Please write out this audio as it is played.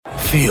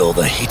Feel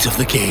the heat of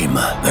the game,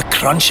 the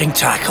crunching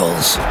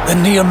tackles, the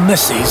near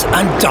misses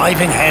and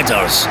diving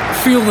headers.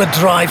 Feel the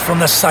drive from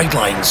the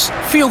sidelines.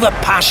 Feel the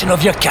passion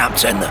of your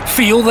captain.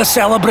 Feel the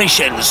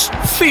celebrations.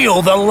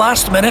 Feel the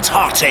last-minute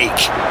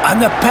heartache.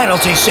 And the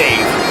penalty save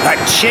that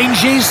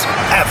changes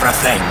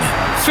everything.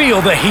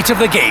 Feel the heat of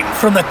the game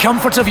from the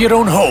comfort of your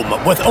own home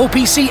with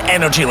OPC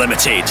Energy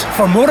Limited.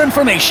 For more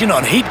information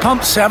on heat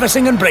pump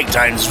servicing and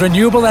breakdowns,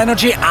 renewable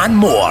energy and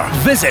more,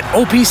 visit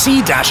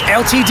opc-ltd.uk.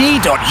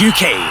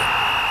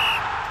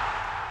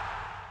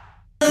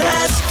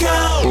 Let's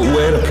go!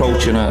 We're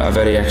approaching a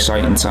very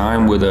exciting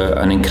time with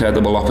an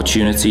incredible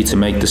opportunity to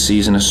make the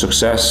season a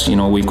success. You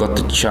know, we've got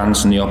the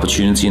chance and the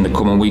opportunity in the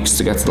coming weeks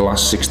to get to the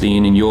last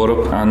 16 in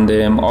Europe, and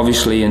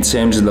obviously in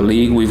terms of the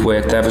league we've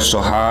worked ever so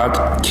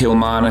hard.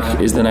 Kilmarnock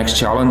is the next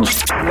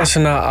challenge.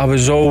 Listen, I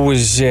was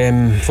always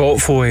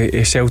thoughtful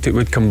Celtic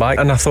would come back,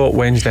 and I thought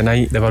Wednesday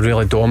night they were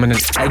really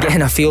dominant. I get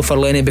in a feel for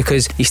Lenny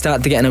because he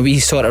started to get in a wee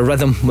sort of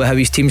rhythm with how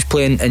his team's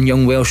playing, and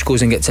young Welsh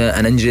goes and gets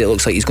an injury. It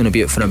looks like he's going to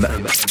be out for a bit.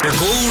 The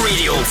Go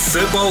Radio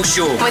Football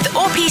Show with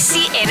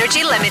OPC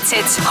Energy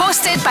Limited,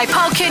 hosted by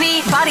Paul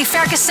Cooney, Barry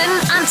Ferguson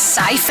and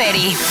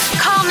Ferry.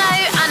 Call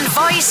now and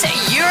voice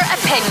your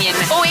opinion.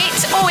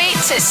 0808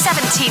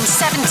 17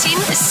 17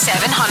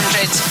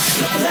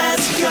 700.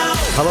 Let's go!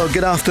 Hello,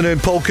 good afternoon.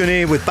 Paul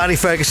Cooney with Barry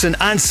Ferguson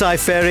and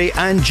Ferry,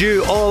 and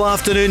you all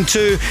afternoon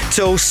 2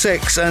 till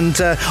 6, and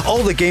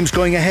all the games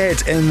going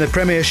ahead in the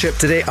Premiership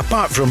today,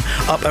 apart from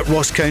up at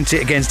Ross County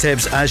against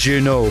Hibs, as you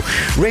know.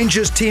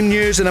 Rangers team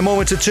news in a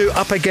moment or two.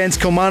 Up against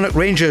Kilmarnock,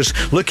 Rangers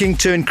looking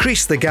to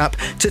increase the gap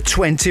to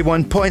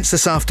 21 points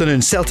this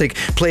afternoon. Celtic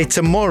play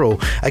tomorrow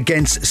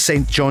against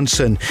St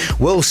Johnstone.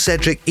 Will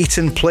Cedric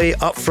Eaton play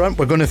up front?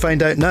 We're going to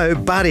find out now.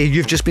 Barry,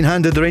 you've just been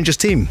handed the Rangers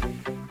team.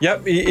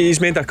 Yep, he's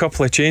made a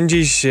couple of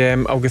changes.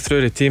 I'll go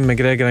through the team.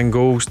 McGregor in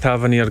goals,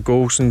 Tavernier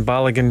Golson,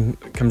 Balogun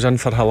comes in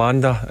for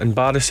Hollander and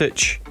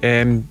Barisic.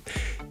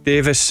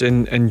 Davis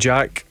and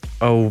Jack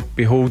will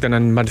be holding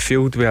in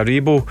midfield with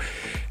Aribo,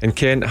 and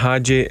Kent,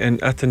 Hadji and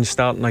Itten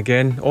starting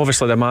again.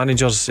 Obviously the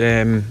manager's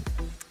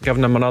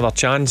giving him another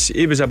chance.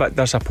 He was a bit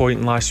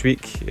disappointing last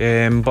week,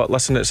 but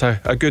listen, it's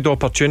a good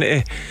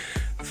opportunity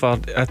for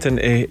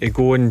Itten to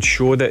go and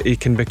show that he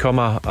can become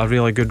a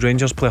really good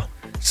Rangers player.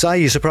 Si,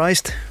 you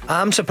surprised?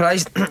 I'm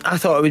surprised. I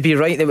thought it would be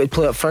right they would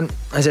play up front.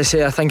 As I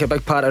say, I think a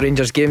big part of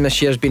Rangers' game this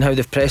year has been how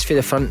they've pressed for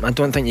the front. I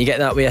don't think you get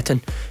that with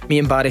Itten. Me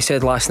and Barry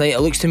said last night, it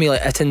looks to me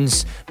like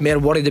Itten's more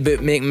worried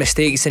about making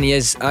mistakes than he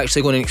is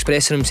actually going and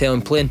expressing himself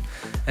and playing.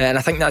 And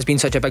I think that's been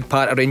such a big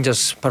part of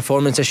Rangers'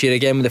 performance this year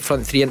again, with the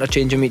front three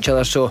interchanging with each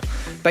other. So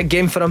big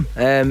game for him.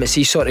 It's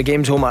these sort of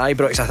games home at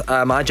Ibrox.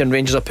 I imagine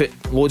Rangers will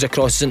put loads of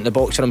crosses into the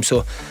box for him,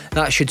 so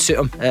that should suit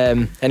him,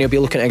 and he'll be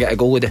looking to get a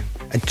goal with it.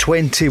 And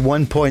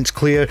 21 points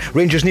clear.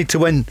 Rangers need to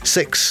win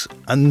 6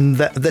 and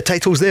the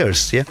title's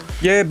theirs.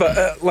 Yeah,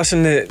 but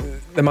listen,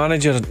 the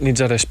manager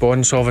needs a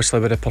response. Obviously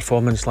with the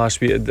performance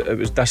last week, it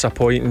was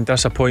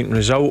disappointing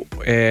result,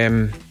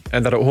 and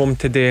they're at home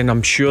today, and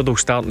I'm sure they'll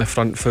start in the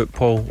front foot,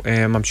 Paul.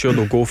 I'm sure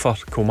they'll go for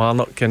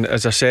Kilmarnock, and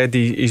as I said,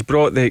 he's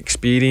brought the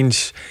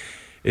experience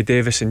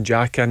Davis and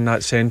Jack in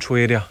that central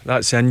area.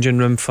 That's the engine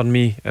room for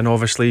me, and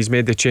obviously he's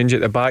made the change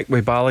at the back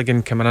with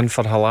Balogun coming in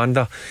for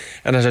Hollander,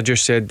 and as I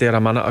just said there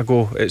a minute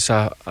ago, it's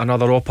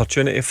another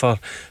opportunity for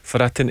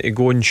Itten to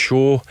go and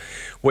show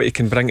what he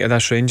can bring to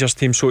this Rangers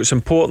team. So it's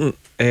important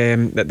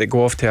that they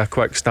go off to a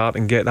quick start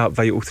and get that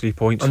vital 3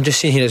 points. I'm just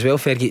saying here as well,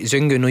 Fergie,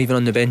 Zungu not even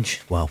on the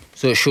bench. Wow.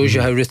 So it shows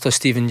you how ruthless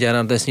Steven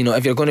Gerrard is. You know,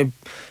 if you're going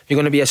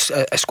to be a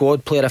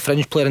squad player, a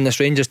fringe player in this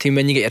Rangers team,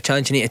 when you get your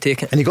chance, you need to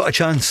take it. And he got a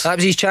chance. That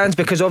was his chance,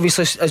 because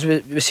obviously, as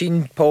we've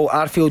seen, Paul,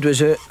 Arfield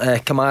was out,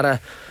 Kamara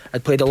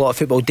had played a lot of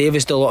football,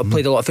 Davis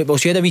played a lot of football,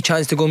 so you had a wee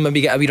chance to go and maybe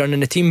get a wee run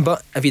in the team.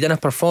 But if you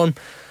didn't perform,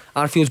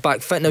 Arfield's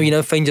back fit now, you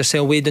now find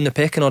yourself way down the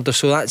pecking order.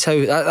 So that's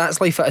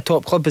life at a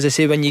top club. As I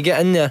say, when you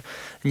get in there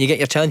and you get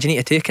your chance, you need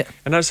to take it.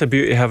 And that's the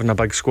beauty of having a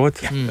big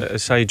squad.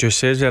 As I just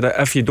says there,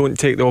 if you don't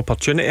take the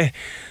opportunity,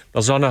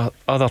 there's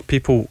other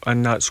people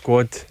in that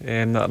squad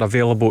that are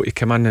available to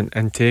come in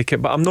and take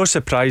it. But I'm not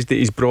surprised that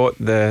he's brought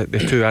the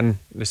two in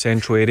the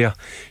central area,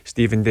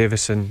 Stephen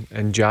Davis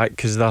and Jack,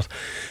 because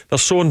they're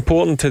so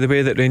important to the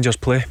way that Rangers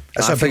play.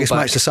 That's our biggest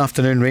match this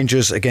afternoon,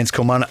 Rangers against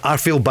Kilmarnock.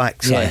 Arfield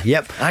back, yeah.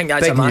 Yep. I think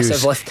that's big a massive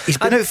news. lift. He's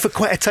been out for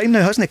quite a time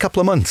now, hasn't he? A couple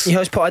of months. He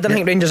has, Paul. I don't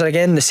think Rangers are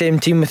again the same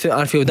team without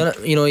Arfield in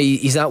it. You know,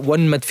 he's that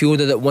one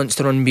midfielder that wants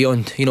to run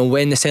beyond. You know,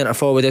 when the centre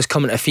forward is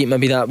coming to feet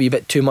maybe that wee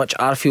bit too much,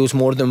 Arfield's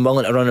more than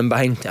willing to run him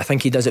behind. I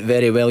think he does it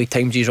very well. He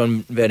times his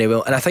run very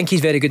well, and I think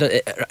he's very good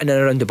in and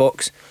around the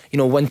box. You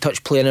know, one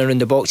touch playing around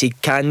the box, he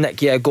can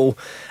nick you a goal.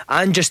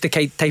 And just the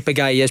type of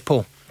guy he is,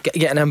 Paul.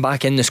 Getting him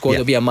back in the squad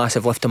will be a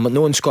massive lift. But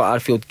knowing Scott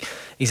Arfield,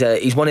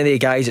 he's one of the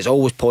guys that's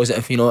always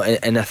positive, you know.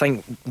 And I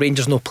think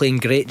Rangers not playing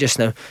great just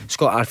now.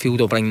 Scott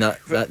Arfield will bring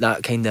that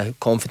kind of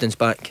confidence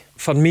back.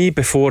 For me,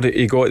 before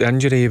he got the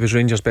injury, he was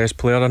Rangers' best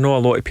player. I know a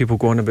lot of people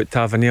going about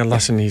Tavernier.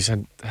 Listen, he's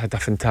had a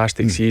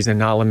fantastic season,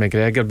 and Alan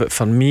McGregor. But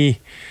for me,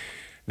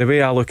 the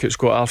way I look at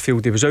Scott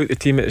Arfield, he was out the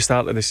team at the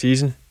start of the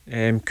season.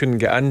 couldn't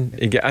get in.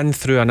 He got in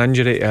through an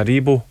injury to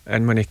Aribo,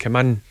 and when he came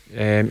in,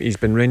 he's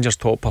been Rangers'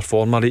 top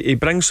performer. He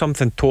brings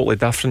something totally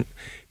different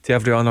to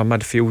every other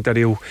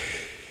midfielder.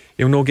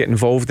 He'll not get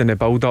involved in the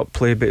build-up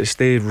play, but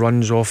instead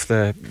runs off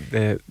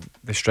the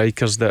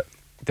strikers that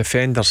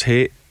defenders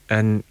hate,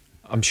 and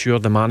I'm sure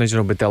the manager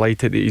will be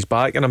delighted that he's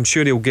back, and I'm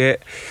sure he'll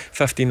get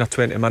 15 or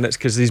 20 minutes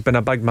because he's been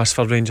a big miss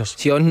for Rangers.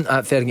 See, on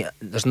at Fergie,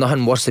 there's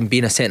nothing worse than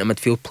being a centre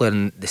midfield player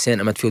and the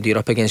centre midfield you're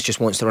up against just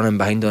wants to run in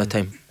behind all the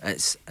time.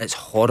 It's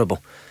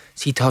horrible.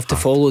 See, to have to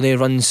follow their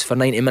runs for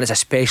 90 minutes,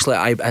 especially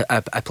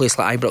at a place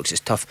like Ibrox, is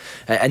tough.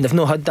 And they've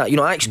not had that.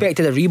 I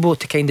expected Aribo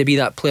to kind of be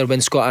that player when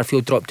Scott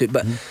Arfield dropped out,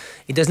 but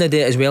he doesn't do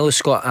it as well as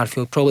Scott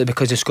Arfield, probably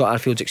because of Scott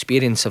Arfield's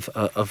experience of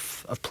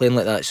playing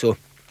like that. So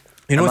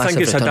I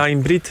think it's a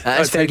dying breed.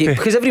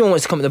 Because everyone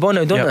wants to come to the ball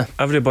now, don't they?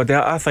 Everybody.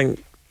 I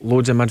think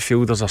loads of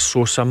midfielders are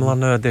so similar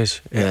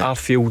nowadays.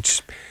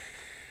 Arfield's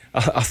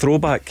a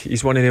throwback.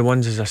 He's one of the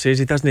ones, as I say,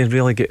 he doesn't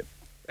really get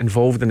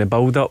involved in the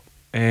build-up.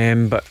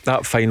 But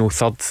that final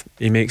third,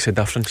 he makes a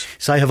difference.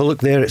 So I have a look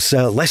there. It's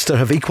Leicester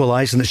have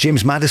equalised, and it's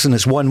James Maddison.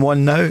 It's 1-1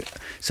 now.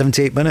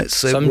 78 minutes.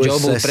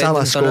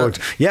 Salah scored.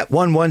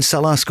 1-1.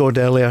 Salah scored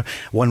earlier.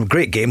 One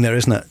great game there,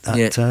 isn't it?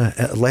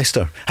 At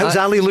Leicester. How's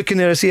Ali looking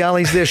there? I see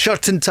Ali's there,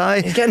 shirt and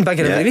tie. He's getting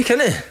bigger every week,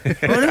 isn't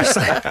he?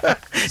 Honestly.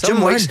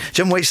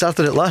 Jim White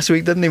started it last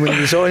week, didn't he? When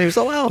he was on, he was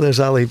like, "Well, there's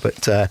Ali,"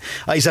 but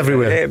he's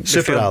everywhere.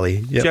 Super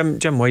Ali. Yep.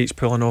 Jim White's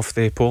pulling off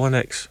the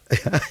Polonex.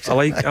 I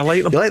like them.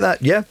 You like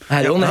that? Yeah.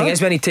 The only thing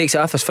is when he takes it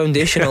off his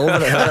foundation all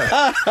over it.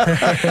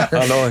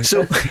 I know.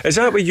 So is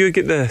that where you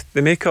get the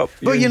makeup?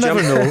 Well, you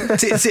never know.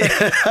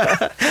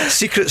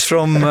 Secrets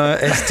from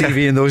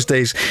STV in those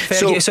days.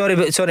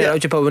 Sorry,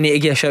 Algebra, we need to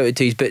give a shout out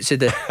to his boots. You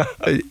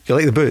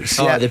like the boots?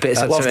 Oh, the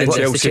boots.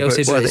 The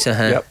Chelsea boots.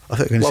 Yep. I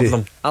thought you were going to say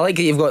them. I like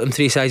that you've got them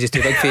 3 sizes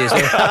too big for you as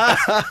well.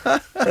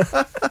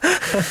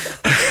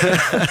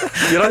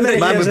 You're under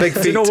man with big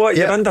feet. Do you know what?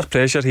 You're under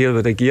pressure here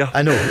with the gear.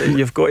 I know.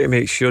 You've got to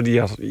make sure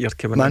you're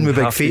coming man in with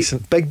big half feet,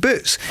 decent. big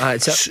boots.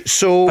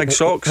 So big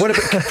socks. What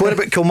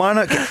about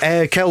Kilmarnock?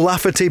 Kel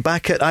Lafferty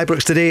back at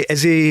Ibrox today.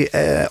 Is he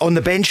on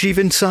the bench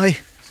even, Si?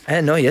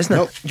 No, he isn't.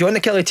 Do you want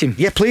the Kelly team?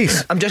 Yeah,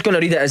 please. I'm just going to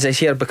read it as is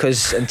here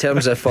because in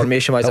terms of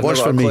formation wise, That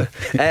works for me.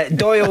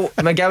 Doyle,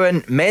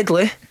 McGowan,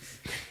 Medley,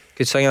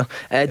 good singer,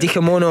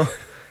 DiCamono,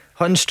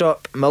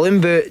 Hunstrop,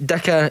 Malumbu,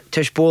 Dicker,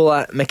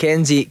 Tishbola,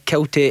 McKenzie,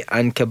 Kilty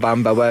and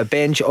Kabamba, with a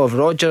bench of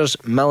Rogers,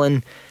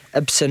 Millen,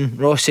 Ibsen,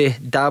 Rossi,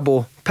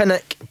 Dabo,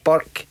 Pinnock,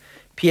 Burke,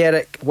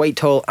 Pierrick,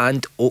 Whitehall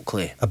and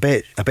Oakley. A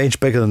bench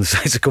bigger than the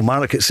size of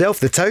Kilmarnock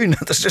itself. The town,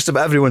 there's just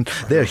about everyone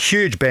there.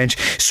 Huge bench.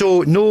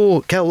 So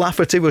no Kel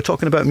Lafferty. We were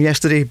talking about him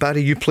yesterday.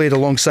 Barry, you played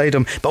alongside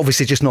him, but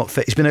obviously just not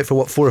fit. He's been out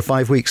for 4 or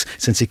 5 weeks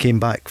since he came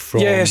back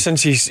from... Yeah,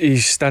 since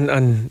he's stint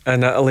in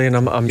Italy, and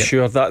I'm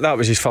sure that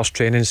was his first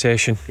training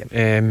session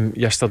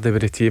yesterday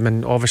with the team,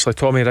 and obviously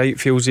Tommy Wright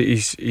feels that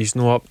he's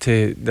not up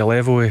to the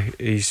level of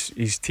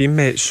his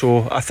teammates,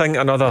 so I think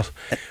another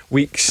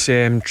week's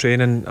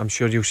training, I'm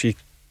sure you'll see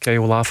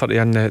Kyle Lafferty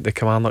in the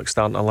Kilmarnock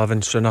starting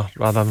 11 sooner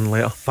rather than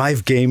later.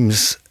 5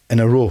 games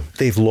in a row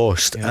they've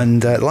lost,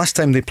 and last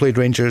time they played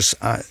Rangers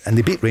and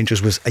they beat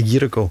Rangers was a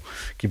year ago.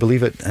 Can you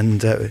believe it?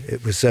 And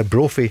it was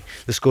Brophy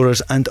the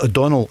scorers and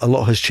O'Donnell. A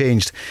lot has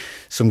changed.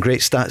 Some great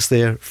stats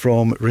there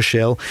from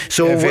Rochelle.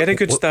 So very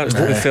good stats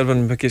to be fair.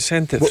 When we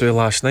sent it through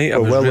last night, I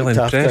was really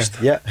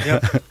impressed.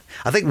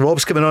 I think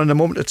Rob's coming on in a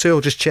moment or two.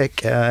 I'll just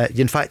check.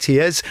 In fact, he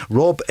is.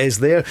 Rob is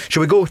there.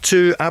 Shall we go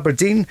to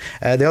Aberdeen?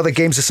 The other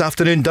games this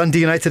afternoon: Dundee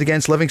United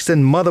against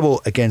Livingston,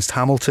 Motherwell against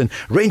Hamilton,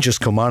 Rangers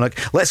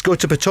Kilmarnock. Let's go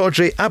to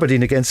Pittodrie,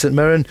 Aberdeen against St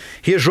Mirren.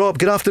 Here's Rob.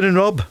 Good afternoon,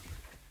 Rob.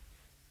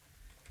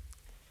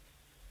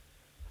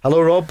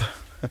 Hello, Rob.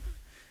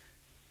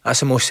 That's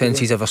the most sense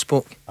he's ever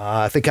spoke.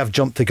 I think I've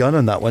jumped the gun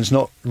on that one. It's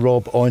not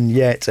Rob on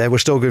yet. We're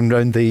still going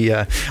round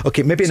the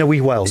okay, maybe in a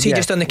wee while. See,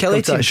 just on the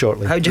Kelly team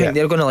shortly. How do you think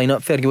they're going to line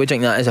up, Fergie? Would you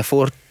think that is a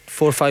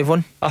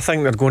 4-5-1? I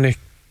think they're going to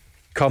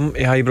come to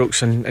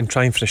Ibrox and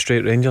try and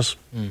frustrate Rangers.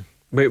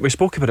 We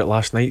spoke about it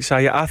last night, so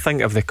I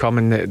think if they come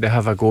and they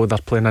have a go, they're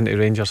playing into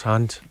Rangers'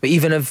 hands. But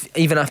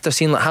even after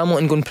seeing like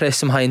Hamilton go and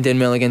press them high and doing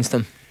well against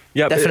them,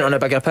 different on a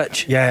bigger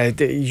pitch. Yeah,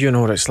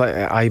 it's like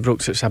at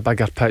Ibrox, it's a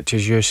bigger pitch,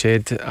 as you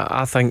said.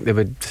 I think they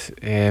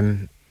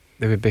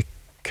would be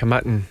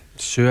committing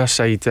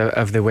suicide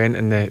if they went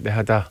and they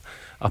had a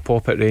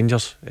pop at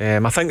Rangers.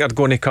 I think they're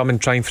going to come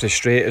and try and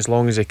frustrate as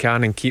long as they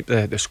can and keep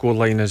the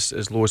scoreline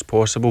as low as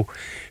possible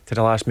to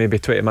the last maybe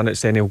 20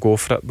 minutes, then he'll go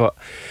for it. But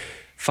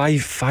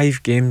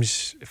five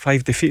games,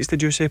 5 defeats,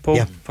 did you say,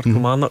 Paul, for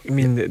Kilmarnock? I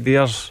mean,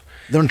 they're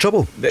in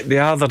trouble.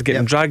 They're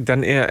getting dragged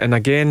into it, and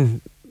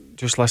again,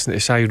 just listen to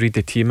Si read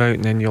the team out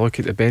and then you look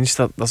at the bench,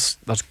 there's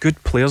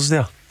good players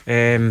there.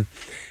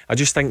 I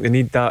just think they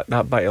need that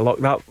bit of luck,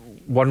 that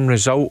one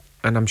result,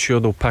 and I'm sure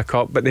they'll pick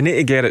up, but they need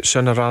to get it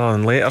sooner rather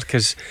than later,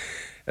 because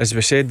as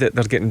we said, that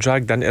they're getting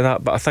dragged into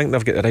that, but I think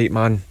they've got the right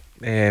man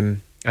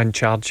in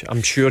charge.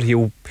 I'm sure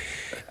he'll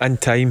in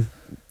time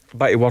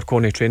bit of work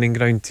on the training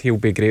ground, he'll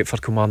be great for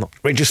Kilmarnock.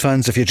 Rangers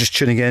fans, if you're just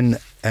tuning in,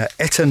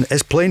 Itten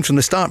is playing from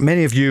the start.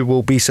 Many of you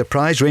will be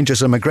surprised.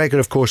 Rangers are McGregor,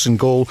 of course, in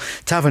goal,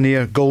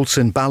 Tavernier,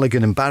 Goldson,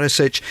 Balogun and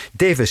Barisic,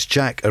 Davis,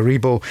 Jack,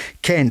 Aribo,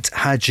 Kent,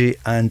 Hadji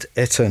and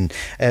Itten.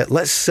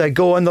 Let's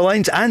go on the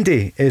lines.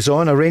 Andy is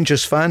on, a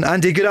Rangers fan.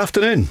 Andy, good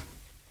afternoon.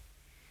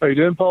 How you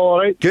doing, Paul? All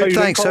right? Good,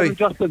 thanks. Colin and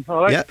Justin,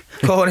 all right? Yeah.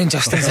 Colin and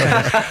Justin.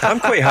 I'm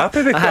quite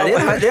happy with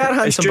that. They are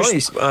handsome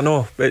boys. I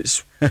know,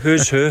 it's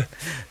who's who.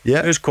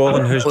 Yeah. Who's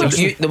Colin, who's Well,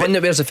 Justin. the one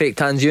that wears the fake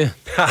tan's you.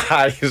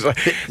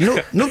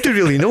 Nobody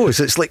really knows.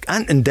 It's like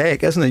Ant and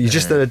Dec, isn't it? You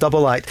just did a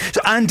double act.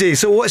 So Andy,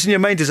 so what's in your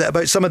mind? Is it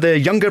about some of the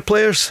younger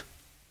players?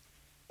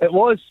 It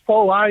was,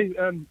 Paul. I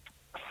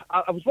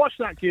was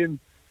watching that game.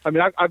 I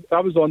mean, I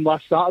was on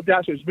last Saturday.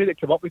 Actually, it was me that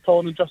came up with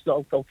Colin and Justin.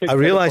 I'll take I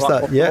realised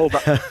that, yeah.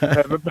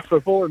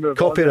 Before we move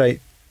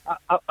Copyright. on,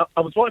 I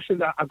was watching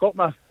that. I got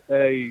my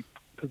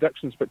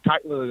prediction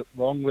spectacularly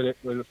wrong with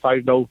the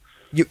 5-0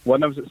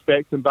 win I was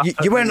expecting. But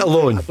You weren't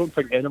alone. I don't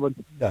think anyone.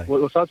 No.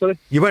 What's that, sorry?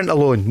 You weren't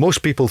alone.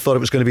 Most people thought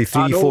it was going to be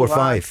 3, 4,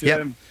 5. Yeah.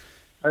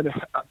 And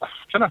I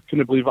kind of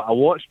couldn't believe what I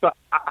watched, but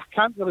I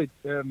can't really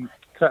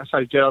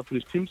criticise Gerrard for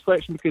his team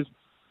selection, because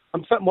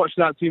I'm sitting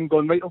watching that team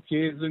going, right,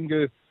 okay,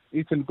 Zungu,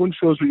 Ethan, go and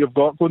show us what you've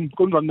got. Go and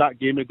run that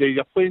game today.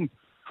 You're playing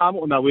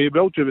Hamilton away. With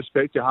all due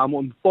respect to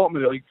Hamilton, bottom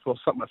of the league for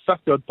something like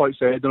 50 odd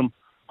points ahead of them.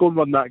 Go and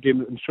run that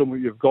game and show me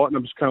what you've got. And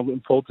I'm just kind of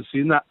looking forward to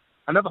seeing that.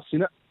 I never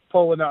seen it,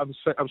 Paul, and I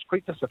was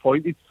quite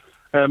disappointed.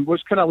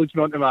 Which kind of leads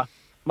me on to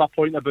my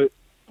point about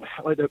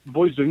like the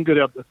boy Zungu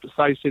there,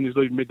 besides saying he's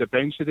not even made the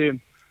bench today.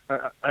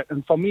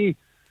 And for me,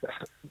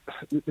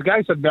 the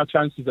guys had more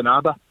chances than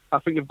Abba. I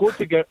think you've got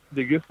to get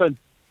the youth in,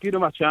 give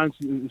them a chance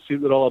and see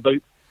what they're all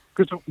about.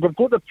 Because we've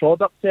got the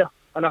product there,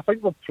 and I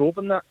think we've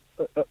proven that.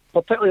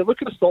 Particularly,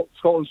 look at the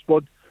Scotland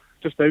squad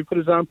just now, for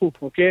example.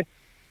 Okay,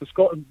 the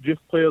Scotland youth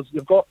players.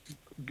 You've got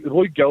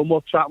Roy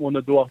Gilmore chatting on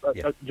the door,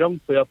 a young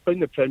player playing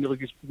the Premier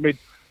League. He's made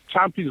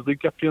Champions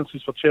League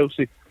appearances for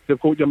Chelsea.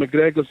 You've got your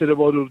McGregors of the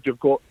world. You've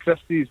got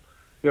Christie's.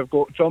 You've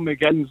got John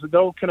McGinn's.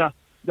 They're all kind of.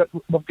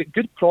 We've got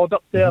good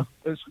product there.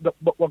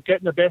 But we're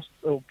getting the best.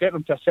 We're getting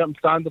them to a certain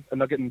standard,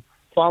 and they're getting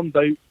farmed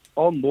out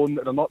on loan,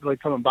 that they're not really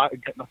coming back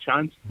and getting a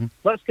chance.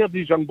 Let's give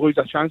these young boys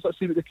a chance. Let's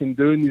see what they can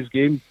do in these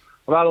games,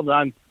 rather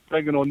than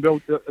bringing on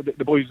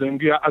the boys.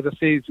 As I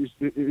say,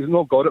 he's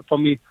not got it for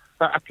me.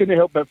 I couldn't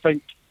help but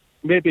think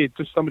maybe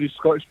just some of these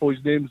Scottish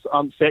boys' names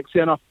aren't sexy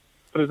enough.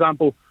 For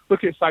example,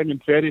 look at Simon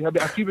Ferry. I mean,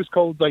 if he was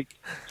called like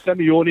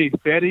Simeone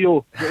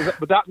Ferrio,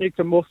 would that make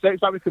him more sexy? Would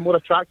that make him more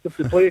attractive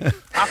to play?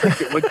 I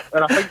think it would.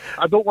 And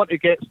I don't want to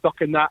get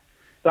stuck in that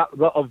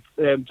rut of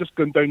just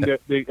going down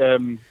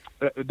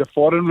the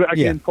foreign route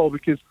again, Paul,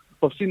 because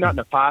we've seen that in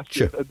the past.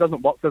 Sure. It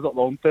doesn't work, does it,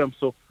 long term?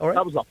 So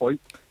that was my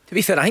point. To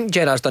be fair, I think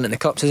Gerrard's done it in the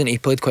Cups, hasn't he? He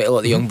played quite a lot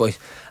of the young boys.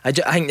 I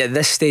think at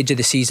this stage of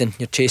the season,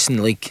 you're chasing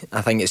the league.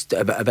 I think it's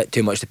a bit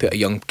too much to put a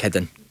young kid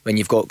in when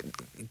you've got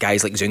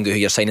guys like Zungu who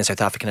you're signing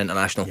South African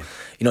international.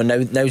 You know,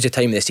 now's the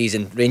time of the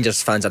season.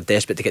 Rangers fans are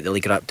desperate to get the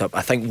league wrapped up.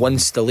 I think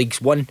once the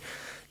league's won,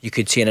 you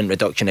could see an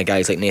introduction of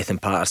guys like Nathan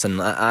Patterson.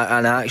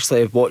 I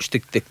actually watched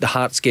the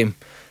Hearts game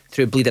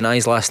through bleeding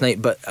eyes last night,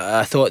 but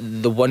I thought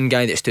the one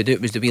guy that stood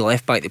out was the wee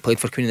left back that played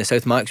for Cooney in the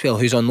South, Maxwell,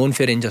 who's on loan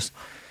for Rangers.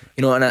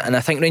 You know, and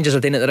I think Rangers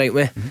are doing it the right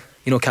way.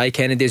 You know, Kai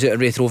Kennedy's out at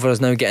Wraith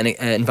Rovers now, getting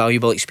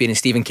invaluable experience.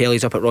 Stephen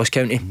Kelly's up at Ross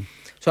County.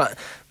 So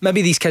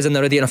maybe these kids are not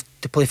ready enough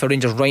to play for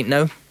Rangers right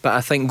now, but I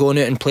think going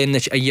out and playing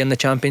a year in the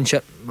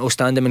Championship will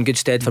stand them in good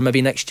stead for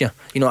maybe next year.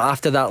 You know,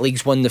 after that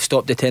league's won, they've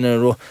stopped the 10 in a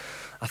row.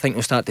 I think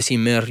we'll start to see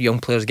more young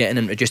players getting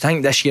introduced. I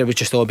think this year was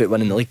just all about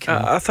winning the league.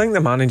 I think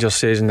the manager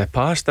says in the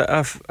past that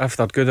if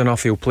they're good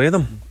enough, he'll play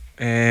them.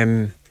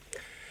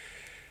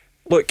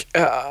 Look,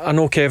 I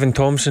know Kevin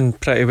Thompson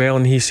pretty well,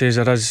 and he says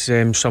there is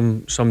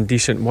some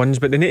decent ones,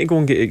 but they need to go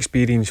and get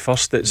experience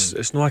first.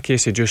 It's not a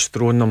case of just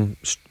throwing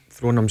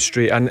them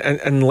straight in,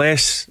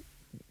 unless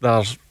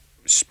they're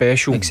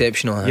special,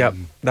 exceptional. Yep,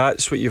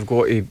 that's what you've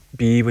got to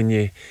be when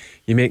you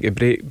make a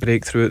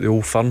breakthrough at the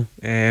Old Firm.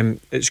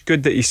 It's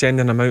good that he's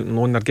sending them out on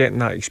loan. They're getting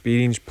that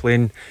experience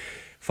playing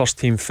first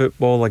team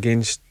football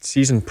against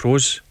seasoned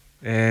pros.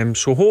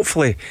 So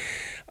hopefully,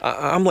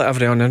 I'm like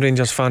every other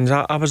Rangers fans.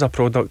 I was a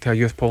product of a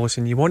youth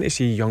policy, and you want to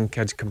see young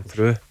kids come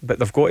through, but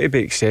they've got to be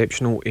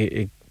exceptional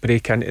to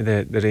break into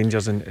the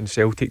Rangers and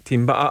Celtic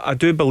team. But I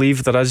do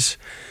believe there is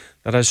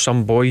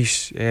some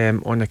boys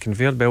on the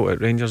conveyor belt at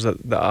Rangers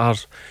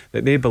that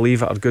they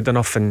believe are good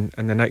enough in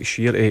the next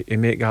year to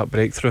make that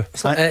breakthrough.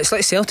 It's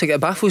like Celtic. It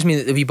baffles me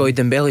that the wee boy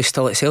Dembele's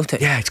still at Celtic.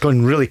 Yeah, it's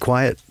gone really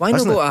quiet. Why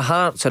not go to a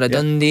Hearts or a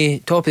Dundee,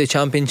 top of the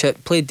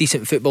Championship, played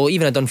decent football,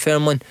 even a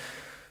Dunfermline?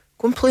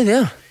 Go and play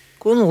there.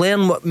 Go and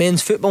learn what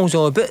men's football's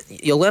all about.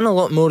 You'll learn a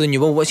lot more than you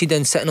will. What's he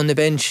doing sitting on the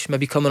bench,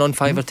 maybe coming on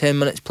 5 or 10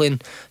 minutes playing? I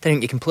don't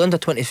think you can play under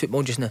 20s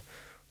football just now.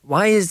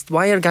 Why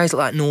are guys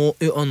like that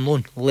out on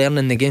loan,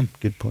 learning the game?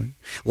 Good point.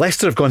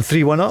 Leicester have gone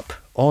 3-1 up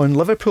on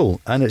Liverpool,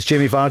 and it's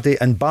Jamie Vardy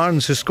and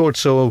Barnes who scored,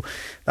 so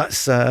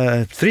that's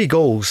 3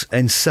 goals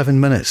in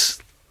 7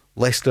 minutes.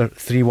 Leicester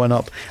 3-1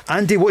 up.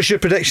 Andy, what's your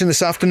prediction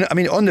this afternoon? I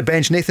mean, on the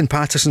bench, Nathan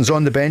Patterson's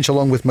on the bench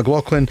along with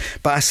McLaughlin,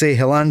 Bassey,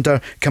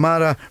 Hilander,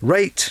 Kamara,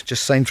 Wright,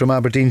 just signed from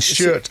Aberdeen,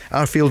 Stewart,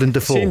 Arfield and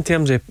Defoe. See, in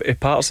terms of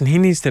Patterson, he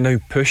needs to now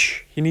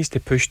push. He needs to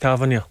push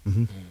Tavernier.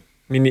 I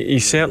mean,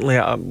 he's certainly,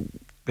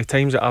 the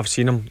times that I've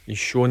seen him, he's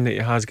shown that he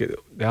has got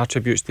the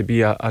attributes to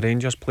be a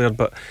Rangers player,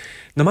 but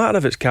no matter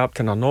if it's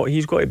captain or not,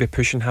 he's got to be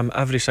pushing him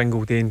every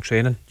single day in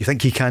training. You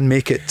think he can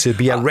make it to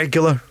be a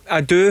regular?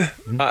 I do.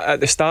 At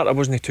the start I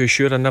wasn't too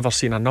sure. I'd never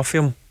seen enough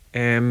of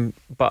him,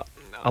 but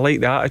I like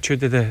the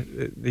attitude of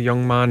the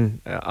young man.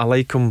 I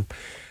like him.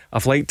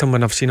 I've liked him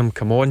when I've seen him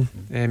come on.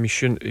 He's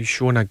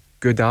shown a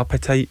good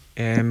appetite,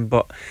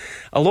 but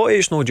a lot of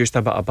it's not just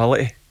about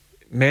ability.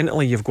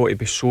 Mentally you've got to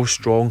be so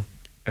strong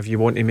if you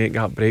want to make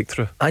that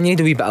breakthrough. And you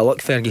need a wee bit of luck,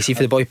 Fergie. See,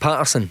 for the boy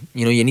Patterson,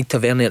 you know, you need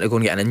Tavernier to go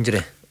and get an injury,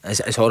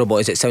 as horrible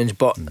as it sounds,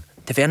 but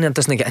Tavernier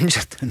doesn't get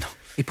injured. No.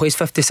 He plays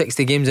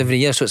 50-60 games every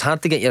year, so it's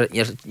hard to get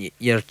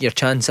your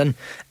chance in.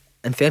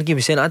 And Fergie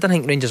was saying, I don't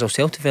think Rangers will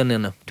sell Tavernier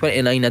now.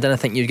 29, I don't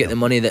think you'd get the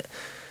money that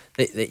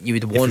you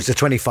would want. If it's a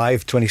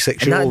 25,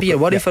 26 year old. And that'd be a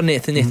worry for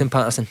Nathan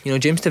Patterson. You know,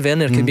 James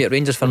Tavernier could be at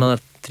Rangers for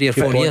another 3 or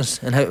 4 years.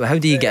 And how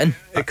do you get in?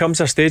 It comes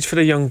a stage for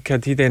a young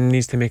kid, he then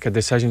needs to make a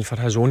decision for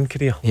his own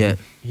career. Yeah.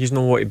 He's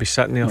not want to be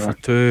sitting there for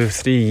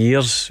 2-3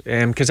 years,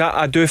 because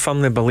I do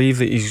firmly believe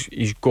that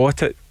he's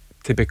got it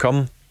to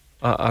become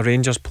a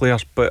Rangers player.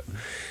 But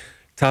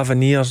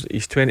Tavernier,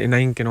 he's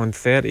 29 going on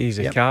 30, he's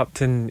a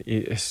captain.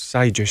 As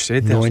I just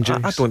said, no I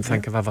don't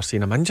think I've ever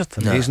seen him injured.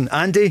 Amazing.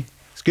 Andy,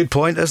 it's a good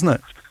point, isn't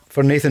it,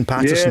 for Nathan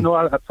Patterson?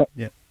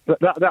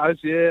 That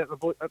is, yeah.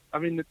 I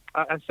mean,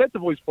 I said the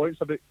boys'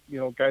 points about, you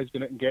know, guys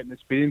going out and getting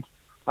experience.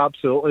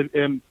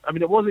 Absolutely. I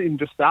mean, it wasn't even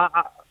just that.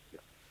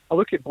 I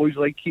look at boys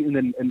like Keaton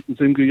and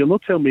Zungu. You'll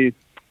not tell me,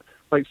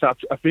 like,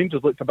 if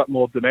Rangers looked a bit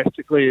more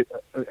domestically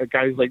at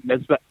guys like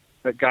Nisbet,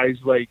 at guys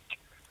like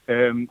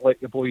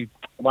the boy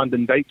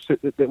Landon Dykes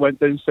that went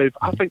down south.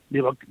 I think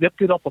they're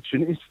good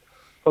opportunities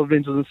for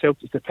Rangers and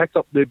Celtics to pick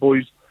up the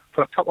boys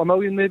for a couple of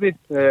million maybe,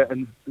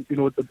 and you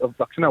know they're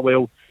kind of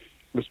well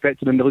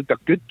respected in the league. They're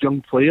good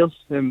young players.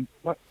 Take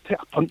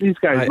a punt these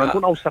guys, man.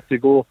 Don't always have to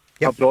go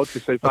abroad to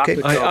South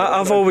Africa.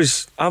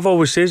 I've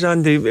always said,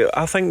 Andy,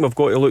 I think we've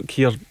got to look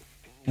here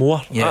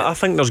more. I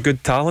think there's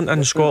good talent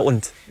in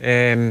Scotland,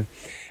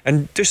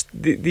 and just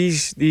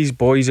these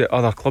boys at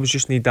other clubs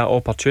just need that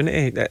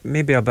opportunity.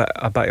 Maybe a bit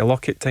of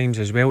luck at times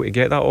as well to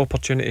get that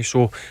opportunity.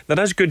 So there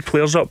is good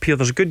players up here.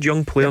 There's good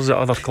young players at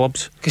other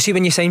clubs. Because see,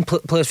 when you sign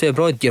players for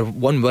abroad, your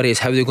one worry is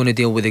how they're going to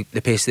deal with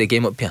the pace of the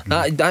game up here.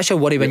 That's your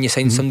worry when you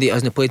sign somebody that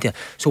hasn't played here.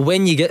 So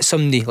when you get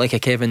somebody like a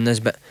Kevin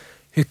Nisbet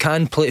who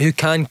can play, who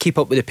can keep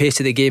up with the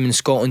pace of the game in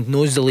Scotland,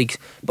 knows the league,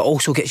 but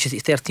also gets you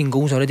 13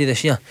 goals already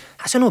this year,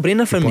 that's a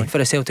no-brainer for me, for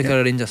a Celtic or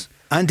a Rangers.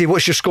 Andy,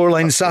 what's your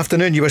scoreline this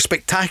afternoon? You were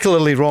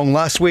spectacularly wrong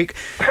last week.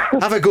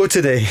 Have a go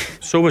today.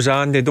 So was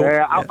Andy. Don't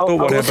worry about it. Go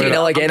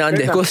 3-0 again,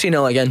 Andy. Go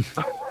 3-0 again.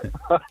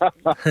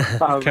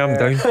 Calm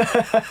down.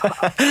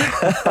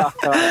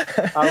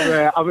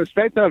 I'm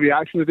expecting a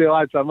reaction today,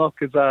 lads.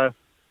 Because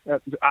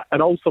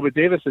and also with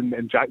Davis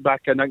and Jack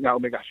back, I think that'll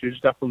make a huge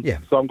difference.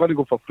 So I'm going to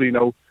go for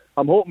 3-0.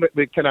 I'm hoping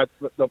we kind of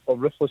are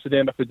ruthless with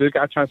them. If we do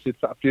get a chance to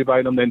set a few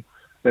by them, then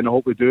I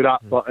hope we do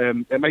that. But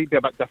it might be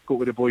a bit difficult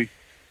with the boy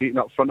eating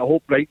up front. I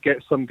hope Wright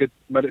gets some good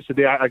minutes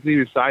today. I agree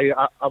with Si.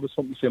 I was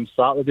something to see him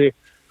Saturday.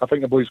 I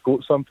think the boy's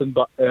got something,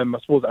 but I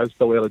suppose it is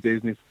still early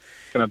days and he's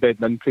kind of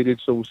bedding in period,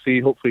 so we'll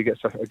see. Hopefully he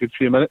gets a good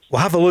few minutes.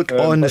 We'll have a look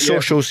on the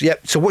socials.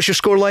 Yep. So what's your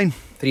scoreline?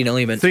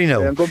 3-0 even.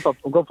 3-0. I'm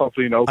going for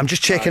 3-0. I'm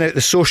just checking out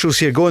the socials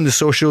here. Go on the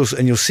socials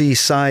and you'll see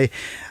Si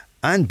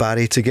and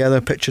Barry together,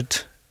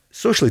 pictured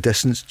socially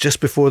distanced,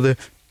 just before the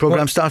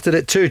programme started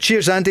at 2.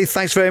 Cheers, Andy.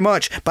 Thanks very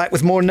much. Back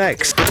with more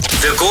next.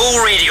 The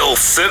Go Radio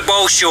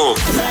Football Show.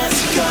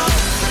 Let's go.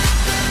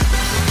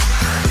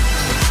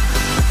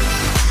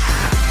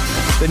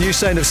 The new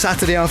sound of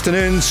Saturday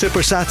afternoon,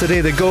 Super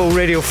Saturday, the Go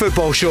Radio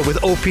Football Show with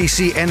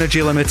OPC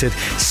Energy Limited.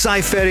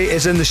 Si Ferry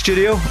is in the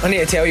studio. I need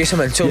to tell you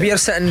something. So we're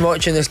sitting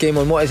watching this game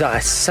on, what is that, a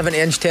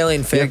 70-inch telly,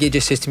 and Fergie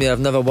just says to me, I've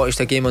never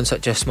watched a game on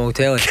such a small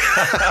telly.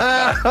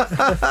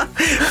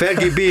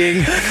 Fergie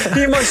being...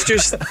 He must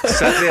just sit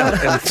there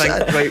and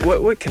think, right,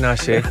 what can I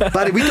say?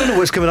 Barry, we don't know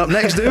what's coming up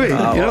next, do we?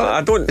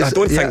 I don't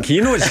think he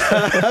knows.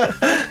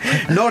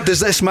 Nor does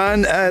this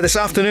man. This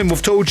afternoon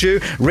we've told you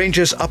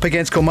Rangers up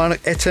against Kilmarnock.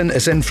 Itten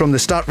is in from the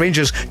start.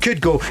 Rangers could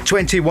go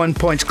 21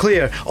 points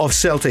clear of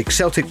Celtic.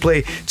 Celtic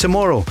play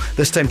tomorrow.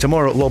 This time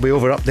tomorrow it'll all be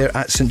over up there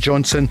at St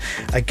Johnstone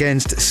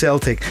against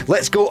Celtic.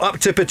 Let's go up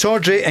to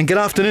Pittodrie and good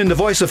afternoon, the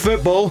voice of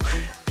football.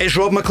 It's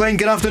Rob McLean.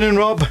 Good afternoon,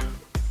 Rob.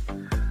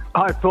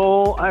 Hi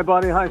Paul, hi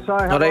Buddy, hi Si.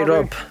 Alright,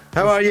 Rob.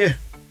 How are you?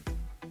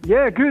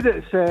 Yeah, good.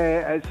 It's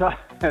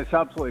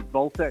absolutely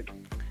Baltic.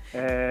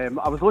 I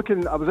was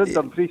in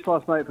Dumfries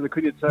last night for the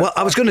Cooney. Well,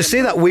 I was going to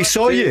say that we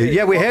saw you.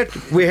 Yeah, we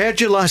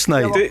heard you last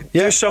night.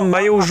 Do some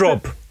miles,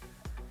 Rob.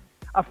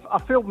 I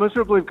failed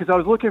miserably because I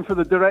was looking for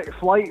the direct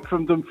flight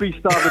from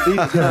Dumfries to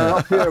Aberdeen to get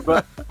up here,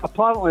 but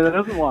apparently there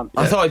isn't one.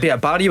 I thought it'd be a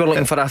bar you were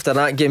looking for after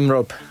that game,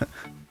 Rob.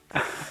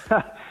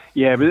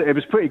 Yeah, it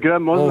was pretty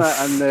grim, wasn't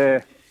it?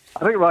 And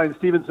I think Ryan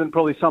Stevenson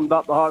probably summed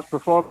up the Hearts'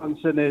 performance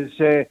in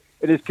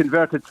his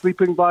converted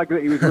sleeping bag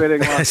that he was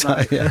wearing last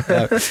night.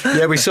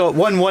 Yeah, we saw it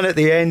 1-1 at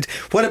the end.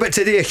 What about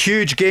today? A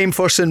huge game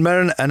for St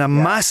Mirren and a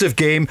massive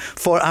game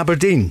for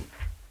Aberdeen.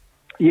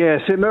 Yeah,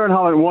 St Mirren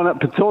haven't won at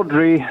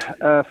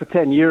Pittodrie for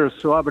 10 years,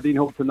 so Aberdeen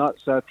hoping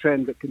that's a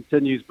trend that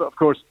continues. But of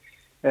course,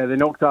 they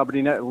knocked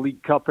Aberdeen out of the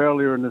League Cup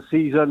earlier in the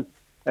season.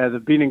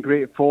 They've been in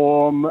great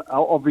form.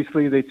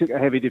 Obviously, they took a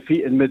heavy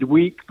defeat in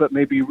midweek, but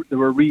maybe there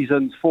were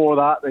reasons for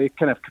that. They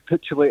kind of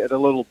capitulated a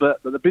little bit,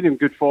 but they've been in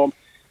good form.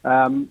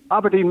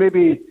 Aberdeen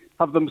maybe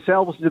have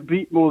themselves to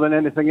beat more than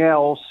anything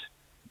else,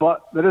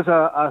 but there is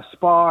a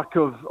spark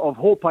of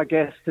hope, I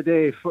guess,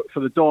 today for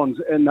the Dons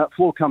in that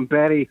Flo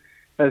Camberry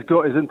has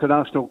got his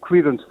international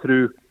clearance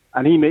through,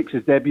 and he makes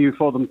his debut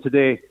for them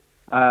today.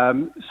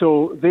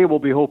 So they will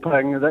be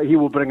hoping that he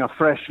will bring a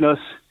freshness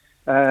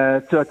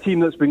to a team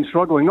that's been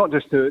struggling, not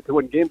just to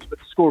win games, but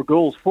to score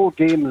goals. 4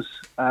 games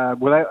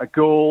without a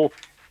goal,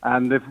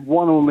 and they've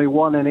won only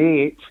 1 in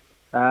 8.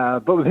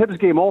 But with Hibs'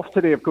 game off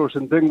today, of course,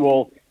 in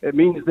Dingwall, it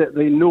means that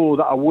they know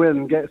that a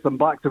win gets them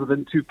back to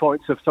within 2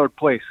 points of third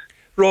place.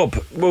 Rob,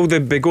 will they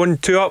be going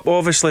 2 up,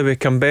 obviously, with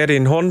Camberry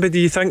and Hornby, do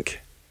you think?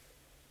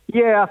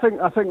 Yeah, I think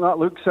that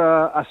looks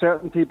a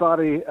certainty,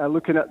 Barry.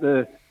 Looking at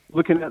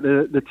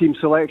the team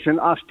selection,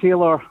 Ash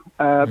Taylor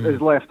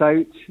is left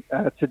out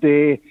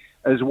today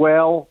as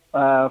well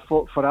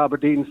for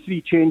Aberdeen.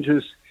 3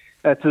 changes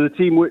to the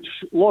team, which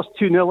lost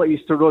 2-0 at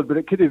Easter Road, but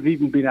it could have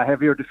even been a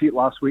heavier defeat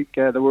last week.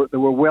 They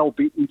were well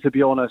beaten, to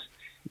be honest.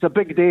 It's a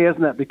big day,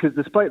 isn't it? Because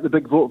despite the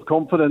big vote of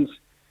confidence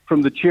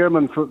from the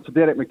chairman, for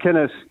Derek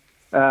McInnes,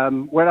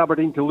 were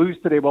Aberdeen to lose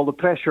today, well, the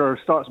pressure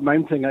starts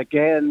mounting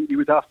again, you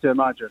would have to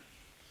imagine.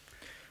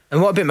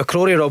 And what about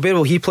McCrory, Rob? Where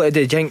will he play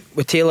today? Do you think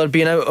with Taylor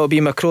being out, it'll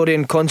be McCrory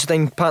and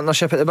Considine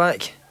partnership at the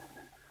back?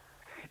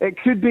 It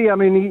could be. I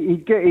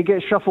mean, he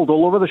gets shuffled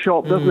all over the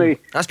shop, doesn't he?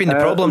 That's been the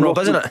problem, Rob,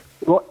 isn't it?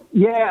 Well,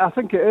 yeah, I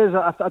think it is.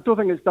 I don't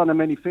think it's done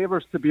him any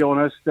favours, to be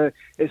honest.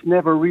 It's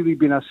never really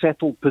been a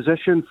settled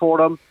position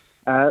for him.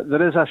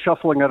 There is a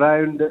shuffling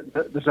around.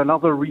 There's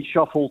another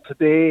reshuffle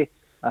today.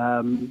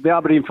 The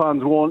Aberdeen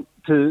fans want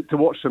to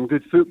watch some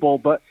good football,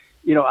 but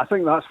I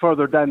think that's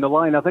further down the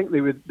line. I think they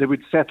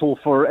would settle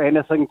for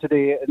anything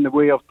today in the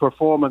way of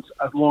performance,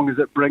 as long as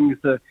it brings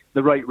the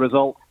right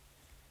result.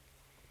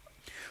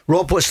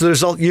 Rob, what's the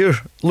result you're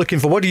looking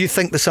for? What do you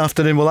think this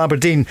afternoon? Will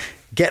Aberdeen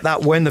get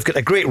that win? They've got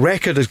a great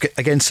record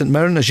against St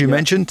Mirren, as you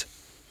mentioned.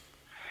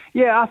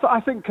 Yeah,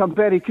 I think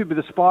Camberry could be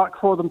the spark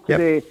for them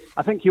today. Yep.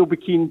 I think he'll be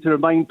keen to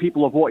remind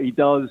people of what he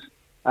does.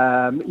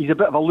 He's a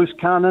bit of a loose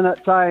cannon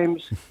at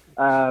times.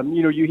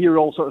 You hear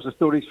all sorts of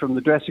stories from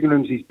the dressing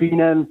rooms he's been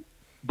in,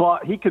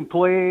 but he can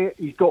play.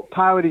 He's got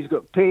power. He's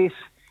got pace.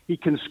 He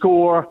can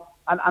score.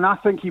 And I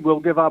think he will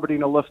give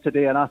Aberdeen a lift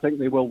today, and I think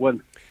they will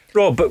win.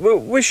 Rob, but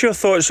what's your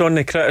thoughts on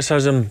the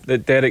criticism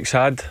that Derek's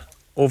had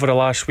over the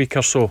last week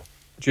or so?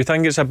 Do you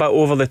think it's a bit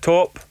over the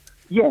top?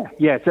 Yeah,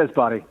 it is,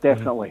 Barry.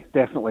 Definitely.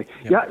 Yep.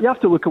 Yeah, you have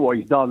to look at what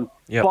he's done.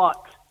 Yep.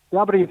 But the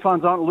Aberdeen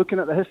fans aren't looking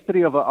at the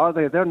history of it, are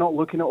they? They're not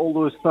looking at all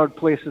those third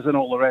places and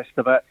all the rest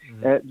of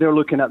it. They're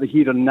looking at the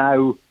here and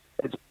now.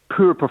 It's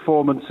poor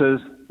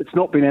performances. It's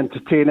not been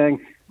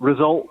entertaining.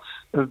 Results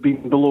have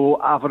been below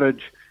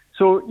average.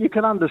 So you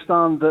can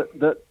understand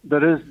that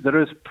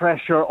there is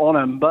pressure on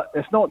him, but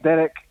if not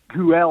Derek,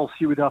 who else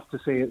you would have to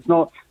say? There's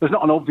not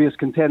an obvious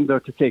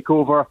contender to take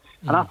over,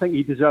 and I think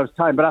he deserves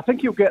time. But I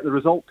think he'll get the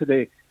result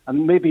today,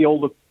 and maybe all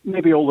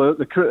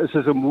the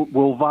criticism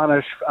will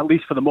vanish, at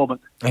least for the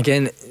moment.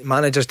 Again,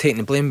 managers taking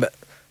the blame, but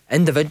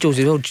individuals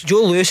as well.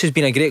 Joe Lewis has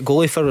been a great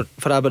goalie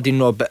for Aberdeen,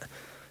 Rob, but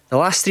the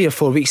last 3 or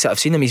 4 weeks that I've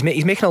seen him, he's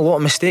making a lot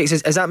of mistakes.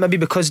 Is that maybe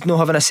because not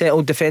having a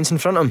settled defence in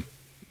front of him?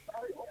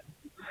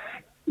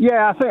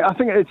 Yeah, I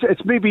think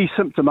it's maybe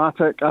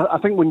symptomatic. I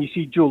think when you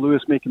see Joe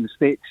Lewis making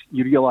mistakes,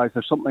 you realise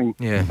there's something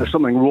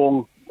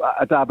wrong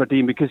at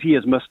Aberdeen, because he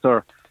is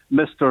Mr.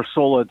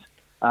 Solid.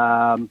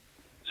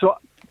 So,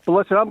 but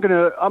listen, I've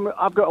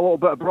got a little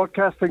bit of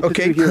broadcasting to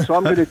do here, so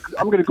I'm going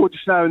to go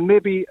just now, and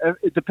maybe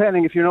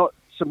depending if you're not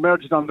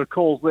submerged under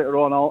calls later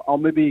on, I'll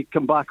maybe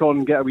come back on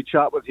and get a wee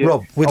chat with you.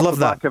 Rob, we'd love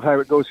that. Back of how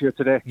it goes here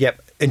today. Yep.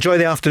 Enjoy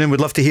the afternoon. We'd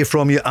love to hear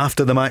from you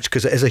after the match,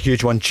 because it is a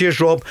huge one. Cheers,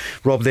 Rob.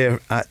 Rob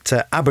there at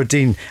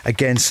Aberdeen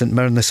against St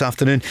Mirren this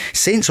afternoon.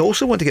 Saints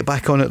also want to get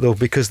back on it though,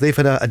 because they've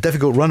had a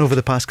difficult run over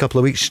the past couple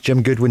of weeks.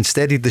 Jim Goodwin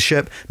steadied the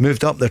ship,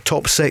 moved up their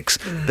top 6,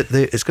 but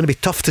it's going to be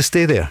tough to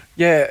stay there.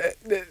 Yeah,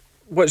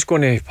 what's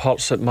going to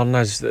hurt St Mirren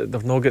is that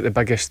they've not got the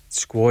biggest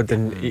squad,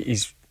 and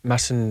he's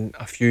missing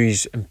a few of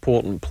his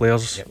important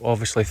players,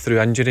 obviously through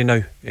injury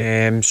now.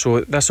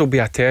 So this will be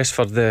a test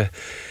for the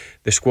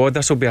squad.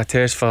 This will be a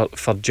test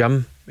for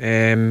Jim.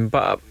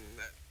 But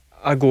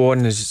I go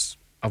on as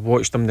I've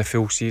watched him the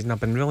full season. I've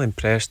been really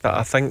impressed.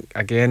 I think,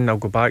 again, I'll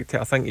go back to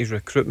it, I think his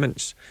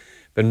recruitment's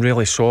been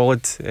really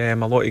solid. A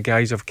lot of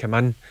guys have come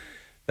in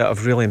that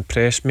have really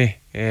impressed me.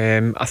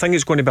 I think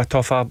it's going to be a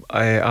tough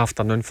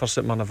afternoon for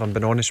St Mirren, if I'm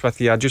being honest with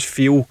you. I just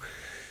feel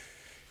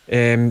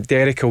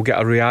Derek will get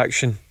a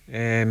reaction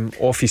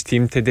off his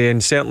team today,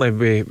 and certainly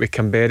with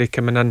Canberra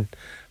coming in,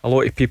 a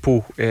lot of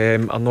people are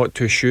not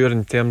too sure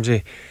in terms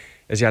of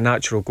is he a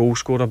natural goal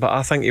scorer, but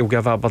I think he'll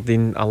give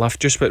Aberdeen a lift.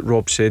 Just what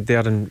Rob said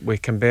there, and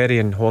with Canberra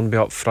and Hornby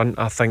up front,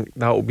 I think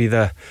that will be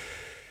the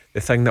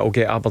thing that will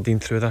get Aberdeen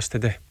through this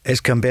today.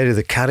 Is Canberra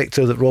the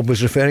character that Rob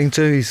was referring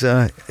to? Is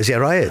he a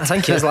riot? I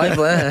think he's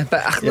lively.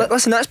 But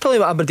listen, that's probably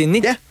what Aberdeen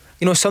need. Yeah.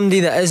 You know, somebody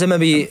that is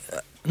maybe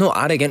not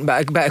arrogant,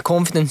 but a bit of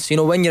confidence. You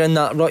know, when you're in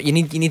that rut, you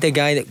need a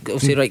guy that will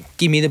say, right,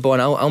 give me the ball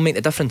and I'll make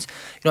the difference.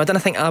 You know, I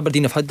don't think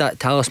Aberdeen have had that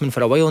talisman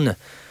for a while now.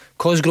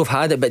 Cosgrove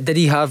had it, but did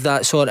he have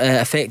that sort of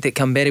effect that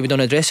Canberra would on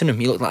a dressing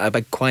room? He looked like a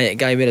big quiet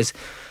guy, whereas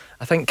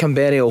I think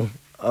Canberra will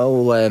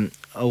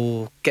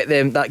get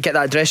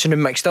that dressing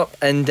room mixed up,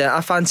 and I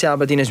fancy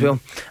Aberdeen as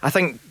well. I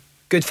think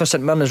good for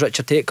St Mirren as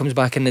Richard Tate comes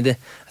back in the day.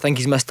 I think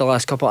he's missed the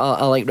last couple.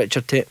 I like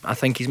Richard Tate. I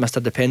think he's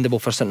Mr Dependable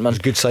for St Mirren. It's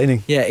a good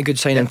signing. Yeah, a good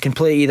signing. Can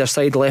play either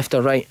side, left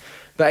or right.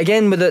 But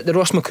again, with the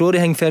Ross McCrory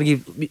thing,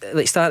 Fergie,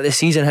 like start of the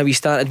season, how he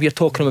started, we were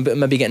talking about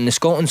maybe getting the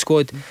Scotland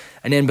squad,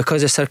 and then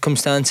because of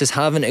circumstances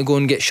having to go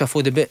and get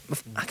shuffled a bit.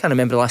 I can't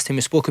remember the last time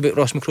we spoke about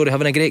Ross McCrory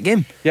having a great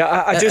game.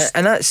 Yeah,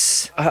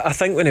 I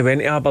think when he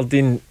went to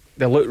Aberdeen,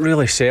 they looked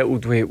really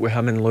settled with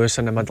him and Lewis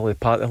in the middle of the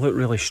park. They looked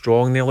really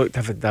strong. They looked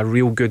to have a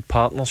real good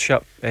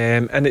partnership,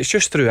 and it's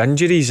just through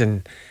injuries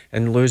and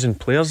losing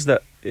players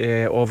that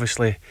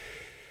obviously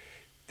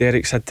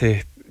Derek's had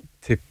to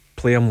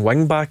play him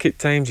wing back at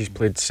times. He's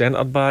played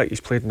centre back, he's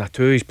played in a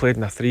 2, he's played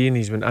in a 3, and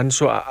he's went in.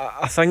 So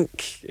I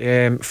think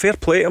fair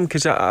play to him,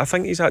 because I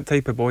think he's that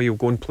type of boy who'll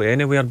go and play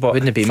anywhere. But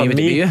wouldn't it be me? Would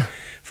it be you?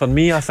 For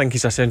me, I think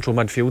he's a central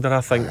midfielder. I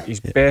think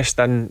he's best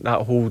in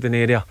that holding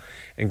area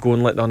and go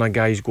and let the other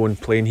guys go and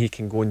play, and he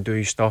can go and do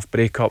his stuff,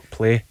 break up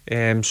play.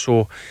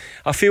 So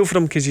I feel for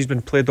him because he's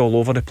been played all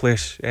over the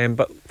place.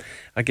 But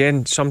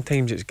again,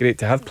 sometimes it's great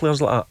to have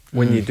players like that.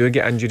 When you do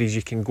get injuries,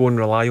 you can go and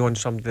rely on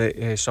somebody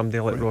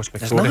like Ross McCrory.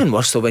 There's nothing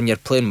worse though when you're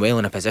playing well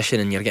in a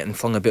position and you're getting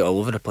flung about all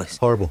over the place.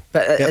 Horrible.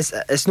 But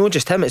it's not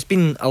just him. It's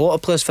been a lot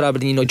of players for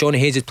Aberdeen. You know, Johnny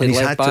Hayes has played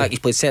left back, he's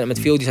played centre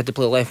midfield, he's had to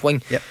play left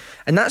wing. Yep.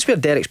 And that's where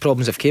Derek's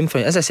problems have came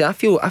from. As I say, I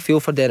feel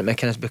for Derek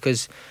McInnes,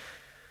 because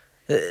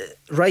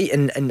Wright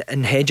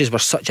and Hedges were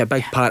such a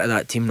big part of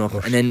that team, Rob.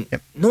 And then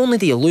not only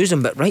do you lose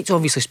him, but Wright's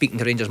obviously speaking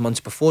to Rangers months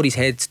before his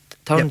head's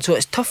turned. So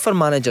it's tough for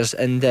managers,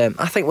 and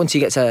I think once he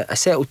gets a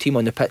settled team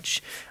on the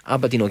pitch,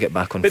 Aberdeen will get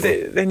back on. But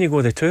then you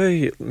go the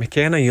two,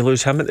 McKenna, you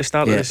lose him at the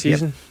start of the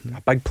season.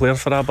 A big player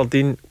for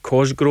Aberdeen.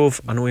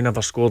 Cosgrove, I know he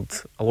never scored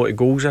a lot of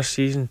goals this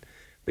season,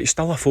 but he's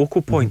still a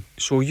focal point.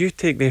 So you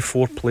take the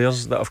 4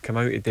 players that have come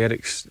out of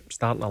Derek's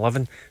starting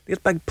 11, they're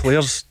big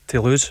players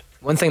to lose.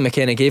 One thing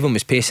McKenna gave him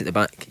was pace at the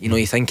back. You know,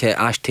 you think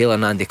Ash Taylor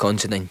and Andy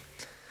Considine,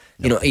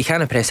 you know, he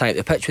can't press high up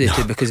the pitch with the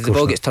two, because if the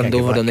ball gets turned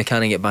over, then they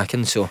can't get back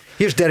in. So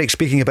here's Derek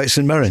speaking about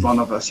St Mirren.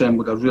 Have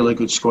assembled a really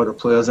good squad of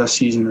players this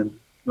season, and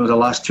you know, the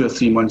last 2 or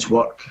 3 months'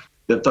 work,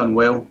 they've done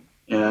well,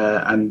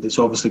 and it's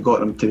obviously got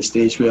them to the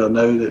stage where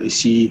now that they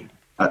see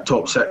that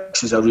top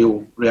 6 is a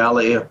real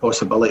reality, a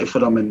possibility for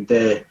them, and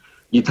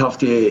you'd have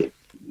to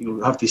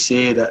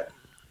say that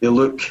they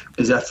look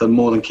as if they're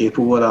more than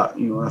capable of that.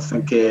 You know, I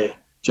think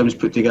Jim's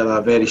put together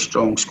a very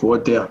strong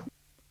squad there.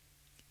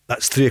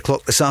 That's 3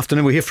 o'clock this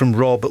afternoon. We'll hear from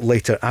Rob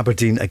later.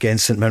 Aberdeen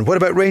against St Mirren. What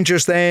about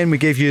Rangers then? We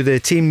gave you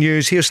the team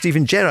news. Here's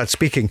Stephen Gerrard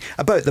speaking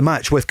about the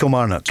match with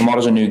Kilmarnock.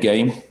 Tomorrow's a new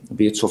game. It'll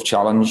be a tough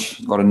challenge.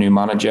 You've got a new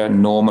manager.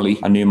 Normally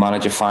a new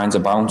manager finds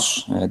a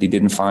bounce. They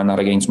didn't find that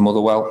against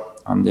Motherwell,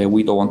 and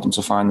we don't want them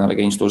to find that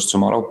against us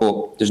tomorrow.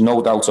 But there's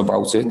no doubt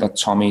about it that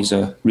Tommy's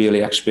a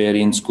really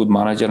experienced, good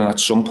manager, and at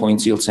some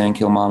point he'll turn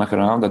Kilmarnock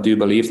around. I do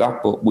believe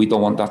that, but we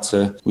don't want that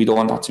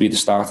to be the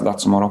start of that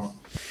tomorrow.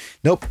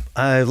 Nope,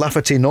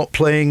 Lafferty not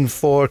playing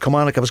for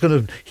Kilmarnock. I was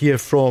going to hear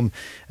from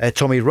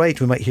Tommy Wright.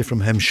 We might hear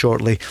from him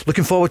shortly.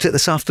 Looking forward to it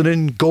this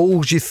afternoon.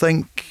 Goals, you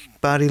think,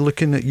 Barry,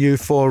 looking at you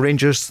for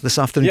Rangers this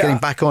afternoon, getting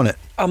back on it?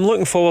 I'm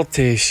looking forward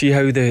to see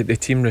how the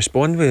team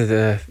respond with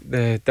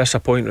the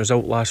disappointing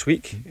result last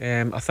week.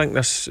 I think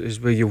this is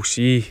where you'll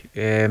see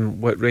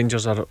what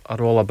Rangers are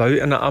all about,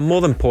 and I'm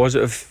more than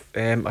positive.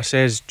 I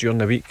says during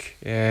the week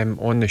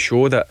on the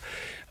show that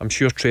I'm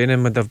sure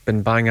training would have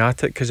been bang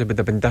at it, because they would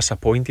have been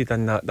disappointed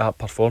in that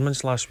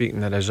performance last week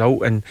and the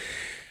result. And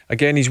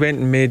again, he's went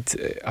and made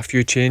a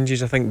few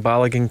changes. I think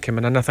Balogun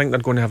coming in, I think they're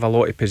going to have a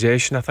lot of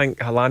possession. I think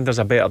Hollander's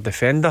a better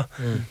defender,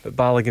 but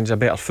Balogun's a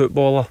better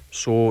footballer,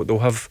 so they'll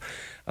have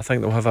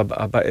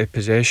a bit of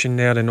possession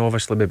there. And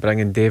obviously by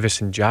bringing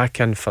Davis and Jack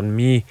in, for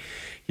me,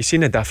 you've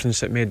seen the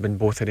difference it made when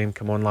both of them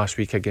come on last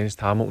week against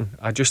Hamilton.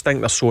 I just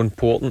think they're so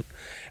important.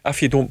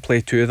 If you don't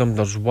play 2 of them,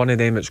 there's one of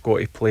them that's got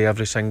to play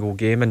every single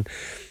game, and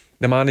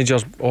the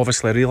managers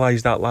obviously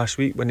realised that last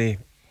week when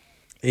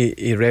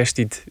he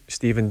rested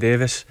Stephen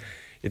Davis.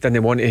 He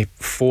didn't want to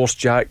force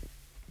Jack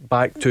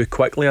back too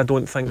quickly, I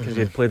don't think, because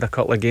he'd played a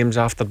couple of games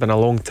after been a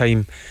long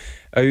time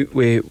out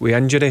with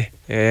injury.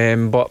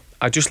 But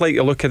I just like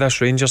the look of this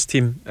Rangers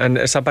team, and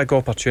it's a big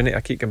opportunity. I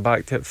keep going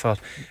back to it for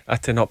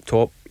Itten up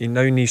top. He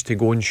now needs to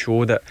go and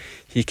show that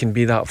he can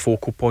be that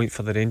focal point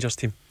for the Rangers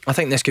team. I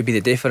think this could be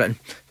the day for it,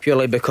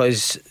 purely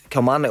because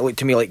Kilmarnock looked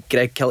to me like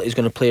Greg Kilty's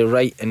going to play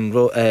right and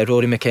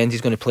Rory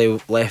McKenzie's going to play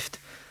left.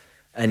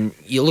 And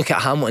you look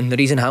at Hamilton, the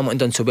reason Hamilton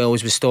done so well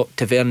was we stopped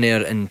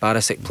Tavernier and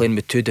Barisic playing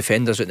with two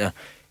defenders out there.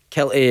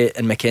 Kilty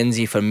and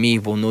McKenzie for me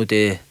will no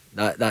do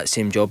that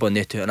same job on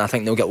there too, and I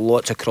think they'll get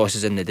lots of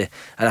crosses in the day,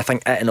 and I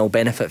think Itten will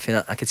benefit from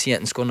that. I could see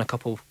Itten scoring a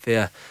couple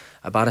for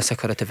a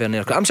Barisic or a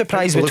Tavernier. I'm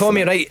surprised with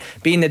Tommy Wright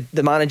being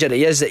the manager that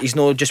he is, that he's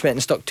not just went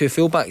and stuck two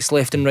fullbacks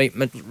left and right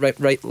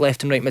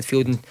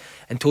midfield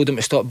and told them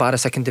to stop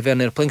Barisic and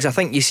Tavernier playing. Because I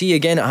think you see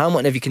again at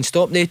Hamilton, if you can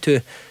stop they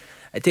two,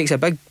 it takes a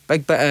big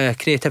bit of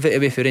creativity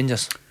away for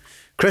Rangers.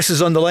 Chris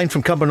is on the line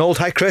from Cumbernauld.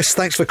 Hi Chris,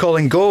 thanks for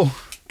calling Go.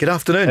 Good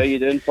afternoon. How you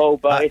doing, Paul?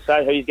 Barry, Si, how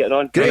you getting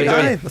on? Great.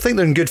 I think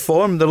they're in good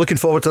form. They're looking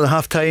forward to the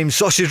half-time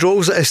sausage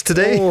rolls it is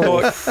today.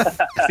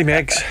 Cream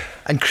eggs.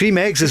 And cream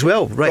eggs as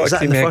well. Right, is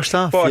that in the first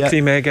half? Bought a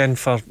cream egg in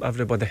for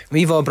everybody.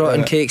 We've all brought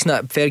in cakes and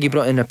that. Fergie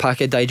brought in a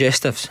pack of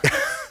digestives.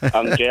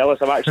 I'm jealous.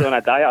 I'm actually on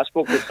a diet. I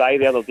spoke to Si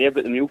the other day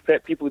about the meal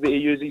prep people that he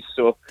uses.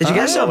 So did you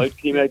get some? I love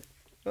cream egg.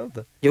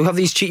 You'll have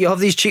these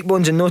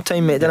cheekbones in no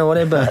time, mate. Don't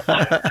worry about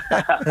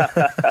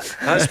it.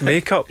 That's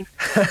makeup.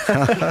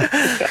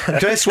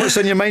 Chris, what's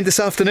on your mind this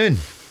afternoon?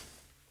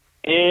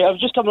 I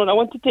was just coming on. I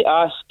wanted to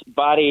ask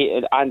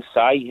Barry and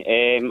Si.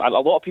 A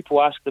lot of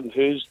people ask them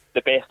who's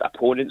the best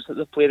opponents that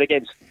they've played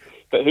against,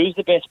 but who's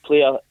the best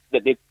player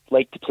that they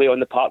like to play on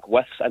the park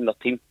with in their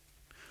team?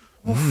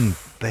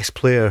 Best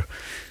player.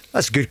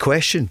 That's a good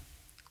question.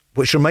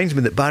 Which reminds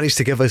me that Barry's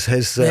to give us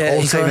his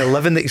all-time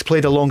 11 that he's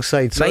played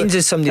alongside. So mine's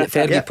is somebody that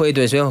Fergie played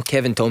with as well.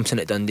 Kevin Thompson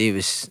at Dundee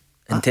was,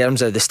 in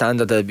terms of the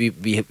standard that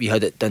we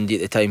had at Dundee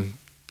at the time,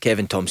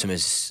 Kevin Thompson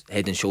was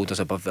head and shoulders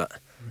above that.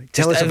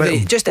 Tell us about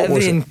him. Just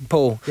everything,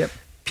 Paul. Yep.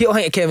 People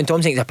think of Kevin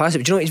Thompson as a passer,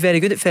 but do you know what he's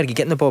very good at, Fergie?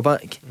 Getting the ball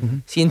back. Mm-hmm.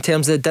 See, in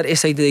terms of the dirty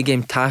side of the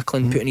game,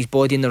 tackling, putting his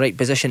body in the right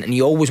position, and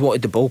he always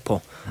wanted the ball,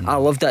 Paul. I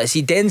love that.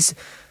 See, Den's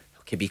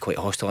could be quite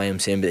hostile, I am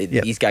saying, but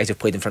these guys have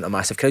played in front of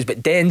massive crowds.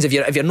 But Dens, if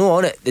you're not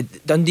on it, the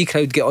Dundee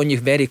crowd get on you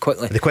very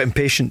quickly. They're quite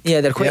impatient. Yeah,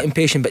 they're quite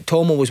impatient. But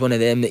Tomo was one of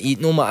them that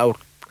no matter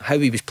how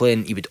he was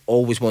playing, he would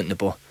always want the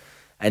ball,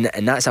 and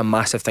that's a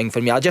massive thing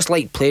for me. I just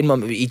like playing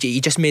him. He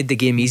just made the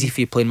game easy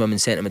for you playing him in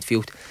centre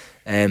midfield.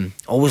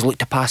 Always looked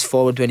to pass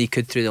forward when he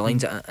could through the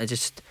lines. I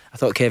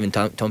thought Kevin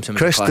Thompson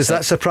was Chris, does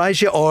that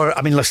surprise you? Or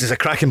I mean, listen, he's a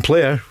cracking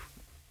player.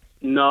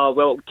 No,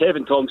 well,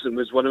 Kevin Thompson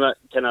was one of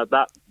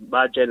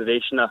that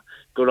generation of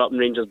growing up in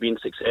Rangers being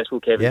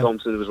successful. Kevin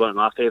Thompson was one of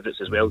my favourites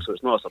as well, so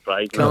it's not a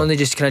surprise. Can I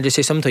just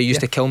say something? He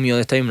used to kill me all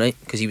the time, right?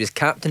 Because he was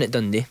captain at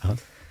Dundee.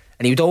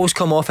 And he would always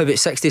come off about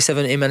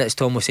 60-70 minutes.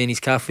 Tom was saying his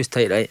calf was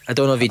tight, right? I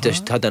don't know if he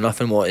just had enough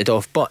and wanted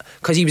off, but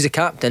because he was a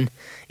captain,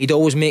 he'd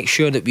always make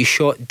sure that we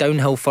shot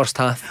downhill first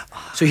half.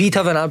 So he'd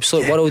have an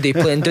absolute world day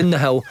playing down the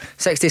hill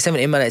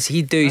 60-70 minutes.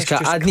 He'd do his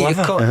calf. I'd need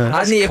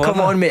to come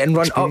on, mate, and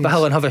run up the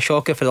hill and have a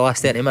shocker for the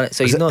last 30 minutes.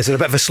 So is there a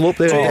bit of a slope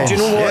there? Do you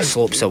know what?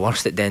 Slope's the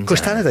worst at Dens. Of course,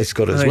 Tannadice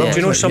got it as well. Do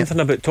you know something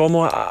about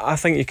Tomo? I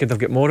think you could have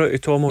got more out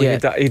of Tomo. He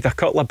had a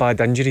couple of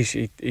bad injuries.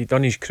 He'd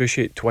done his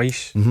cruciate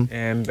twice,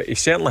 but he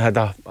certainly had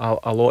a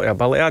lot of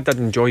ability. I did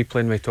enjoy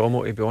playing with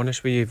Tomo, to be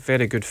honest with you.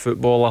 Very good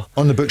footballer.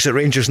 On the books at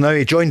Rangers now.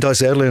 He joined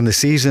us earlier in the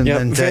season.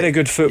 And very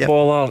good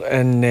footballer,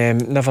 and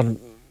never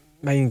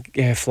mind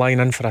flying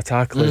in for a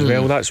tackle as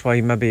well. That's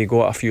why maybe he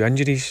got a few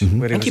injuries.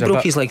 I think he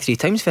broke his leg 3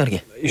 times,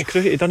 Fergie.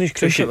 He done his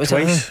cruciate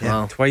twice.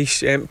 Wow.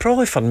 Twice.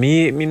 Probably for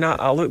me, I mean,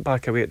 I look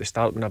back away at the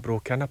start when I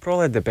broke in, I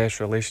probably had the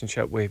best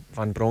relationship with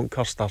Van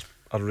Bronckhorst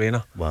or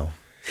Rayner. Wow.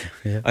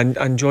 And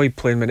I enjoyed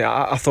playing with him.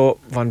 I thought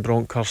Van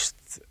Bronckhorst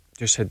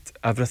just had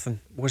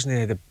everything. Wasn't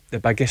he the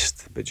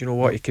biggest, but you know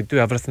what, he could do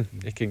everything.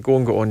 He could go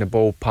and get on the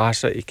ball,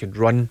 pass it, he could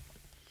run,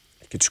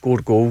 he could score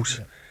goals.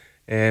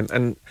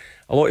 And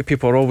a lot of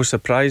people are always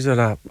surprised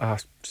that I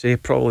say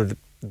probably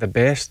the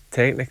best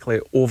technically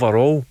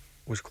overall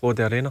was Claude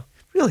Arena.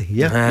 Really?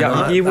 He was,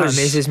 that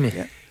amazes me.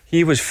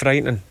 He was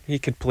frightening. He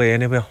could play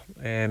anywhere.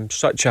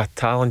 Such a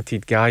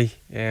talented guy,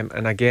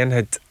 and again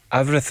had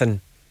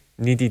everything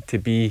needed to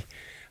be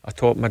a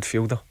top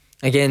midfielder.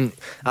 Again,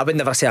 I would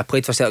never say I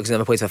played for Celtic because I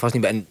never played for the first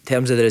team, but in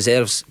terms of the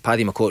reserves,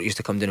 Paddy McCourt used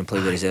to come down and play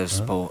with the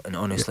reserves, Paul, and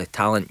honestly,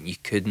 talent, you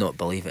could not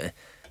believe it.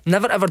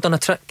 Never ever done a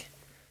trick.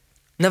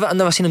 I've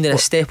never seen him do a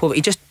step over. He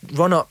just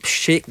run up,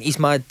 shake his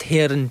mad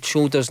hair and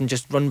shoulders and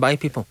just run by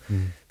people.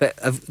 But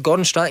if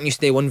Gordon Strachan used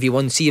to do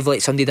 1v1, see if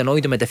like somebody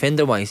annoyed him a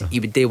defender wise, he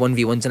would do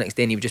 1v1s the next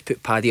day and he would just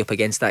put Paddy up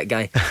against that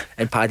guy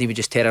and Paddy would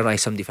just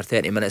terrorise somebody for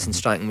 30 minutes and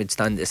Strachan would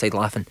stand at the side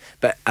laughing.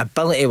 But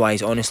ability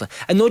wise, honestly,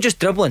 and not just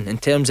dribbling, in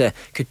terms of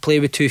could play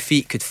with 2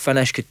 feet, could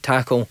finish, could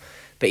tackle,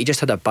 but he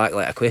just had a back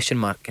like a question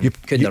mark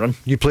and couldn't run.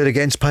 You played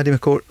against Paddy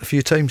McCourt a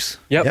few times.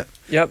 Yep.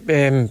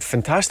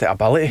 Fantastic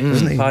ability,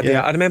 isn't he? Paddy.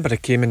 I remember he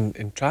came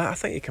in trial. I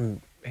think he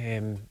came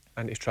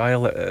into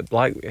trial at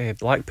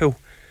Blackpool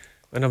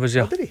when I was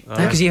there. Did he?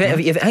 Because I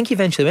think he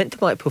eventually went to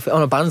Blackpool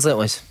on a Barnsley it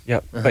was.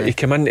 Yep. But he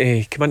came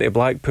into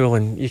Blackpool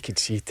and you could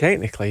see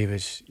technically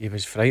he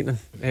was frightening.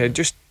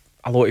 Just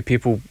a lot of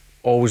people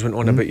always went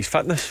on about his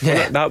fitness.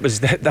 That was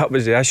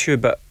the issue.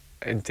 But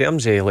in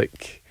terms of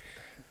like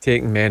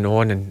taking men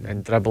on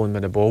and dribbling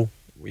with the ball,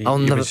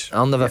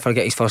 I'll never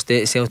forget his first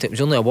day at Celtic. It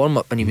was only a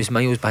warm-up and he was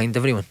miles behind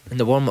everyone in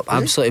the warm-up,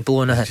 absolutely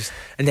blowing it.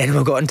 And then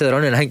we got into the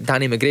run and I think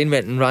Danny McGrain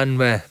went and ran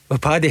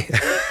with Paddy.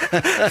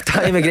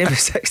 Danny McGrain was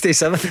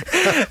 67.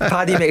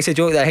 Paddy makes a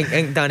joke that I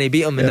think Danny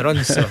beat him in the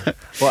run. So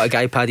what a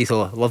guy Paddy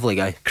thought. Lovely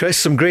guy. Chris,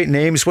 some great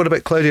names. What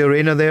about Claudio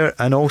Reyna there,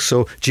 and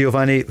also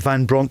Giovanni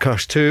Van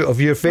Bronckhorst, two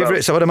of your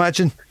favourites, I would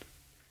imagine?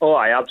 Oh,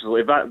 aye,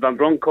 absolutely. Van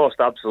Bronckhorst,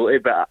 absolutely.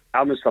 But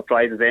I'm as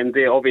surprised as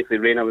MD. Obviously,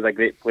 Reyna was a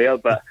great player,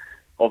 but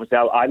obviously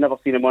I never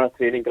seen him on a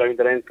training ground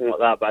or anything like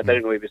that. But I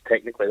didn't know he was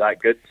technically that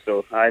good.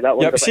 So that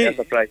was a bit of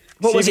a surprise.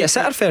 What was he, a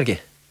sitter, Fergie?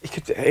 He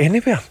could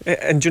anywhere.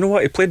 And do you know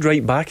what? He played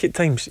right back at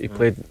times. He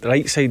played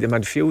right side of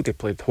midfield. He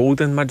played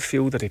holding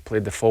midfielder. He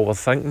played the forward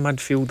thinking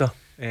midfielder.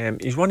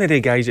 He's one of the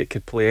guys that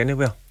could play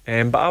anywhere.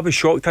 But I was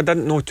shocked. I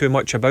didn't know too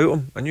much about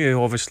him. I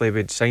knew obviously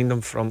we'd signed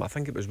him from, I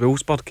think it was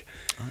Wolfsburg.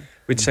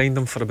 We'd signed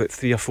him for about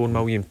 £3 or £4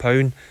 million,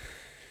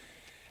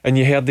 and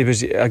you heard he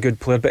was a good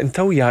player. But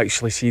until you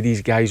actually see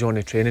these guys on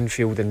the training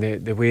field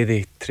and the way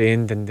they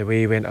trained and the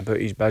way he went about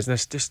his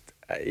business,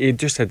 he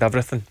just had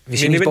everything. Have you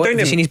seen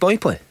his boy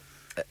play?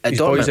 At his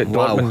Dortmund? boys at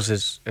Wow.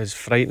 Dortmund's is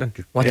frightening.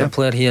 What a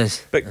player he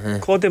is. But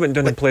Claudio went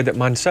down and played at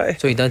Man City.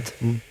 So he did.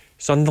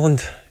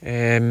 Sunderland,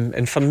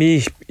 and for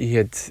me he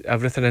had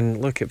everything.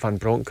 And look at Van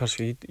Bronckhorst.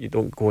 You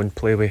don't go and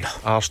play with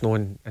Arsenal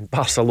and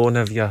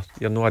Barcelona if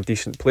you're not a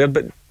decent player.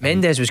 But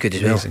Mendes was good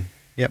as well.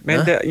 Yep.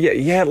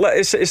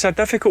 Mendes, it's a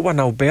difficult one.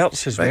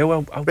 Albert's as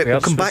well. Right, we'll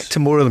come back to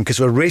more of them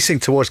because we're racing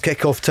towards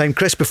kick-off time.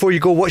 Chris, before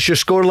you go, what's your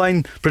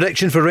scoreline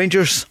prediction for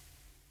Rangers?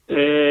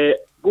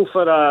 Go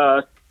for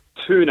a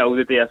 2-0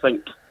 today, I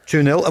think.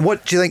 2-0. And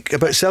what do you think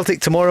about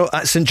Celtic tomorrow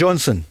at St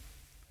Johnstone?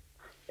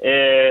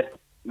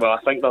 Well,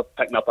 I think they're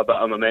picking up a bit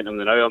of momentum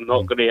now. I'm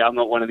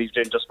not one of these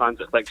Rangers fans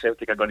that think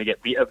Celtic are going to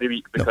get beat every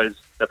week because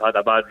they've had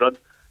a bad run.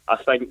 I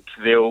think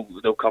they'll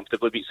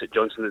comfortably beat St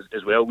Johnstone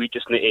as well.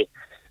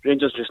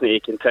 Rangers just need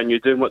to continue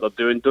doing what they're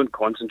doing. Don't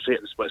concentrate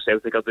on what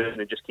Celtic are doing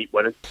and just keep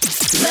winning.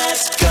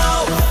 Let's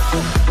go!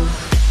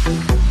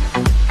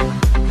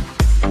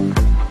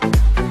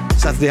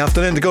 Saturday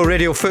afternoon, the Go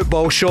Radio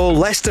Football Show.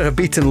 Leicester have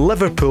beaten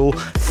Liverpool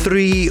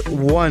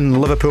 3-1.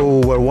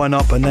 Liverpool were 1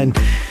 up and then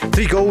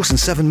 3 goals in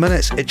 7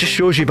 minutes. It just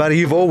shows you, Barry,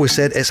 you've always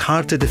said it's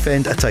hard to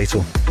defend a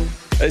title.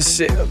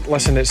 It's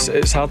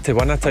hard to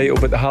win a title,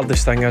 but the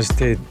hardest thing is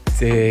to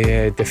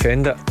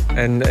defend it,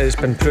 and it's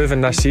been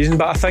proven this season.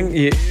 But I think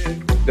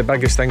the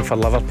biggest thing for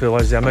Liverpool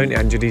is the amount of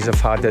injuries they've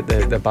had at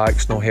the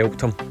back's not helped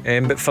them.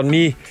 But for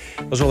me,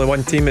 there's only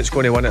one team that's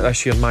going to win it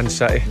this year, Man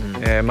City.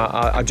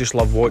 I just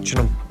love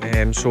watching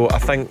them. So I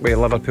think with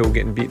Liverpool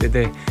getting beat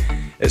today,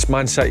 it's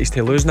Man City's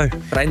to lose now.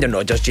 Brendan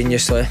Rodgers,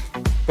 genius, though.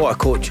 What a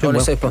coach,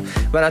 honestly.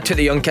 When I took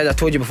the young kid, I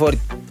told you before,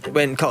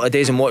 went a couple of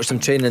days and watched him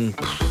train, and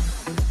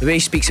the way he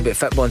speaks about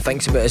football and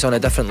thinks about it is on a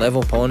different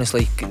level, Paul,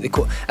 honestly.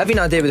 Every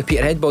day with the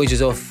Peterhead boys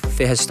is off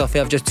for his stuff.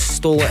 I've just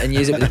stole it and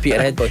used it with the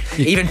Peterhead boys.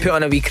 He even put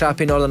on a wee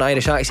crappy Northern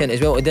Irish accent as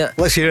well to do it.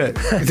 Let's hear it.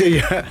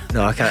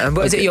 No, I can't.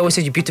 What is it you always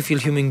said? You beautiful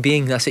human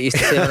being. That's what you used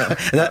to say, isn't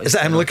it? Is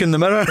that him looking in the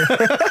mirror?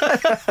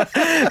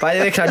 By the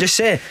way, can I just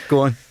say,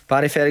 go on.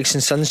 Barry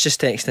Ferguson's son's just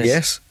texted us.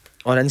 Yes.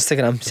 On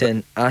Instagram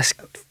saying,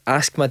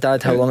 ask my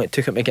dad how long it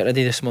took him to get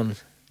ready this morning.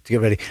 To get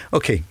ready.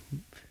 Okay.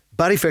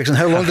 Barry Ferguson,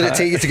 how long did it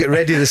take you to get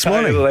ready this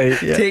morning?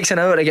 Takes an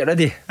hour to get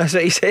ready. That's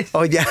what he said.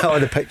 Oh yeah,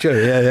 the picture.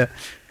 Yeah.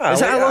 Is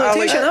that how long it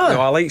takes an hour?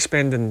 No, I like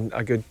spending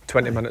a good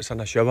 20 minutes in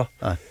the shower.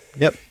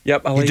 Yep.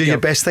 I like you do your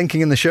best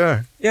thinking in the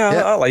shower.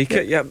 Yeah. I like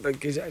it. Yeah,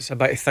 because it's a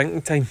bit of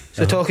thinking time.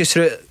 So talk us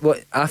through it.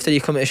 What after you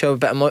come out of the shower, a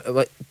bit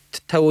of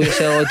towel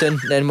yourself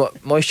down, then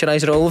what,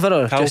 moisturiser all over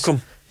or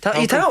talcum?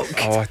 You talc?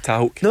 Oh,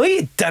 talc. No,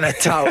 you didn't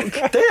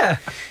talc, do you?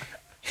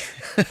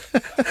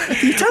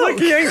 You talc? Look,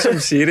 you ain't some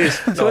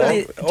serious.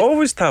 No,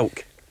 always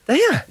talc. Do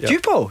you? Yeah. Do you,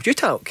 Paul? Do you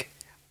talc?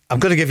 I'm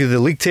going to give you the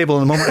league table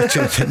in a moment or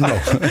two. No.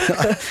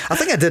 I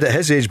think I did at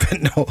his age,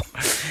 but no.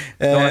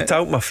 No, I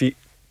talc my feet.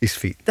 His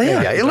feet.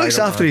 Yeah, he looks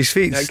after his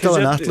feet. He's still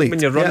an athlete. When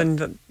you're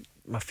running,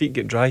 my feet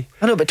get dry.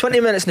 I know, but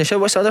 20 minutes in the shower,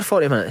 what's the other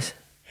 40 minutes?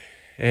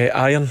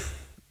 Iron.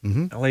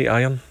 I like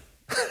iron.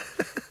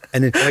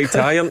 And then, I like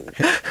to iron.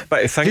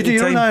 Bit of thinking you do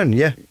your own iron,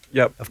 yeah.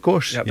 Yep, of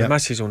course. Yep. The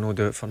missus will no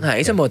do it for me.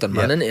 He's a modern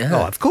man, isn't he?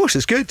 Oh, of course,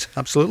 it's good.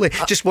 Absolutely.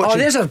 Just watching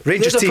there's a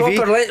TV.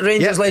 Proper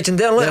Rangers legend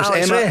there. Look,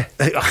 There's Emma.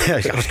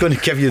 I was going to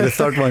give you the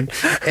third one.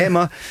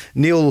 Emma,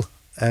 Neil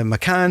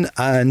McCann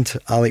and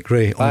Alec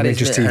Ray on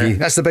Rangers TV.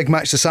 That's the big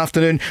match this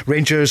afternoon.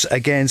 Rangers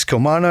against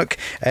Kilmarnock.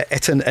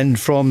 Itten in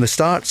from the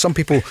start. Some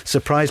people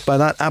surprised by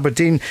that.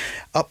 Aberdeen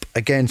up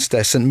against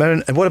St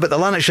Mirren. And what about the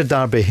Lanarkshire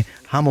derby?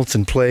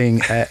 Hamilton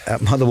playing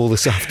at Motherwell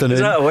this afternoon. Is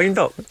that a wind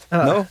up?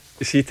 No.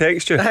 Did he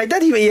text you? I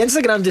did. He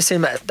Instagram just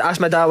saying, ask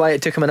my dad why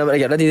it took him an hour to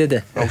get ready, did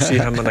he? I'll see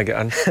him when I get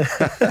in.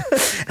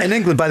 In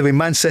England, by the way,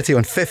 Man City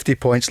on 50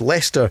 points,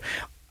 Leicester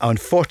on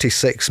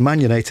 46, Man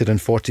United on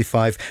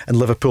 45 and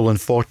Liverpool on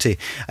 40.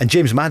 And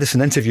James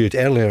Maddison interviewed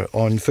earlier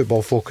on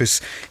Football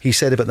Focus, he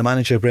said about the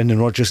manager Brendan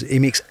Rodgers, he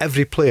makes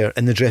every player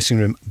in the dressing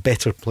room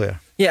better player.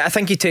 Yeah, I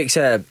think he takes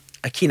a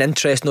keen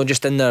interest not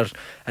just in their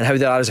and how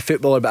they are as a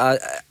footballer, but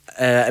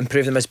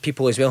improve them as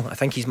people as well. I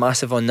think he's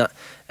massive on that.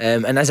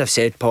 And as I've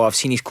said, Paul, I've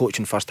seen his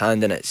coaching first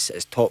hand, and it's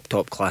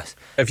top class.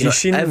 Have you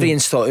seen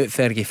everything's thought out,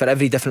 Fergie, for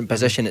every different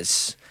position?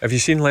 Have you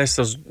seen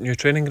Leicester's new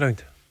training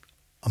ground?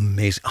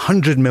 Amazing.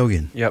 100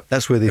 million. Yep.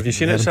 That's where they've Have you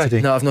seen it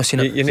today? No, I've not seen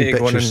it. You need to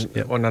go on pictures.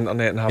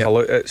 internet and have a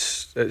look.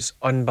 It's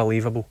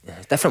unbelievable. Yeah,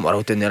 it's a different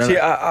world down there, See, isn't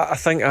it? I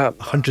think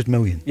 100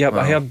 million. Yeah,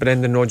 Wow. I heard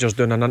Brendan Rodgers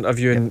doing an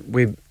interview, and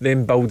with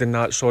them building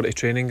that sort of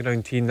training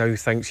ground, he now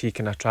thinks he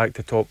can attract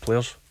the top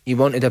players. He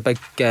wanted a big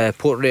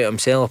portrait of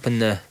himself up in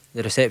the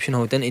reception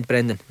hall, didn't he,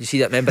 Brendan? You see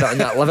that? Remember that in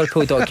that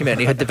Liverpool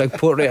documentary? He had the big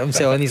portrait of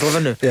himself in his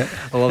living room. Yeah,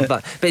 I love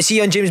that. But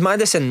see, on James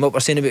Maddison, what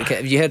we're saying about,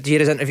 have you heard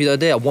his interview the other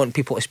day? I want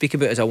people to speak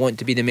about it as I want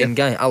to be the main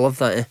guy. I love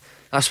that.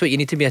 That's what you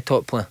need to be a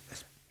top player.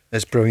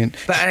 It's brilliant.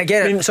 But and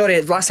again,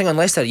 sorry, last thing on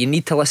Leicester, you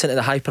need to listen to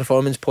the High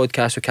Performance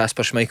podcast with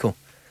Kasper Schmeichel.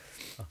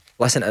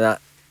 Listen to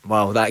that.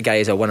 Wow, that guy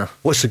is a winner.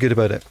 What's so good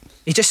about it?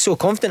 He's just so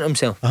confident in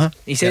himself.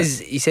 He says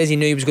he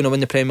knew he was going to win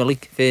the Premier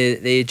League at the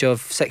age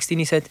of 16.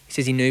 He said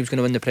he knew he was going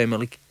to win the Premier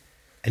League.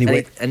 And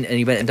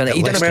he went and done it.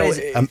 He done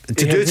to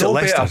do it at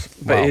Leicester.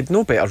 But he had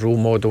no better role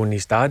model than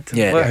his dad.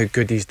 Yeah. Look how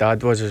good his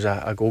dad was as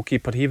a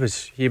goalkeeper. He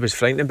was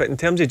frightening. But in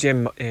terms of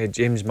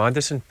James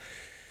Maddison,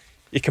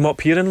 he came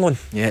up here in loan.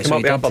 Yeah, came so up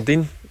he to did.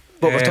 Aberdeen.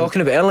 What we're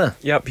talking about earlier.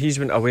 Yep, he's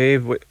went away.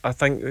 I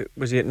think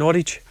was he at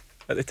Norwich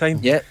at the time?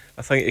 Yeah.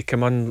 I think he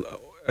came on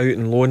out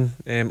in loan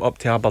up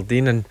to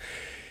Aberdeen and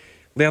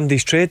learned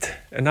his trade.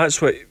 And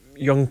that's what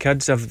young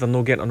kids, if they're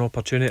not getting an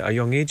opportunity at a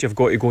young age, you've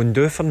got to go and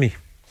do for me.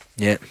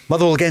 Yeah.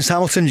 Motherwell against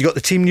Hamilton. You got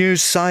the team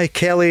news. Cy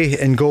Kelly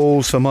in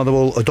goals for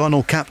Motherwell.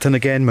 O'Donnell captain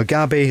again.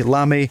 Mugabe,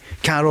 Lamy,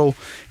 Carroll,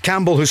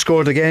 Campbell who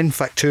scored again. In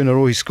fact, 2 in a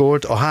row he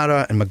scored.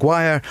 O'Hara and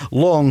Maguire,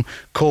 Long,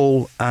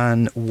 Cole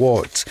and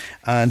Watt.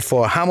 And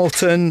for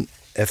Hamilton,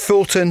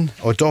 Fulton,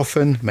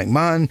 O'Doffin,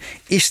 McMahon,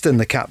 Easton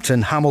the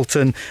captain,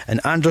 Hamilton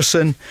and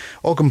Anderson,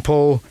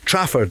 Ogdenpo,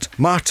 Trafford,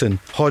 Martin,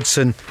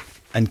 Hodgson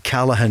and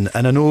Callaghan.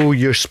 And I know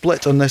you're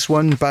split on this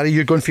one, Barry.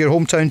 You're going for your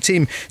hometown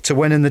team to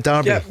win in the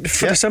derby. Yeah,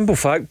 for the simple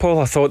fact, Paul,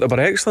 I thought they were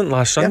excellent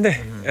last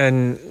Sunday,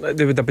 and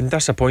they would have been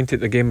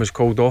disappointed the game was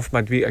called off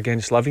midweek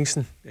against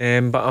Livingston.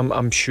 But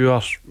I'm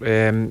sure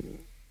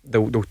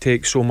they'll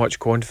take so much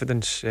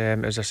confidence.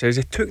 As I said,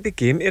 they took the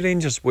game to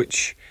Rangers,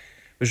 which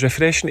was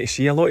refreshing to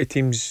see. A lot of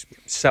teams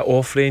sit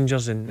off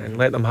Rangers and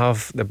let them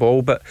have the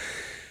ball, but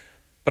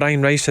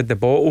Brian Rice had the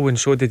bottle, and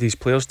so did his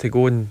players, to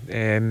go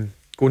and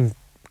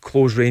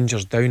close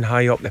Rangers down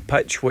high up the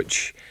pitch,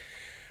 which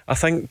I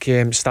think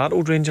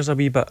startled Rangers a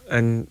wee bit,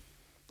 and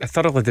they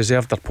thoroughly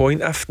deserved their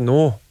point. If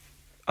no,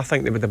 I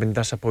think they would have been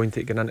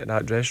disappointed getting into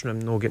that dressing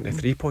room, not getting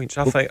the 3 points.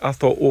 I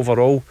thought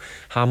overall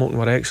Hamilton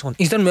were excellent.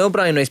 He's done well,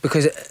 Brian Rice,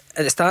 because at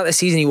the start of the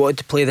season he wanted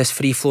to play this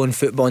free-flowing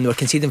football and they were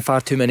conceding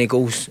far too many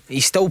goals.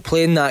 He's still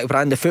playing that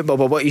brand of football,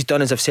 but what he's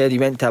done, as I've said, he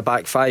went to a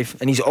back 5,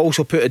 and he's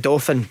also put a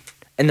Dolphin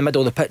in the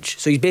middle of the pitch,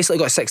 so he's basically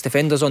got 6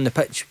 defenders on the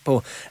pitch,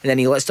 Paul, and then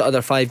he lets the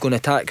other 5 go and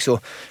attack. So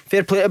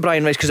fair play to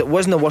Brian Rice, because it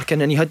wasn't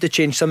working and he had to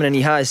change something, and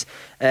he has.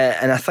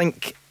 And I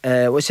think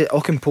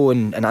Ocampo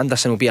and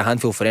Anderson will be a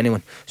handful for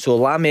anyone. So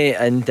Lamy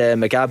and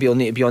Mugabe will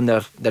need to be on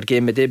their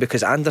game of the day,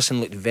 because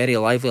Anderson looked very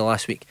lively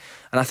last week,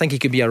 and I think he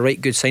could be a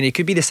right good signing. He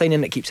could be the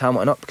signing that keeps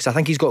Hamilton up, because I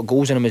think he's got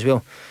goals in him as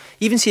well.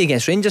 Even see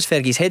against Rangers,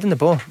 Fergie, he's heading the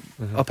ball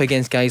up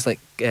against guys like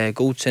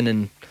Goldson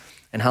and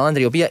Hallander.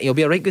 He'll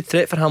be a right good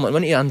threat for Hamilton,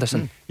 won't he,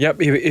 Anderson? Yep,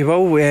 he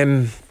will.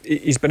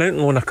 He's been out on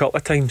loan a couple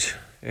of times.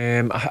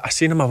 I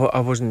seen him, I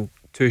wasn't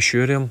too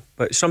sure of him,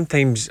 but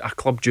sometimes a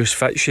club just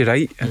fits you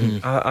right,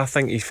 and I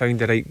think he's found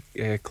the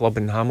right club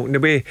in Hamilton. The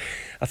way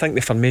I think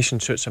the formation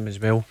suits him as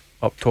well,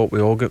 up top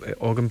with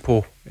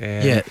Ogdenpo,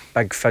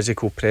 big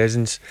physical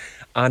presence.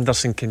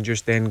 Anderson can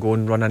just then go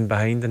and run in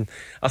behind, and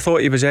I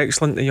thought he was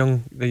excellent, the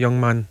young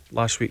man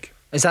last week.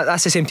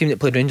 That's the same team that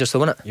played Rangers, though,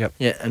 wasn't it? Yep.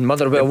 Yeah. And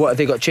Motherwell, what have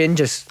they got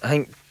changes? I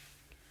think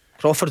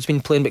Crawford's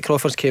been playing, but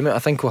Crawford's came out. I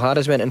think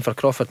O'Hara's went in for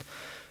Crawford.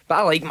 But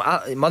I like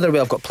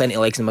Motherwell have got plenty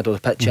of legs in the middle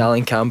of the pitch.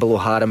 Allen, Campbell,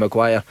 O'Hara,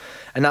 Maguire,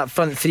 and that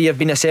front 3 have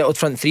been a settled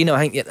front 3 now.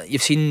 I think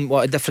you've seen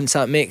what a difference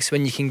that makes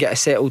when you can get a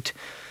settled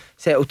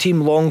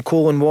team. Long,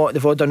 Cole and Watt,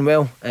 they've all done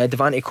well.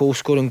 Devante Cole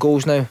scoring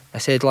goals now. I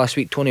said last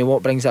week Tony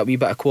Watt brings that wee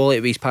bit of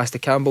quality with his pass to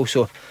Campbell.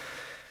 So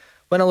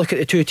when I look at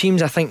the two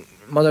teams, I think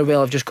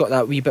Motherwell have just got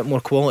that wee bit more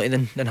quality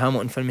than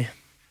Hamilton for me.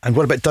 And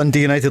what about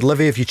Dundee United,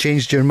 Livy? Have you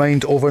changed your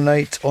mind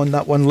overnight on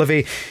that one?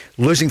 Livy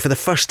losing for the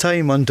first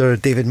time under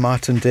David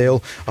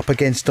Martindale up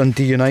against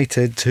Dundee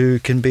United, who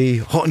can be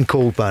hot and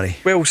cold, Barry.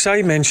 Well,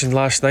 Si mentioned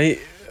last night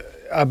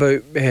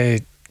about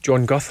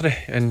John Guthrie,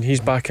 and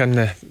he's back in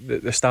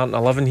the starting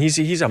 11.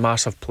 He's a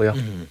massive player.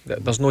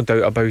 There's no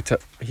doubt about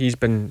it. He's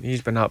been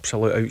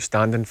absolute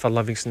outstanding for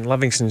Livingston.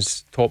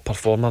 Livingston's top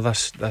performer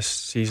this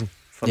season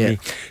for me.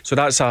 So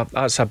that's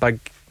a big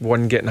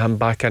one, getting him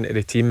back into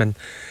the team. And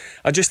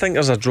I just think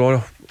there's a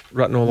draw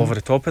written all over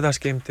the top of this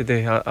game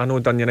today. I know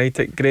Dundee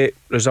United, great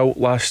result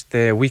last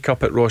week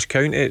up at Ross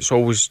County. It's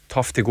always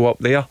tough to go up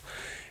there,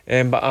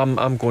 but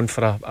I'm going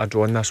for a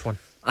draw in this one.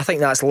 I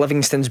think that's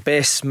Livingston's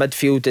best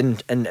midfield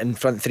in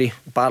front 3.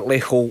 Bartley,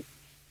 Holt,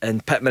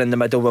 and Pittman in the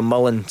middle with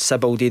Mullen,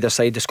 Sibbald either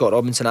side of Scott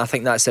Robinson. I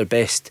think that's their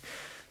best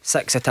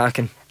 6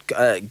 attacking.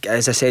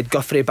 As I said,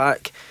 Guthrie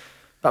back.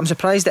 But I'm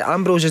surprised that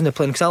Ambrose isn't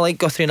playing, because I like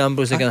Guthrie and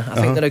Ambrose again. I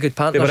think they're a good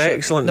partnership. They were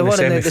excellent in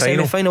the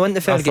semi-final, weren't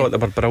they, I thought they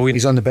were brilliant.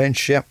 He's on the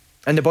bench, yeah.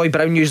 And the boy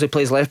Brown usually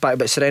plays left back,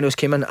 but Sereno's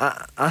came in.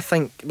 I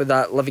think with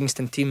that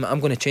Livingston team, I'm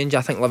going to change.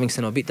 I think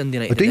Livingston will beat Dundee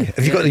United. Do you?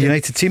 Have you got the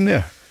United team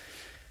there?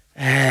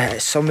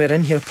 Somewhere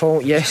in here,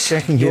 Paul. Yes,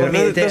 you want me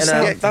to do it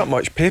in that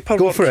much paper.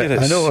 Go for it.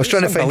 I know. I was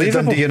trying to find the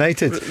Dundee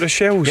United.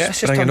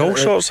 Rochelle's bringing all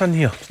sorts in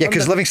here. Yeah,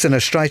 because Livingston are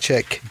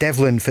Strychek,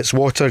 Devlin,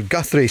 Fitzwater,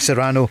 Guthrie,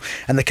 Serrano,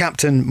 and the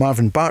captain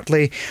Marvin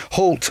Bartley,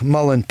 Holt,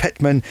 Mullen,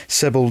 Pittman,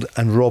 Sibbald,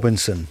 and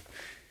Robinson.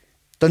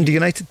 Dundee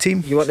United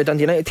team. You want the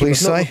Dundee United team?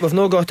 Please, we've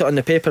not got it on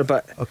the paper,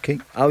 but okay.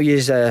 I'll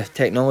use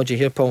technology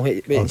here, Paul.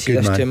 Wait and see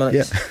this, man. 2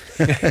 minutes.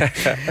 Yeah.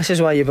 This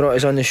is why you brought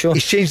us on the show.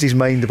 He's changed his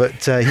mind, but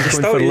he's going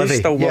for Livy. He's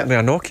still working with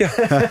a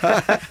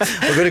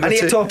Nokia. I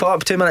need to top it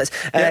up 2 minutes.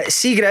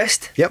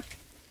 Seagrest. Yep.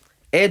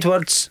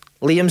 Edwards,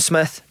 Liam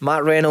Smith,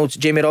 Matt Reynolds,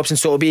 Jamie Robson.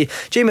 So it'll be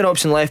Jamie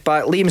Robson left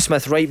back, Liam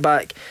Smith right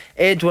back,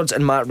 Edwards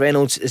and Matt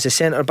Reynolds as the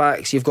centre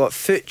backs. You've got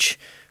Fuchs,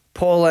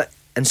 Pollitt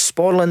and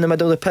Sporle in the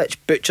middle of the pitch.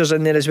 Butcher's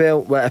in there as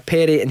well with a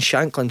Perry and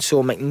Shanklin.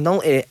 So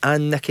McNulty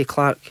and Nicky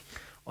Clark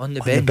on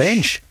the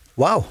bench.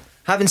 Wow.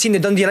 Haven't seen the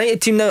Dundee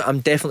United team now.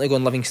 I'm definitely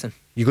going Livingston.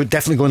 You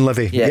definitely going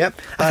Livy. Yeah.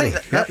 Yep. I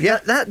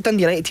think that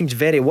Dundee United team's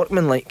very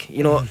workmanlike.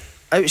 You know,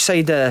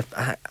 outside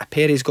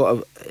Perry's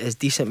got is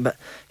decent, but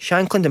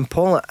Shanklin and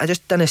Pollitt, I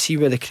just didn't see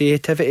where the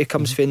creativity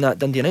comes from in that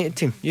Dundee United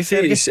team. You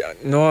feel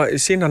no,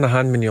 it's saying on the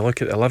hand when you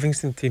look at the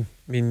Livingston team.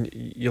 I mean,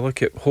 you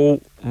look at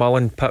Holt,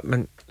 Mullen,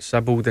 Pittman,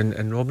 Sibbald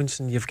and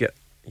Robinson. You've got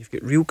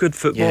real good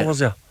footballers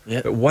there.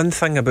 Yeah. But one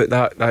thing about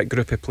that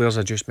group of players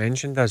I just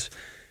mentioned is,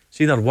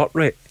 see, their work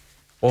rate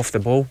off the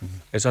ball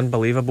is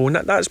unbelievable, and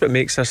that's what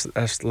makes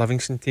this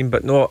Livingston team.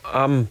 But no,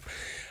 I'm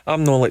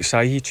not like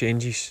Si. He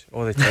changes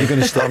all the time. You're going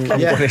to stick. I'm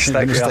going to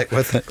stick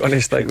with it. Going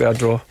to stick with a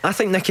draw. I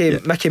think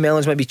Mickey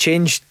Mellon's maybe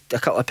changed a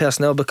couple of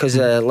personnel because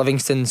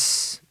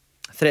Livingston's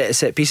threat at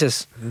set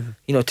pieces.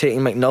 You know, taking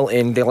McNulty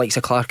and the likes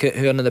of Clark out,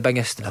 who are the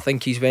biggest. I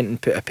think he's went and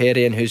put a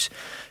Perry in who's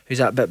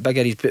that bit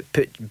bigger. He's put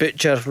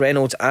Butcher,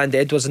 Reynolds and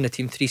Edwards in the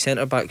team, 3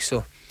 centre backs.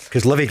 So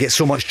because Livy gets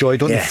so much joy,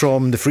 don't they,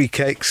 from the free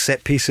kicks,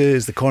 set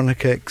pieces, the corner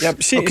kicks. Yeah,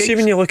 see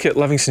when you look at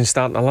Livingston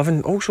starting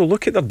 11, also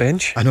look at their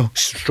bench. I know,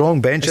 strong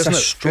bench, it's isn't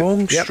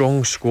it?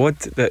 Strong squad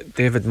that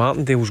David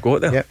Martindale's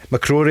got there. Yeah,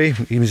 McCrory,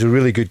 he was a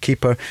really good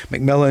keeper.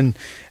 McMillan,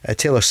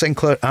 Taylor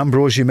Sinclair,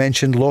 Ambrose, you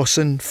mentioned,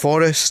 Lawson,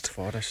 Forrest.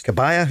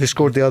 Kabaya, who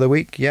scored the other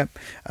week,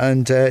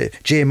 and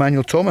J.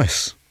 Emmanuel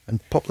Thomas. And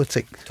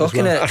Poplitic.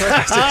 Talking well.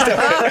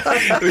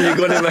 You're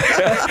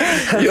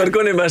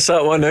going to miss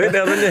that one out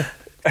there, aren't you?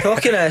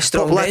 Talking of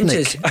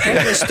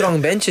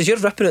strong benches, you're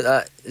ripping at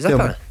that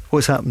zipper.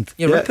 What's happened?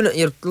 You're ripping it.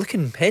 You're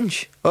looking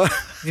hench. Have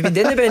you been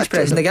doing the bench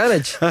press in the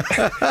garage?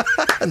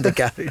 In the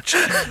garage.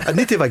 I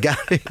need to have a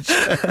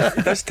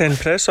garage. That's 10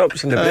 press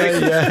ups in the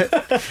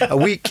break. A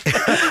week.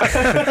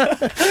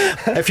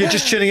 If you're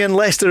just tuning in,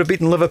 Leicester have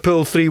beaten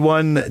Liverpool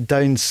 3-1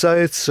 down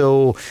south.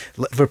 So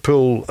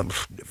Liverpool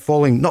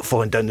not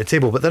falling down the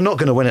table, but they're not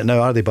going to win it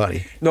now, are they,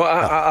 Barry? No,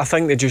 I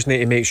think they just need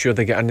to make sure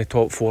they get in the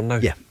top 4 now.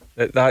 Yeah.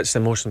 That's the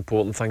most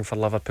important thing for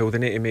Liverpool. They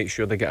need to make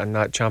sure they get in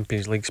that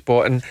Champions League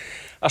spot, and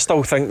I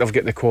still think they've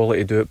got the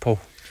quality to do it, Paul.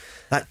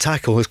 That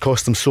tackle has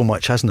cost them so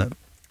much, hasn't it?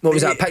 What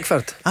was that,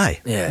 Pickford? Aye.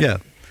 Yeah,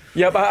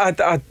 but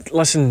I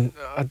listen,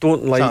 I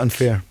don't like... Is that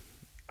unfair?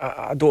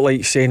 I don't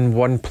like saying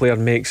one player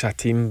makes a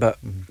team, but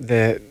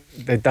the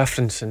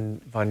difference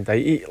in Van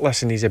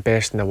Dijk, he's the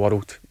best in the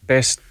world,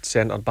 best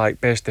centre back,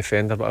 best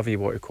defender, whatever you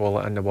want to call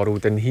it, in the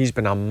world, and he's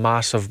been a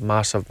massive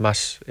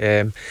miss.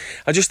 I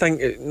just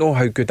think know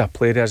how good a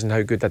player is and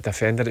how good a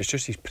defender. It's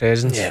just his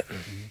presence.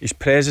 His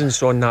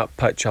presence on that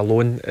pitch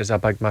alone is a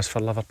big miss for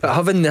Liverpool. But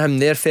having him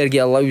there,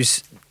 Fergie,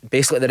 allows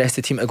basically the rest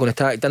of the team to go and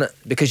attack, doesn't it?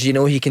 Because you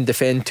know he can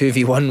defend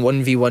 2v1,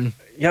 1v1.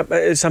 Yeah,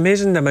 but it's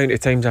amazing the amount of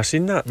times I've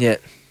seen that. Yeah.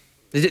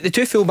 The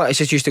two fullbacks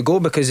just used to go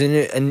because they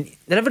knew, and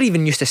they never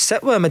even used to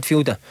sit with a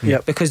midfielder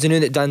because they knew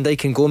that Van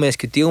Dijk and Gomez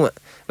could deal with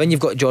it. When you've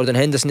got Jordan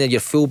Henderson there,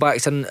 your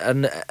fullbacks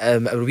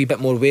are a wee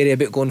bit more wary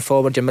about going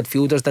forward. Your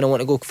midfielders didn't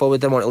want to go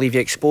forward, didn't want to leave you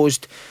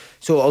exposed.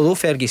 So although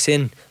Fergie's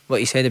saying what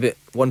he said about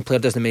one player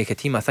doesn't make a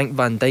team, I think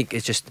Van Dijk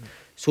is just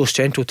so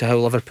central to how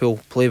Liverpool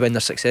play when they're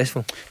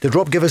successful. Did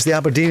Rob give us the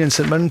Aberdeen and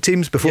St Mirren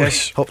teams before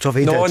he hopped off?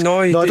 No,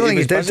 I don't think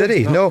he did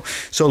he? No.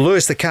 So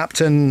Lewis, the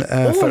captain.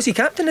 Is he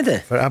captain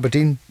today? For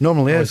Aberdeen?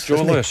 Normally is.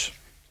 Joe Lewis.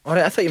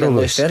 Alright, I thought you meant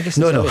Lewis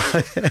Ferguson. No.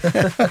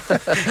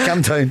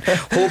 Calm down.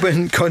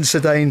 Hoban,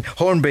 Considine,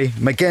 Hornby,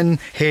 McGinn,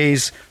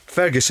 Hayes,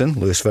 Ferguson,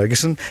 Lewis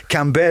Ferguson,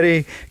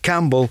 Canberry,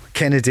 Campbell,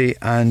 Kennedy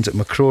and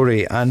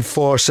McCrory. And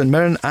for St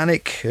Mirren,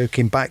 Anik, who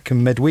came back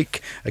in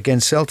midweek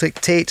against Celtic,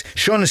 Tate,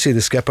 Shaughnessy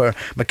the skipper,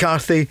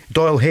 McCarthy,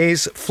 Doyle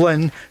Hayes,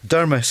 Flynn,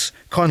 Dermis,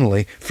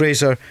 Connolly,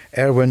 Fraser,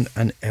 Irwin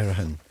and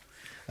Erhan.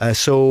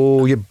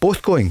 So you're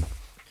both going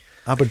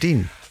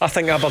Aberdeen? I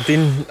think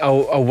Aberdeen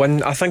will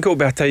win. I think it'll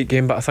be a tight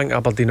game, but I think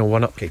Aberdeen will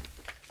win it. Okay.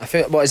 I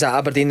think, what is that,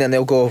 Aberdeen, then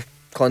they'll go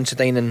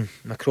Considine and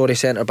McCrory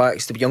centre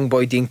backs. The young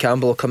boy Dean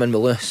Campbell will come in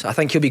with Lewis. I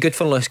think he'll be good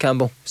for Lewis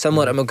Campbell.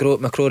 Similar to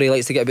McCrory,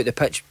 likes to get about the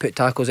pitch, put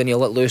tackles in, he'll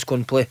let Lewis go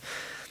and play.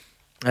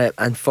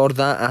 And for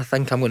that, I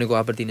think I'm going to go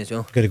Aberdeen as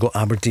well. Going to go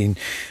Aberdeen.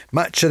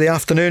 Match of the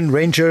afternoon.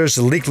 Rangers,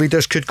 the league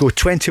leaders, could go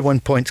 21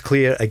 points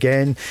clear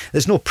again.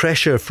 There's no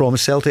pressure from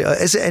Celtic.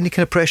 Is it any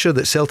kind of pressure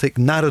that Celtic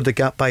narrowed the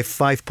gap by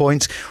 5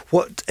 points?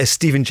 What is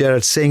Stephen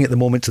Gerrard saying at the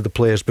moment to the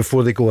players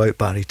before they go out,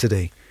 Barry,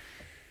 today?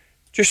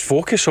 Just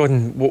focus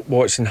on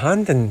what's in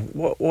hand, and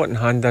what in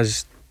hand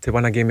is to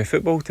win a game of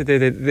football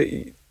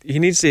today. He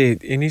needs to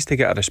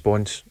get a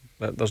response.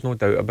 There's no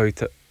doubt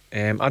about it.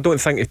 I don't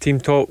think the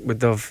team talk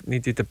would have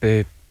needed to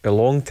be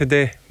belong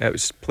today. It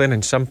was plain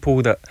and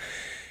simple that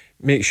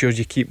make sure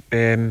you keep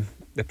the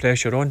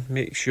pressure on,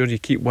 make sure you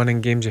keep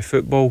winning games of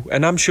football,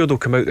 and I'm sure they'll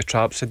come out the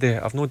traps today.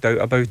 I've no doubt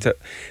about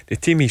it. The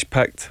team he's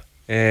picked,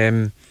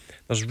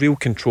 there's real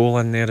control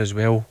in there as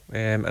well,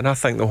 and I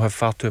think they'll have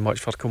far too much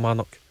for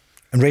Kilmarnock.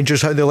 And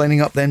Rangers, how they're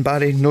lining up then,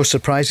 Barry? No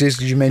surprises,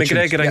 did you mention?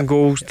 McGregor in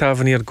goals,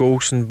 Tavernier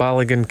Golson,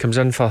 Balogun comes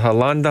in for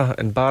Herlanda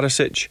and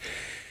Barisic.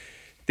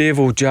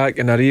 Devo, Jack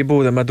and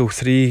Aribo, the middle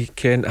three.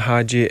 Kent,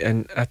 Hadji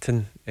and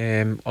Itten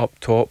up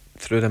top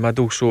through the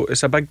middle. So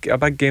it's a big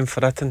game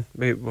for Itten.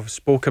 We've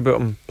spoke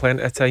about him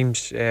plenty of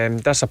times.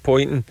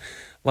 Disappointing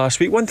last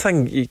week. One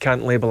thing you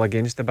can't label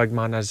against the big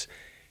man is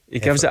he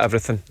gives it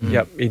everything.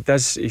 Yep, he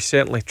does. He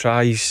certainly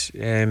tries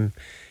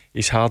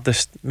his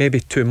hardest. Maybe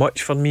too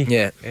much for me.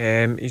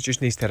 He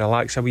just needs to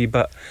relax a wee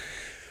bit.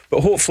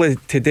 But hopefully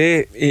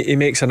today he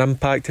makes an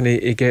impact and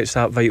he gets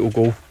that vital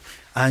goal.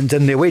 And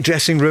in the away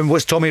dressing room,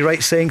 what's Tommy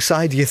Wright saying,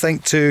 Si, do you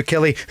think, to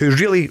Kelly, who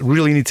really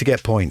need to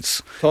get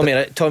points? Tommy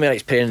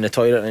Wright's praying in the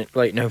toilet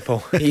right now,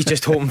 Paul. He's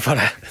just hoping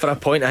for a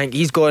point. I think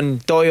he's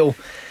gone Doyle,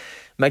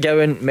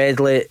 McGowan,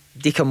 Medley,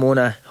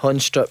 Dikamona,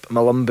 Honstrup,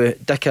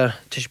 Malumbu, Dicker,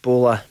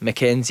 Tishbola,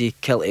 Mackenzie,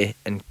 Kilty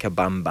and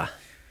Kabamba.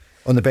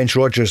 On the bench,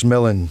 Rogers,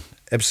 Millen,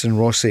 Ibsen,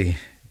 Rossi,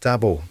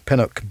 Dabo,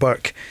 Pinnock,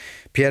 Burke,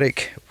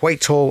 Pierrick,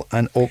 Whitehall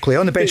and Oakley.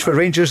 On the bench for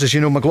Rangers, as you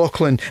know,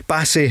 McLaughlin,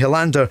 Bassey,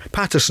 Hilander,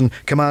 Patterson,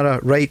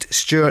 Kamara, Wright,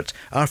 Stewart,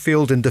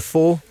 Arfield and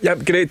Defoe.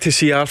 Yep, great to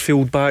see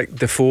Arfield back,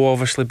 Defoe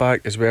obviously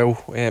back as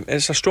well.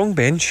 It's a strong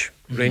bench,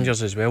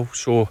 Rangers as well,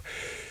 so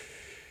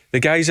the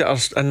guys that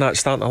are in that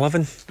starting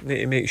 11 need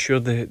to make sure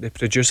they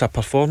produce a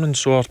performance.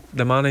 So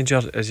the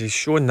manager, as he's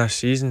shown this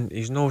season,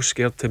 he's not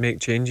scared to make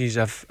changes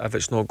if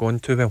it's not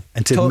going too well.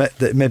 And to admit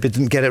that maybe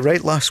didn't get it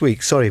right last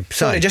week. Sorry,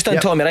 just on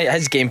Tommy Wright,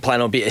 his game plan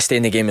will be to stay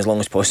in the game as long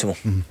as possible.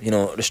 You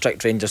know,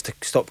 restrict Rangers to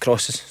stop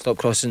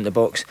crosses in the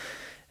box.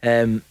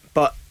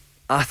 But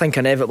I think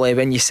inevitably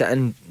when you sit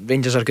in,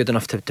 Rangers are good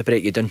enough to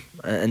break you down,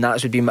 and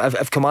that would be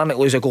if Kilmarnock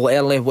lose a goal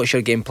early, what's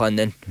your game plan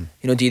then?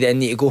 You know, do you then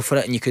need to go for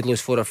it and you could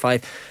lose 4 or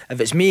 5? If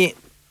it's me,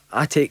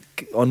 I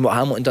take on what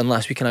Hamilton done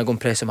last week and I go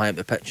and press him high up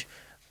the pitch.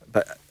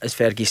 But as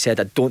Fergie said,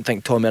 I don't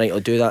think Tommy Wright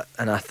will do that,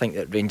 and I think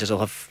that Rangers will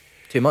have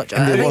too much.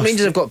 I think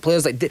Rangers have got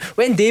players like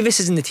when Davis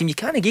is in the team, you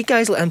can't give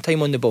guys like him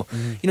time on the ball.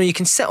 You know, you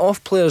can sit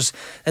off players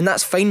and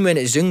that's fine when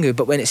it's Zungu,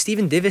 but when it's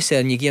Stephen Davis there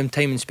and you give him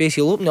time and space,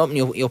 he'll open up and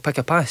he'll pick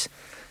a pass.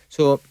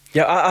 So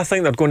yeah, I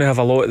think they're going to have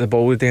a lot at the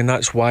ball today, and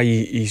that's why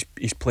he's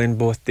playing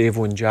both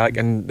Devo and Jack,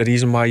 and the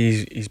reason why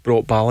he's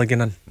brought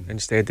Balogun in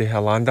instead of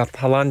Hilander.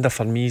 Hilander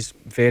for me is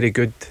very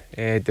good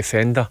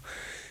defender,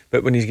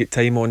 but when he's got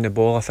time on the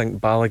ball, I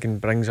think Balogun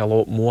brings a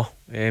lot more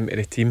to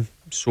the team.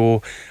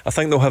 So I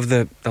think they'll have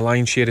the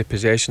lion's share of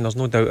possession, there's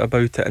no doubt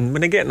about it, and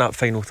when they get in that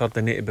final third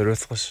they need to be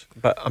ruthless.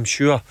 But I'm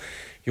sure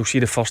you'll see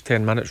the first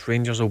 10 minutes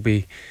Rangers will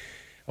be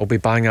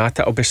bang at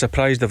it. I'll be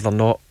surprised if they're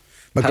not.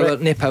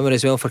 Power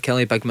as well for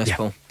Kelly, big miss,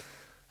 Paul.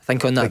 I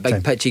think on that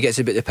big pitch he gets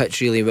about the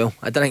pitch really well.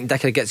 I don't think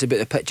Dicker gets about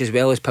the pitch as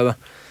well as Power,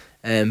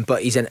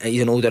 but he's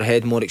an older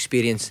head, more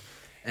experience.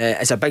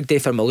 It's a big day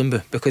for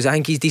Malumbu because I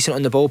think he's decent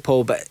on the ball,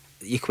 Paul, but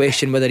you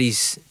question whether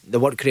he's the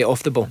work rate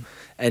off the ball.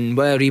 And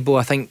with Aribo,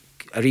 I think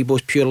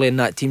Aribo's purely in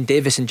that team.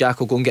 Davis and Jack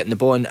will go and get in the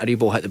ball and Aribo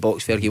will hit the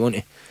box, Fergie, won't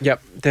he?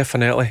 Yep,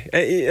 definitely.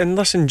 And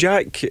listen,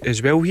 Jack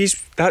as well,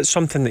 that's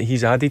something that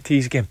he's added to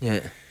his game. Yeah,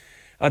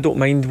 I don't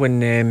mind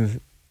when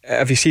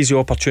if he sees the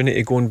opportunity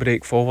to go and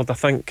break forward. I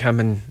think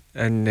him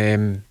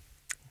and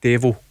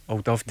Devo will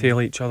dovetail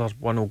each other.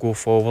 One will go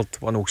forward,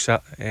 one will sit.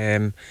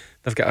 They've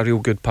got a real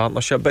good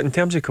partnership. But in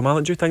terms of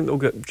Kilmarnock, do you think they'll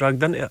get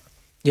dragged into it?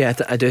 Yeah,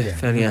 I do.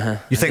 Yeah.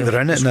 You think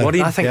they're in it now?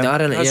 I think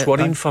they're in it. That's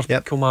worrying for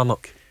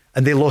Kilmarnock.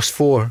 And they lost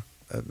 4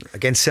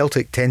 against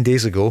Celtic 10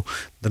 days ago.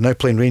 They're now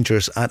playing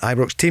Rangers at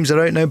Ibrox. Teams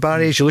are out now,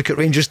 Barry. As you look at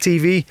Rangers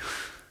TV,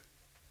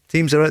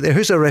 teams are out there.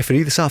 Who's our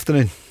referee this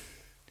afternoon?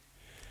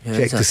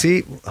 Check to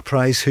see a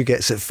prize, who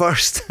gets it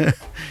first.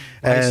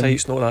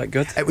 Eyesight's not that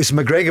good. It was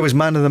McGregor was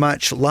man of the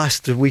match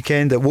last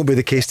weekend. It won't be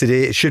the case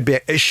today. It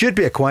should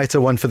be a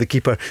quieter one for the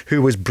keeper,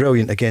 who was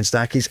brilliant against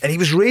Aki's, and he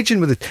was raging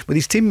with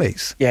his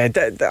teammates. Yeah,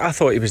 I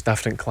thought he was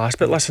different class.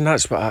 But listen,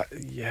 that's what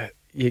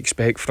you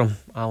expect from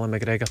Alan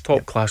McGregor,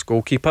 top class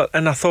goalkeeper.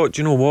 And I thought,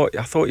 you know what?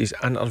 I thought his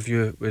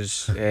interview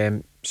was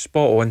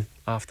spot on.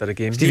 after the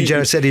game. Stephen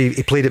Gerrard said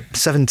he played it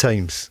 7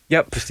 times.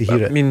 Yep. Just to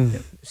hear it. I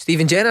mean,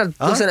 Stephen Gerrard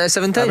listened to it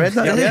 7 times. I read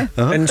that, yeah.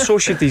 Uh-huh. And so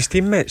should his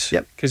teammates.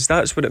 Yep. Because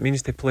that's what it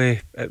means to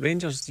play at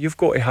Rangers. You've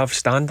got to have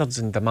standards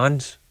and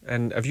demands,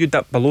 and if you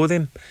dip below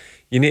them,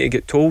 you need to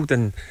get told.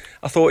 And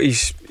I thought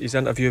his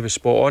interview was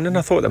spot on, and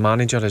I thought the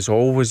manager, as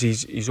always,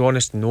 he's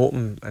honest and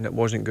open, and it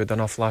wasn't good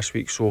enough last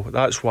week. So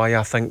that's why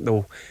I think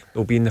they'll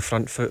be in the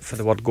front foot for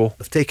the word go.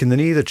 They've taken the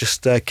knee, they're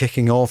just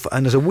kicking off,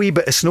 and there's a wee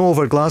bit of snow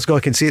over Glasgow. I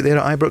can see it there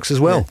at Ibrox as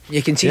well. Yeah.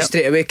 You can see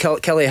straight away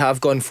Kelly have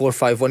gone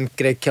 4-5-1.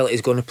 Greg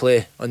Kelly's going to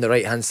play on the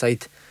right hand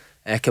side,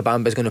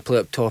 Kabamba's going to play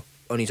up top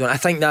on his own. I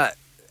think that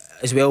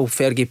as well,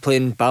 Fergie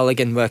playing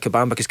Balogun with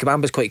Kabamba, because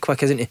Kabamba's quite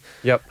quick, isn't he?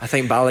 Yep. I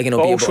think Balogun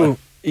will be able to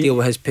deal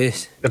with his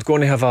pace. They're going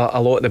to have a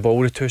lot of the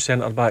ball, the two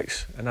centre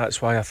backs, and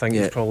that's why I think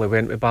he's probably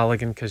went with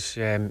Balogun, because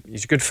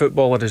he's a good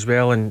footballer as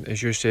well, and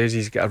as you says,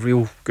 he's got a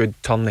real good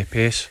turn of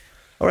pace.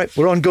 Alright,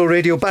 we're on Go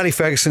Radio. Barry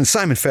Ferguson,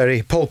 Simon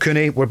Ferry, Paul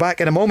Cooney. We're back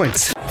in a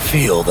moment.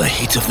 Feel the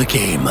heat of the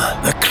game,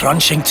 the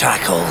crunching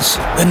tackles,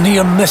 the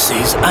near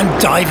misses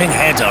and diving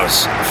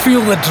headers.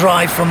 Feel the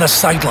drive from the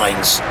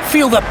sidelines.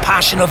 Feel the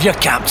passion of your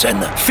captain.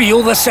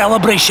 Feel the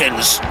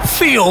celebrations.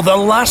 Feel the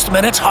last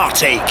minute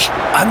heartache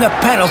and the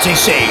penalty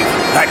save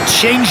that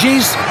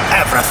changes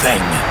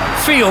everything.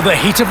 Feel the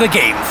heat of the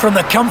game from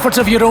the comfort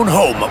of your own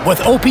home with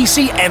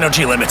OPC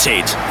Energy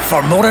Limited.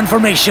 For more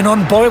information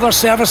on boiler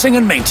servicing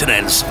and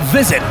maintenance,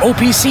 visit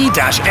opc-ltd.uk.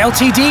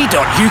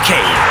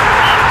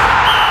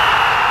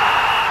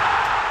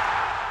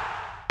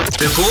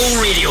 The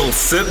Go Radio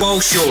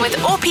Football Show with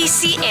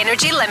OPC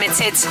Energy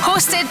Limited.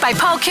 Hosted by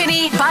Paul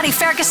Cooney, Barry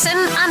Ferguson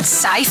and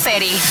Si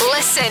Ferry.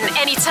 Listen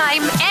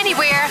anytime,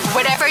 anywhere,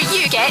 wherever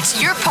you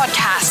get your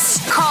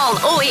podcasts. Call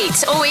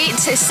 0808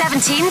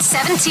 17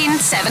 17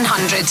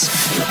 700.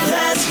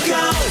 Let's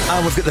go.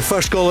 And we've got the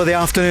first goal of the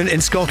afternoon in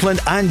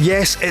Scotland, and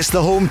yes, it's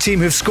the home team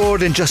who've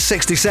scored in just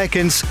 60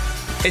 seconds.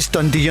 It's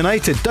Dundee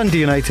United. Dundee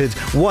United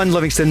 1,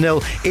 Livingston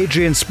 0.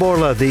 Adrian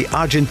Sporla, the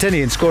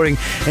Argentinian, scoring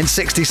in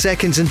 60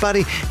 seconds. And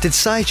Barry, did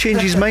Si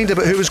change his mind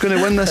about who was going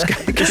to win this game?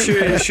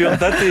 He sure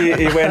did.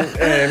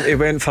 He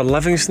went for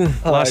Livingston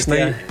last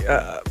night.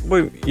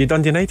 Well, you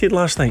Dundee United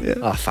last night? Yeah.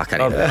 Oh fuck!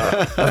 I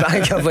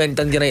think I went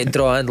Dundee United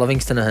draw and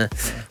Livingston. Well,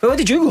 where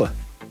did you go?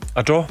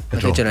 A draw.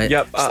 Did you?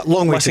 Yep.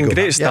 Long way to go.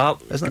 Great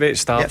start. Great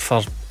start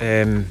for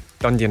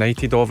Dundee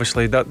United.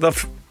 Obviously,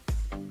 they've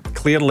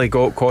clearly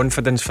got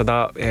confidence for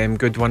that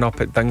good win up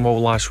at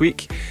Dingwall last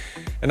week,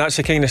 and that's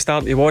the kind of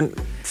start you want.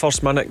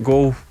 First minute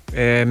goal.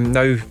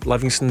 Now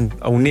Livingston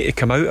will need to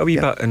come out a wee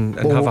bit and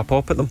have a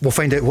pop at them. We'll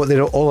find out what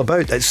they're all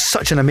about. It's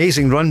such an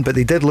amazing run, but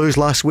they did lose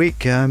last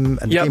week, and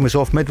the game was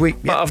off midweek.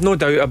 But I've no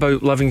doubt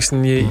about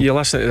Livingston. You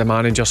listen to the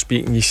manager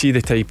speaking, you see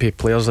the type of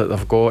players that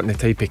they've got and the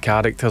type of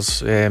characters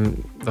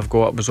they've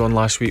got. I was on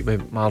last week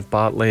with Marv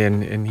Bartley,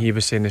 and he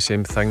was saying the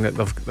same thing, that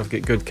they've got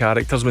good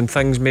characters. When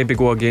things maybe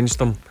go against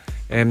them,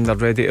 they're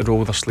ready to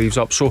roll their sleeves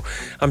up. So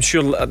I'm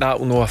sure that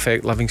will not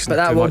affect Livingston. But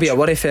that too will much. be a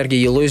worry, Fergie.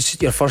 You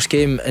lose your first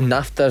game, and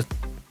after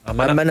a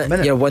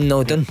minute. You're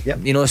 1-0 done.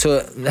 You know,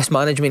 so this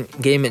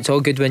management game, it's all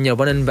good when you're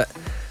winning, but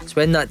it's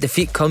when that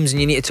defeat comes and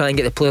you need to try and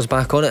get the players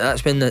back on it.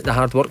 That's when the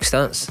hard work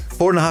starts.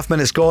 4.5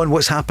 minutes gone.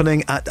 What's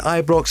happening at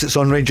Ibrox? It's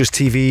on Rangers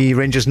TV.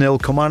 Rangers 0,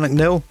 Kilmarnock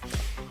 0.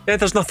 Yeah,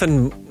 there's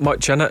nothing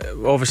much in it.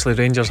 Obviously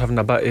Rangers having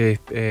a bit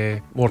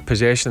of more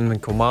possession than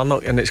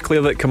Kilmarnock, and it's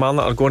clear that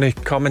Kilmarnock are going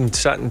to come and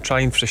sit and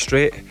try and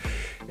frustrate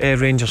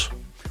Rangers.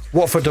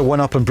 Watford are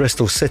 1-up on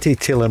Bristol City.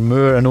 Taylor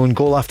Moore an own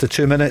goal after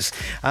 2 minutes.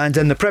 And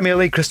in the Premier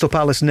League, Crystal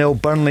Palace 0,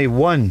 Burnley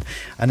 1,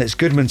 and it's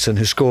Goodmanson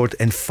who scored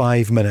in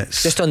 5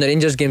 minutes. Just on the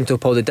Rangers game, though,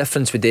 Paul, the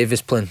difference with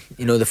Davis playing,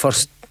 you know, the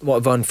first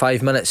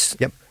 5 minutes,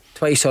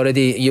 twice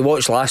already. You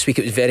watched last week,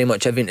 it was very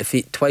much everything to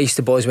feet. Twice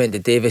the balls went to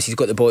Davis, he's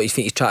got the ball at his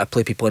feet, he's trying to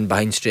play people in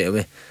behind straight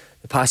away.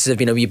 The passes have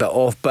been a wee bit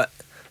off, but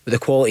with the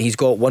quality he's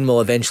got, one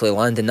will eventually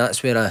land, and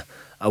that's where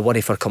I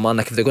worry for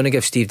Kilmarnock. If they're going to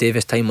give Steve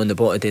Davis time on the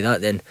ball to do that,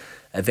 then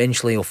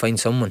eventually he'll find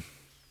someone.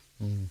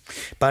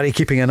 Barry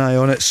keeping an eye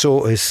on it.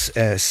 So is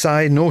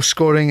Si. No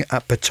scoring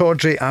at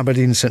Pittodrie.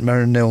 Aberdeen St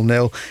Mirren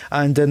 0-0,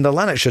 and in the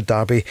Lanarkshire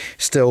derby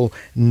still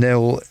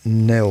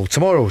 0-0.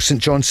 Tomorrow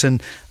St Johnstone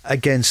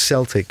against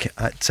Celtic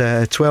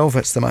at 12.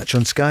 It's the match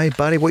on Sky.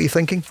 Barry, what are you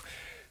thinking?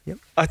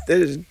 A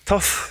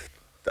tough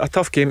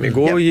game to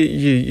go.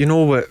 You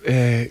know what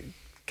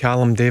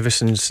Callum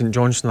Davis and St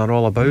Johnstone are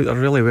all about. They're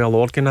really well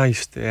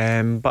organised,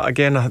 but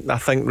again I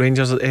think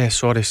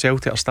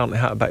Celtic are starting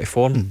to hit a bit of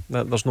form.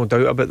 There's no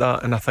doubt about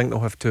that, and I think they'll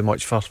have too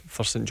much for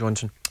St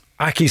Johnstone.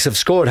 Accies have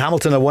scored.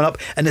 Hamilton are 1-up,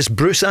 and it's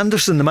Bruce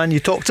Anderson, the man you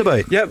talked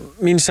about.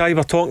 Yep, me and Si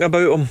were talking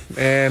about him.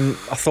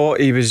 I thought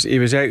he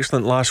was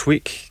excellent last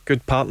week.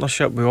 Good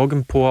partnership with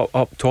Ogdenpo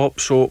up top.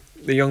 So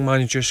the young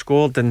man just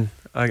scored, and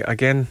I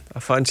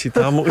fancied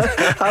Hamilton.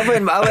 I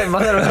went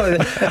mother.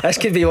 This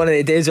could be one of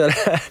the days where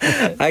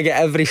I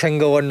get every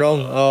single one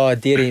wrong. Oh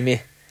dearie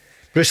me.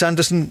 Bruce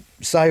Anderson,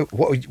 Si,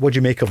 what do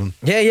you make of him?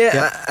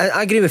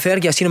 I agree with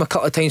Fergie. I've seen him a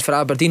couple of times for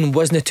Aberdeen.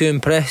 Wasn't too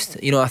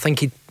impressed. You know, I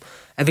think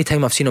every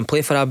time I've seen him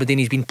play for Aberdeen,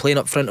 he's been playing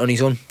up front on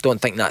his own. Don't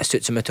think that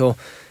suits him at all.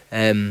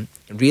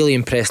 Really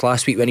impressed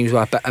last week when he was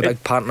with a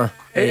big partner.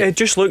 It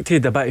just looked he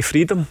had a bit of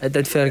freedom. It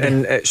did, Fergie.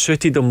 And it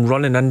suited him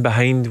running in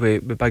behind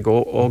with big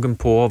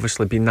Ogdenpo,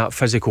 obviously being that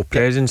physical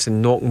presence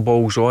and knocking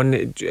balls on.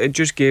 It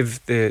just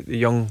gave the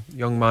young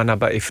man a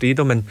bit of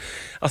freedom, and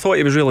I thought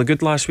he was really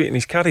good last week, and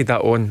he's carried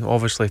that on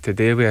obviously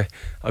today with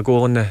a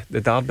goal in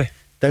the derby.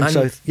 Down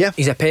south, yeah.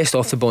 He's a pest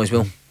off the ball as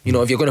well. You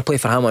know, if you're going to play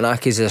for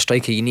Hamanaki as a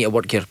striker, you need to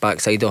work your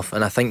backside off,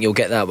 and I think you'll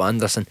get that with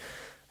Anderson.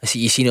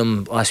 You seen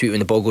him last week when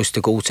the ball goes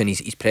to Goldson,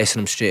 he's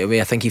pressing him straight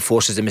away. I think he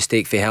forces a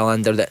mistake for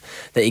Helander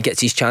that he gets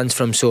his chance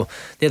from. So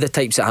they're the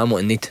types that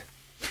Hamilton need.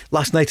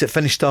 Last night it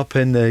finished up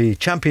in the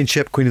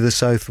Championship. Queen of the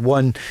South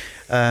won,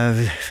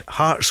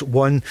 Hearts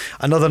won.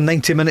 Another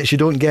 90 minutes you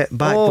don't get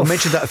back. We've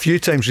mentioned that a few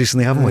times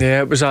recently, haven't we?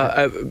 Yeah, it was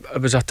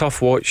a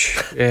tough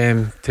watch,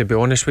 to be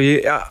honest with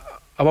you.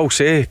 I will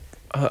say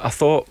I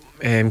thought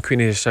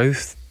Queen of the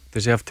South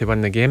deserved to win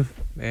the game,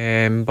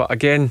 but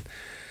again,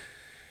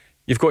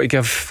 you've got to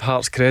give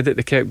Hearts credit.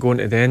 They kept going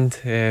to the end,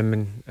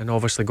 and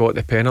obviously got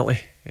the penalty.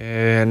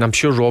 And I'm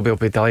sure Robbie will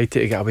be delighted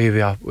to get away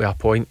with a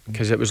point,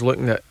 because it was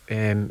looking that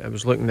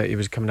he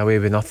was coming away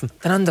with nothing.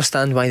 I don't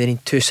understand why they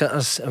need two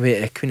sitters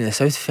away at Queen of the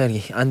South,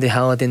 Ferry. Andy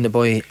Halliday and the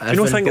boy. Do you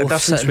not think the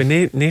difference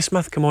with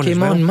Naismith came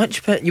on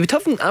much, but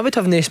I would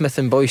have Naismith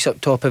and Boyce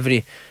up top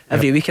every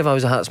week if I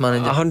was a Hearts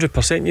manager.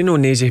 100%. You know,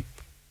 Naisy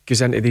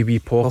goes into the wee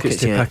pockets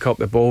to pick up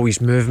the ball.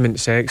 His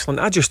movement's excellent.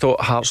 I just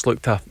thought Hearts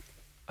looked a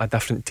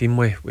different team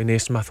with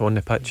Naismith on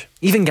the pitch.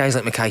 Even guys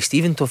like Mackay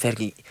Stephen,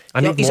 Fergie.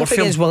 He's up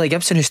film. against Willie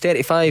Gibson, who's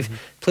 35,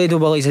 played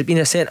with Willie's, had been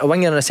a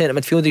winger and a centre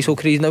midfielder his whole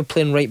career. He's now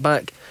playing right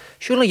back.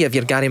 Surely if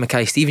you're Gary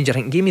Mackay Stevens, you're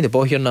thinking, give me the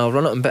ball here and I'll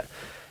run at him. But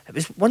it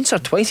was once or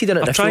twice he did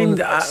it in the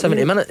full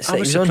 70 minutes. I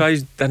was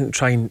surprised he didn't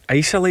try and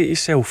isolate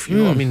himself, you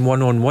know what I mean,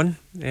 one on one.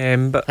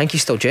 But I think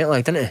he's still jet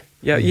lagged, isn't he?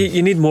 Yeah,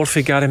 you need more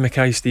for Gary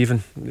Mackay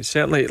Stephen.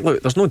 Certainly,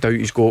 look, there's no doubt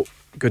he's got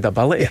good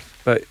ability,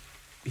 but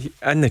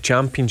in the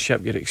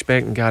Championship you're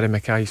expecting Gary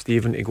Mackay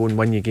Stephen to go and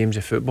win you games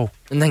of football.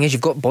 And the thing is,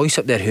 you've got Boyce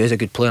up there who is a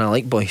good player, and I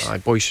like Boyce.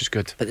 Boyce is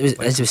good, but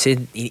as we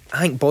said, I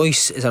think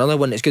Boyce is another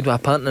one that's good with a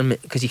partner,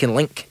 because he can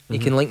link. He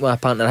can link with a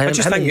partner. I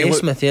just think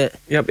Naismith,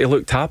 he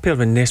looked happier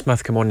when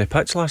Naismith came on the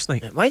pitch last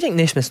night. Why do you think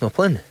Naismith's not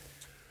playing?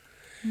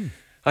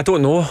 I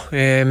don't know.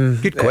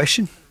 Good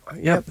question.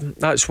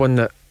 That's one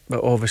that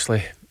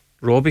obviously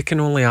Robbie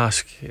can only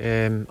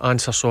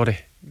answer, sorry.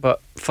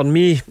 But for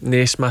me,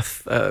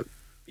 Naismith,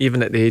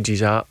 even at the age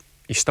he's at,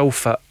 he's still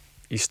fit,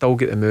 he's still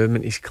got the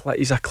movement,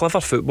 he's a clever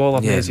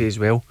footballer, Messi as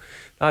well.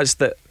 That's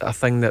a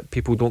thing that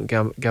people don't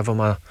give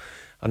him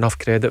enough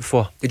credit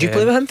for. Did you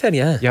play with him, Ferry?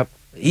 Yeah. Yep.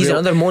 He's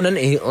another moan, isn't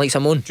he? Likes a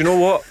moan. Do you know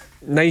what?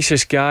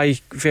 Nicest guy,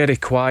 very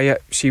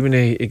quiet. See when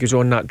he goes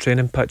on that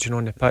training pitch and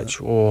on the pitch,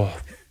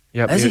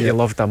 he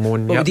loved a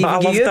moan. Would he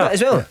give you that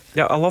as well?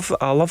 Yeah, I love that.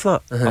 I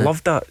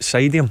love that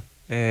side of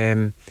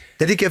him.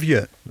 Did he give you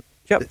it?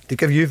 Yep. Did he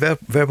give you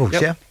verbals?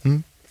 Yep.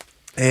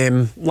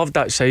 Yeah. Loved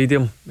that side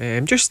of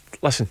him. Just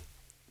listen,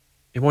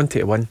 he wanted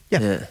to win.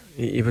 Yeah.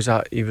 He was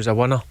a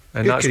winner,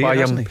 and good that's career, why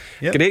hasn't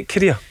he? Great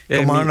career.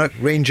 Kilmarnock,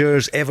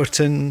 Rangers,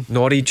 Everton,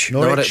 Norwich,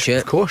 yeah.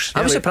 Of course.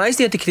 I was surprised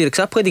he had the career, because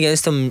I played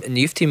against him in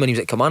the youth team when he was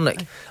at Kilmarnock.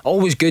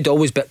 Always good,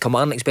 always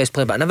Kilmarnock's best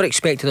player, but I never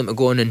expected him to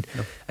go on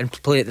and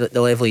play at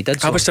the level he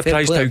did. So I was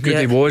surprised how good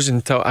he was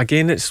until,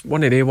 again, it's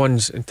one of the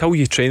ones, until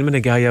you train with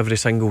a guy every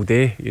single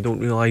day, you don't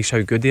realise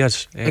how good he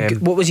is.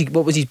 What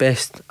was his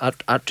best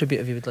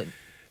attribute, if you would like?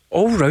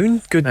 All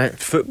round good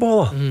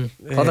footballer.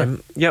 Clever.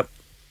 Yep.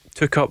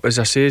 Took up, as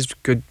I say,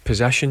 good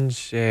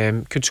positions,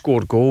 could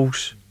score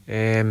goals,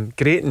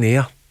 great in the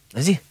air.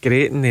 Is he?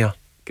 Great in the air,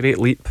 great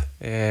leap.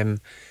 And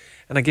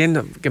again,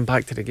 going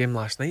back to the game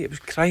last night, it was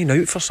crying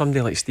out for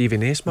somebody like Stevie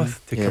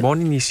Naismith to come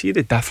on, and you see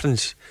the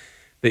difference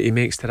that he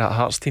makes to that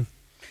Hearts team.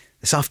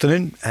 This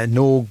afternoon,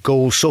 no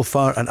goals so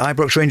far at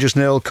Ibrox. Rangers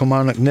 0,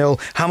 Kilmarnock 0.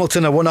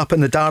 Hamilton are 1-up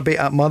in the derby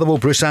at Motherwell.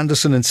 Bruce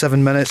Anderson in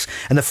 7 minutes.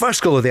 And the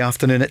first goal of the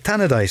afternoon at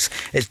Tannadice,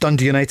 it's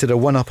Dundee United are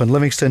 1-up in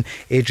Livingston.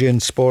 Adrian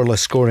Sporla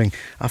scoring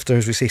after,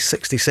 as we say,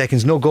 60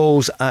 seconds. No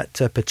goals at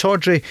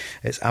Pittodrie.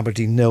 It's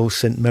Aberdeen 0,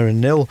 St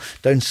Mirren 0.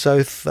 Down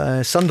south,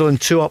 Sunderland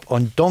 2-up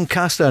on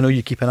Doncaster. I know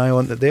you keep an eye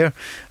on it there.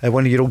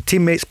 One of your old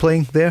teammates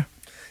playing there.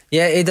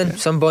 Yeah, Aidan.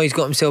 Some boy's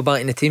got himself back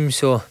in the team,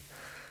 so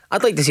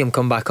I'd like to see him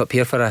come back up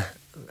here for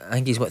I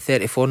think he's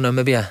 34 now,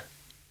 maybe a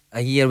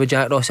year with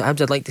Jack Ross at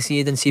Hibs. I'd like to see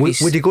Aidan see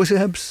would he go to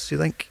Hibs, do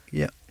you think?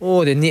 Yeah.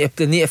 Oh, they need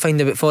to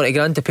find about 40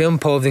 grand to pay him,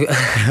 Paul. I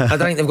don't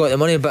think they've got the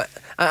money, but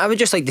I would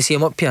just like to see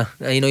him up here.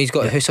 He's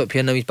got a house up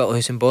here now. He's built a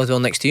house in Boswell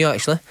next to you,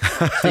 actually,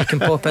 so you can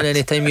pop in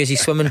any time, use his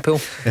swimming pool.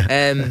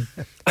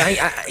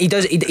 He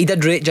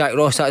did rate Jack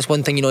Ross. That's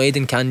one thing,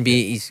 Aidan can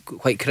be. He's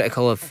quite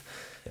critical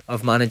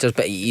of managers,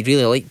 but he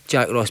really liked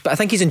Jack Ross. But I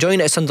think he's enjoying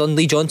it at Sunderland.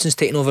 Lee Johnson's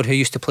taken over, who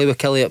used to play with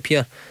Kelly up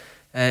here.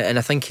 And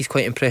I think he's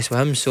quite impressed with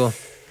him. So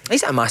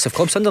he's at a massive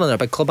club. Sunderland are a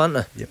big club, aren't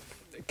they? Yep.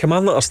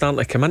 Kilmarnock are starting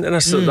to come into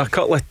this. A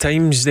couple of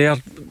times there,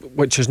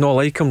 which is not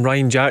like him.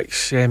 Ryan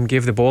Jacks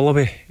gave the ball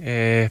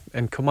away,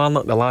 and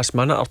Kilmarnock the last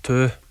minute or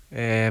two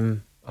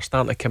are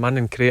starting to come in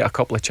and create a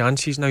couple of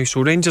chances now.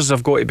 So Rangers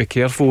have got to be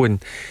careful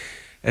and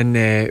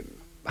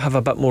have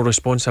a bit more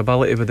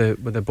responsibility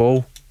with the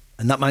ball.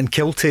 And that man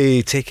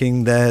Kilty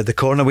taking the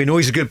corner, we know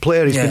he's a good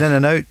player, he's been in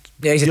and out.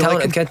 Yeah, he's a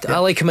talented kid. Yeah. I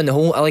like him in the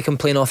hole. I like him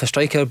playing off a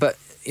striker, but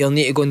he'll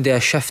need to go and do a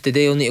shift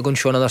today. He'll need to go and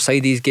show another side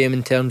of his game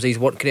in terms of his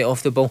work rate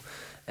off the ball.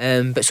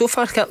 But so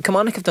far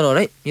Kilmarnock have done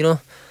alright, you know.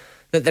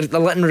 They're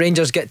letting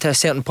Rangers get to a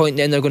certain point,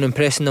 then they're going to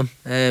impress them,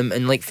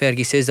 and like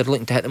Fergie says, they're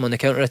looking to hit them on the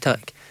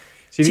counter-attack.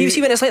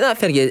 See when it's like that,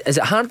 Fergie, is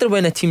it harder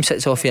when a team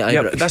sits off you at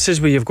Ibrox? This is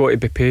where you've got to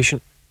be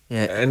patient.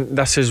 Yeah. And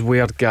this is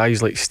where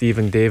guys like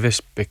Stephen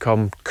Davis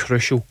become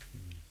crucial.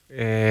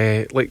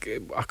 Like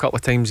a couple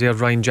of times there,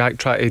 Ryan Jack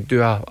tried to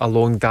do a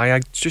long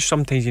diag. Just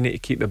sometimes you need to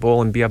keep the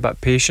ball and be a bit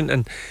patient.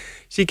 And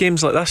see,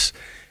 games like this,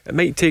 it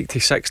might take to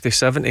 60,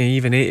 70,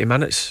 even 80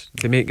 minutes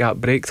to make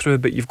that breakthrough,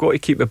 but you've got to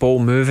keep the ball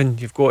moving.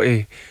 You've got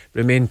to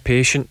remain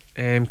patient,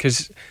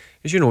 because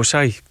as you know,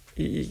 Si,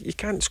 you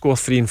can't score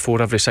 3 and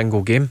 4 every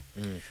single game.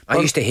 I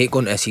used to hate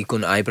going to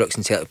Ibrox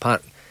and Celtic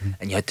Park,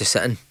 and you had to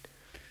sit in.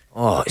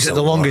 Oh, is it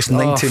the longest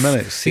 90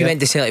 minutes? We went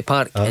to Celtic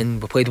Park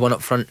and we played one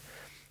up front,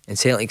 and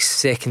Celtic's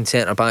second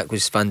centre back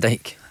was Van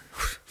Dijk.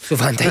 So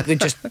Van Dijk would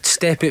just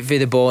step out for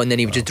the ball, and then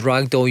he would just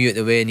drag all you out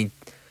the way, and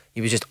he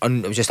was just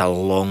it was just a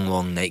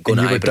long night going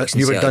to Ibrox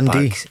and Celtic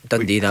Park.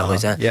 Dundee, that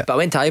was it. Yeah. But I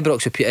went to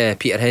Ibrox with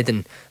Peterhead,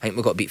 and I think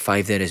we got beat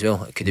 5 there as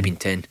well. It could have been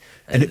 10.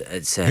 And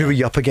who were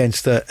you up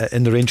against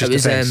in the Rangers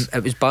defence?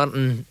 It was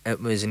Barton. It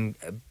was in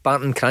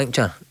Barton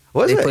Crankjar.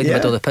 Was they it? played in the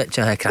middle of the pitch.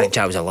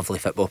 Crankjar was a lovely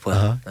football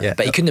player,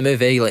 but he couldn't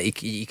move.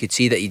 Like you could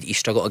see that he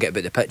struggled to get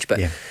about the pitch.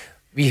 But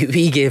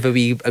we gave a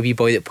wee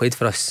boy that played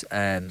for us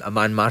a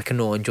man marking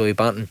on Joey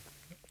Barton,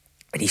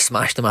 and he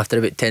smashed him after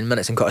about 10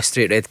 minutes and got a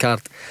straight red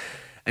card.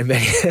 And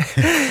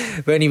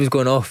when he was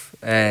going off,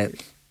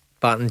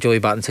 Joey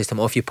Barton says to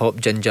him, "Off you pop,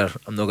 ginger."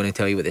 I'm not going to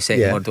tell you what the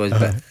second word was,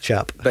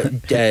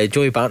 but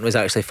Joey Barton was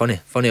actually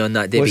funny on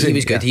that day. But he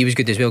was good. He was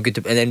good as well.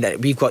 And then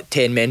we've got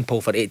 10 men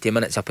pull for 80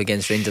 minutes up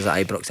against Rangers at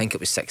Ibrox. I think it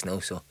was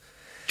 6-0. So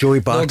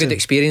Joey Barton, no good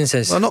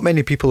experiences. Well, not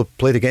many people have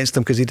played against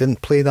him because he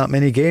didn't play that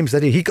many games,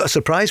 did he? He got a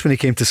surprise when he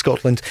came to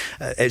Scotland.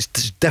 It's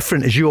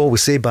different, as you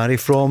always say, Barry,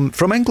 from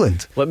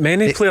England. Like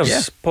many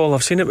players, Paul,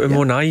 I've seen it with my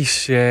own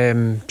eyes.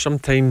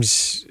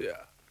 Sometimes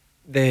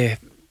they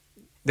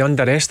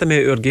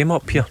underestimate our game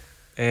up here.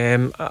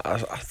 I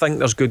think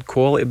there's good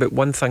quality, but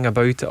one thing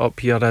about it up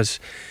here is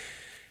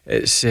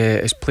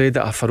it's played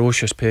at a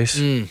ferocious pace.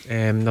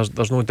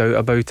 There's no doubt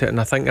about it,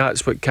 and I think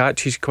that's what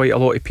catches quite a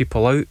lot of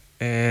people out.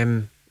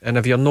 And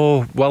if you're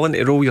not willing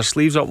to roll your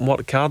sleeves up and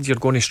work hard, you're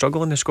going to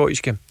struggle in the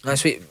Scottish game.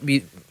 That's what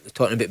we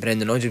talking about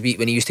Brendan Rodgers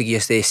when he used to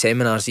give us the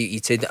seminars.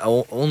 He'd said that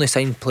I only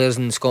sign players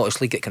in the Scottish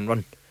League that can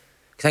run.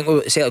 I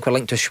think Celtic were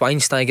linked to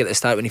Schweinsteiger at the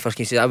start when he first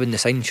came. He said I wouldn't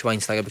sign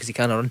Schweinsteiger because he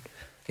can't run.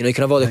 You know, you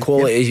can have all the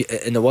quality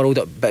in the world,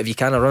 but if you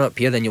can't run up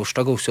here, then you'll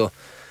struggle. So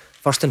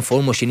first and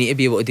foremost, you need to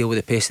be able to deal with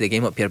the pace of the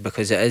game up here,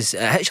 because it hits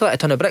you like a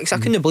ton of bricks. I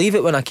couldn't believe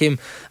it when I came.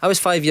 I was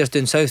 5 years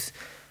down south.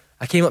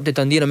 I came up to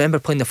Dundee, and I remember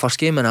playing the first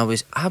game, and I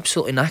was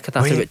absolutely knackered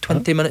after about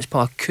 20 minutes.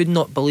 Paul, I could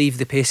not believe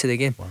the pace of the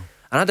game. And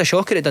I had a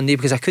shocker at Dundee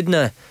because I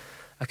couldn't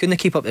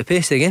keep up the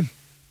pace of the game.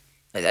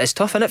 It's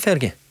tough, isn't it,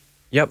 Fergie?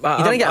 Yep.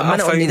 You didn't get a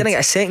minute. You didn't get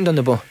a second on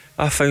the ball.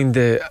 I found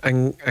the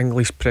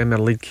English Premier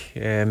League,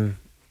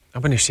 I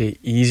wouldn't say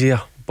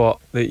easier, but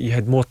you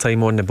had more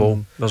time on the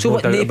ball. There's no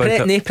doubt about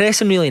it. No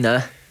pressing really,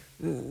 nah?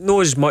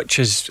 Not as much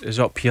as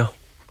up here.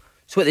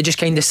 So what, they just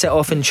kind of sit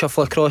off and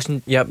shuffle across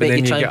and make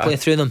you try and play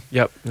through them?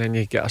 Yep, then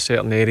you get a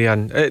certain area,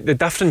 and the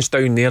difference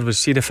down there was,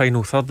 see the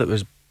final third, it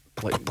was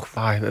like,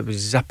 it was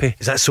zippy.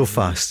 Is that so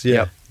fast?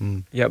 Yeah.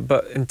 Yeah,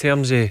 but in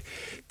terms of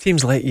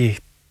teams let you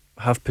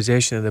have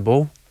possession of the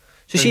ball.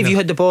 So see, if you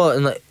had the ball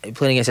and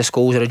playing against a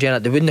Scholes or a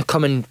Gerrard, they wouldn't have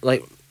come and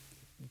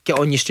get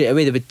on you straight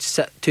away. They would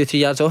sit 2-3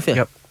 yards off you.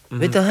 Yep.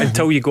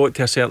 Until you got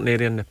to a certain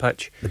area in the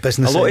pitch. The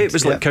business. A lot of it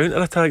was like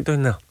counter attack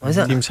down there. Was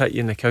it? Teams hit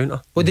you in the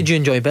counter. What did you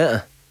enjoy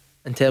better,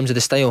 in terms of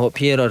the style up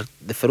here, or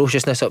the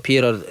ferociousness up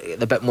here, or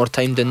the bit more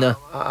time down there?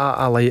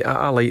 I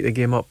like the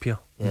game up here.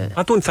 Yeah.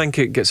 I don't think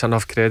it gets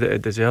enough credit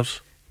it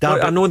deserves.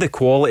 I know the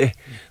quality,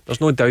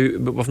 there's no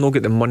doubt, but we've not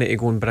got the money to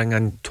go and bring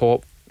in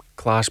top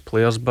class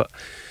players, but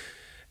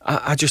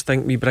I just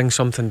think we bring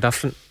something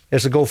different.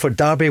 There's a goal for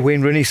Derby.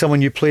 Wayne Rooney,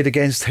 someone you played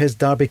against, his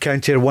Derby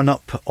County are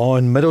 1-up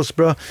on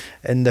Middlesbrough.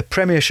 In the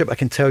Premiership, I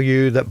can tell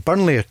you that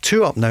Burnley are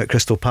 2-up now at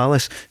Crystal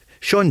Palace.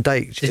 Sean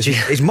Dyche,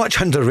 he's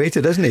much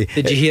underrated, isn't he?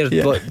 Did you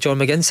hear what John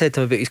McGinn said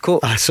to him about his coat?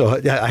 I saw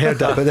it, I heard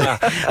that, but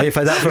I've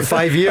had that for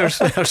 5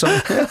 years or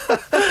something.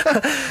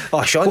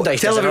 Sean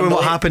Dyche. Tell everyone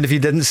what happened if you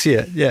didn't see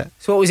it. Yeah.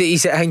 So what was it? He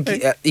said, I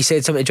think he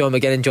said something to John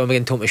McGinn, and John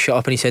McGinn told him to shut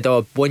up, and he said,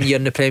 1 year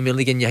in the Premier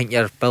League and you think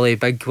you're Billy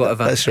Big,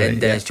 whatever. That's right.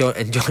 And John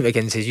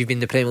McGinn says, you've been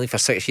in the Premier League for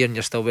 6 years and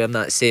you're still wearing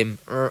that same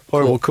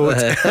horrible coat.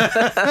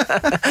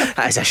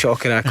 That is a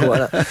shocker, that coat,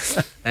 isn't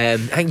it? I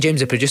think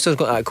James the producer's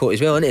got that coat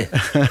as well, isn't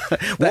he?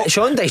 But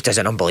Sean Dyche does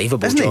an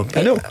unbelievable job.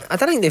 I know. I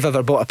don't think they've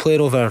ever bought a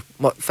player over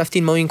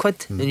 15 million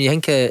quid. And you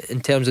think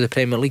in terms of the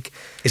Premier League,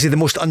 is he the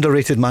most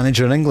underrated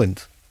manager in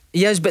England?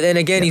 He is, but then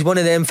again, he's one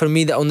of them for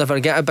me that'll never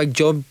get a big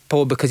job,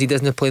 Paul, because he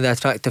doesn't play the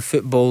attractive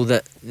football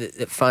that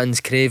fans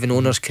crave and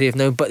owners crave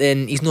now. But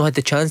then he's not had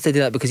the chance to do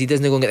that because he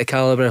doesn't go and get the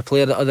calibre of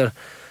player that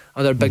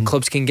other big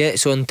clubs can get.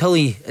 So until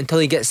he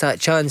gets that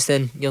chance,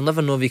 then you'll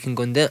never know if he can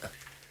go and do it.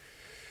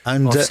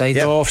 And offside.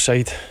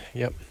 Offside.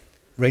 Yep.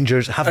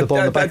 Rangers have the ball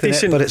in the back of the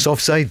net, but it's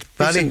offside.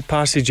 Decent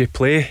passage of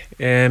play,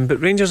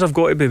 but Rangers have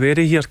got to be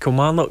wary here.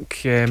 Kilmarnock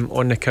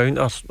on the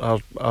counter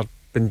are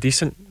been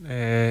decent.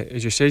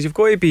 As you said, you've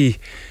got to be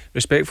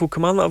respectful.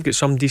 Kilmarnock have got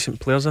some decent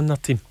players in their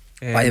team.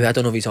 By the way, I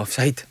don't know if he's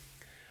offside.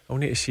 I'll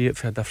need to see it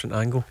from a different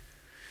angle.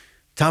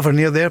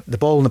 Tavernier there, the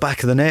ball in the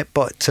back of the net,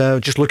 but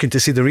just looking to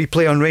see the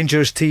replay on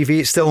Rangers TV.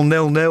 It's still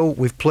 0-0.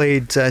 We've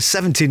played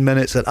 17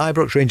 minutes at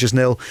Ibrox. Rangers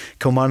 0,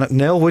 Kilmarnock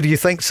 0. What do you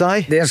think,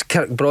 Si? There's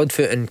Kirk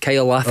Broadfoot and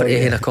Kyle Lafferty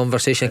in a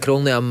conversation. I can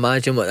only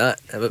imagine what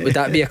that would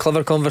that be a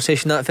clever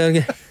conversation, that,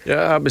 Fergie?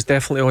 Yeah, that was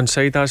definitely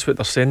onside. That's what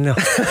they're saying there.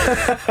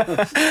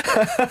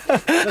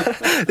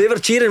 They were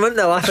cheering, weren't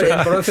they, Lafferty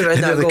and Broadfoot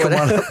in that the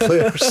Kilmarnock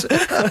players.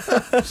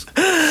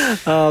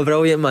 Oh,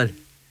 brilliant, man.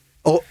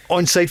 Oh,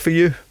 onside for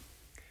you?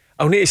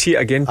 I'll need to see it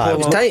again, Paul. It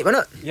was tight,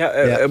 wasn't it?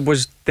 Yeah, it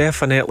was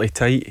definitely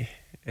tight.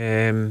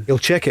 You'll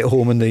check it at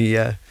home in the...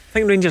 I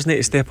think Rangers need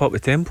to step up the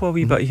tempo a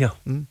wee bit here.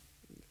 They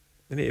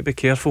need to be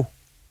careful.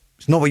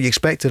 It's not what you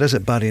expected, is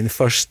it, Barry, in the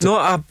first... No,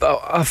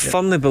 I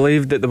firmly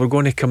believed that they were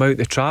going to come out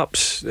the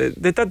traps.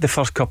 They did the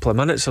first couple of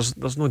minutes,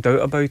 there's no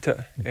doubt about it.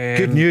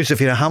 Good news if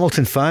you're a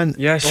Hamilton fan.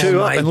 Yes. 2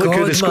 up, and look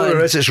who the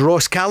scorer is. It's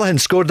Ross Callaghan,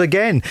 scored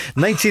again.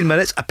 19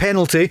 minutes, a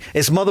penalty.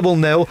 It's Motherwell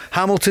 0,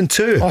 Hamilton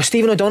 2. Oh,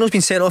 Stephen O'Donnell's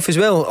been sent off as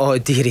well. Oh,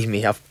 dearie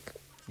me.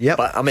 Yep.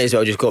 But I might as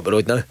well just go up the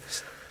road now.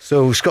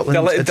 So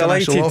Scotland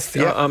delighted off.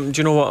 Do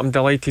you know what? I'm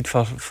delighted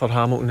for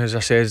Hamilton, as I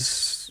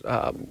says.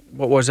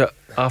 What was it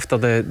after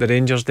the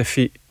Rangers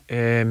defeat?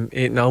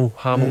 8-0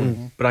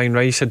 Hamilton. Brian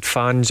Rice had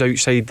fans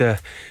outside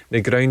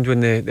the ground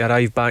when they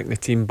arrived back in the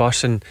team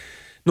bus, and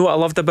know what I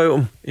loved about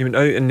him? He went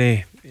out and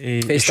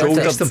he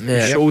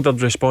shouldered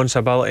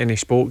responsibility, and he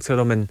spoke to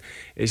them, and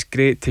it's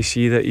great to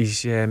see that he's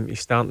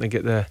starting to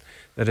get the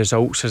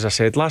results. As I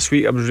said last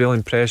week, I was really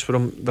impressed with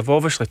him. They've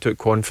obviously took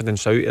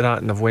confidence out of that,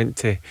 and they've went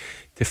to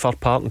Fir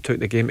Park and took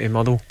the game to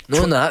Motherwell.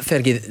 Knowing that,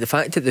 Fergie, the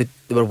fact that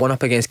they were 1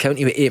 up against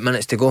County with 8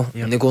 minutes to go,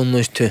 and they go and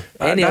lose 2.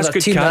 Any other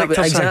team,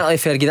 exactly,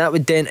 Fergie, that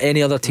would dent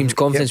any other team's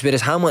confidence.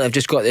 Whereas Hamilton have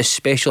just got this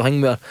special thing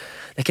where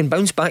they can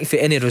bounce back for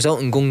any result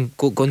and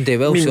go and do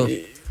well. So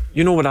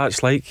you know what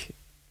that's like.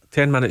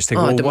 10 minutes to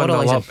go,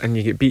 1-0 up, and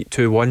you get beat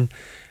 2-1.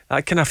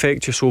 That can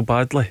affect you so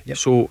badly.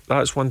 So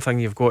that's one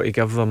thing you've got to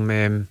give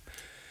them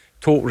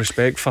total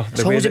respect for.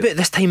 It's always about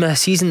this time of the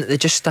season that they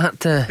just start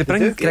to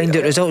grind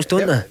out results,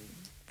 don't they?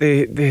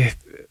 They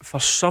for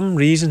some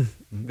reason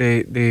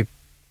they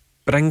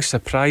bring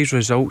surprise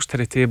results to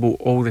the table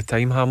all the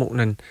time,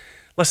 Hamilton. And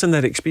listen,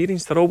 they're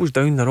experienced, they're always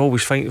down, they're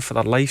always fighting for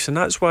their lives, and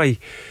that's why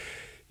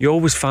you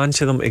always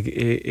fancy them to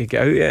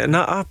get out of it. And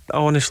I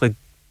honestly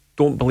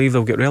don't believe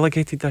they'll get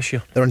relegated this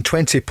year. They're on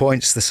 20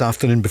 points this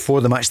afternoon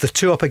before the match. They're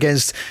 2 up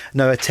against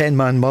now a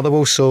 10-man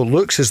Motherwell, so it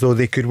looks as though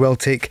they could well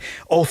take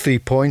all 3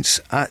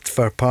 points at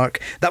Fir Park.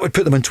 That would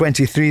put them on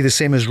 23, the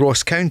same as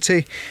Ross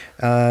County.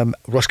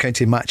 Ross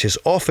County matches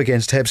off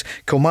against Hibs.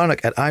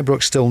 Kilmarnock at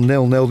Ibrox still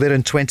 0-0. They're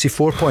in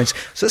 24 points.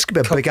 So this could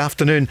be a big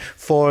afternoon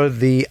for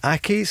the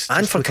Ackies.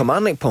 And for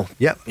Kilmarnock, Paul.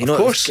 Yep, of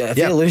course. If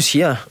they lose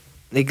here,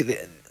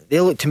 they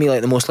look to me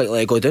like the most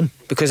likely to go down,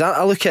 because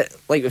I look at,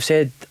 like we've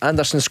said,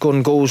 Anderson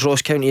scoring goals,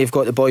 Ross County, you've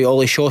got the boy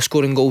Ollie Shaw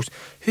scoring goals.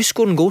 Who's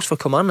scoring goals for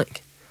Kilmarnock?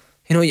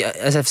 You know,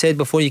 as I've said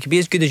before, you can be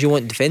as good as you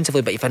want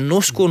defensively, but if you're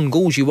not scoring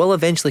goals, you will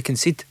eventually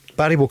concede.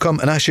 Barry will come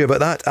and ask you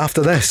about that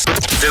after this.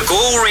 The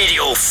Go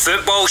Radio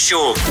Football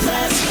Show.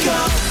 Let's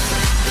go.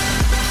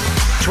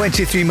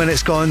 23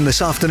 minutes gone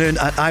this afternoon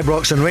at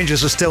Ibrox, and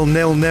Rangers are still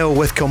 0-0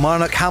 with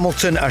Kilmarnock.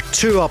 Hamilton are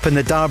 2 up in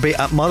the derby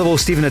at Motherwell.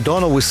 Stephen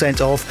O'Donnell was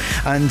sent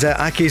off, and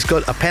Aki's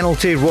got a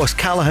penalty. Ross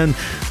Callaghan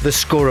the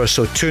scorer,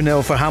 so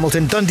 2-0 for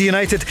Hamilton. Dundee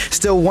United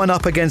still 1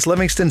 up against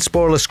Livingston.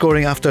 Sporless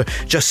scoring after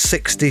just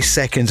 60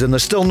 seconds, and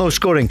there's still no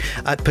scoring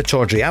at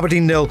Pittodrie.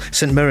 Aberdeen 0,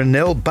 St Mirren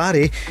 0.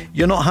 Barry,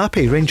 you're not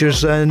happy.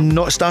 Rangers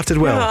not started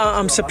well. Yeah,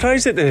 I'm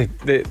surprised at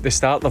the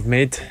start they've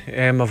made,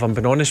 if I'm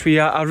being honest with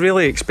you. I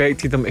really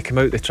expected them to come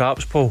out the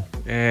traps, Paul.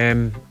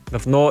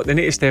 They've not. They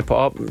need to step it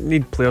up. We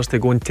need players to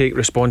go and take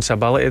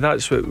responsibility.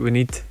 That's what we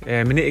need.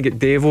 We need to get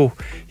Devo.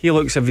 He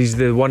looks as if he's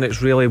the one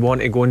that's really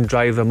wanting to go and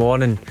drive them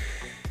on. And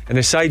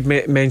the side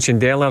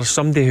mentioned earlier,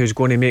 somebody who's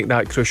going to make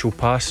that crucial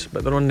pass,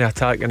 but they're on the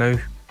attack now.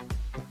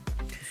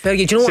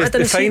 Fergie, do you know what I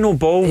didn't see? The final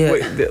ball,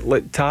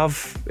 like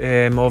Tav,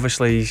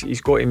 obviously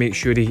he's got to make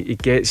sure he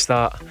gets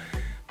that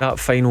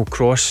final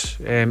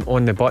cross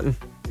on the button.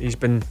 He's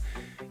been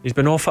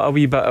off it a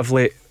wee bit of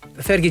late.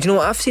 Fergie, do you know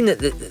what I've seen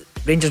that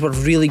Rangers were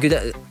really good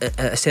at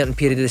a certain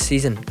period of the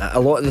season, a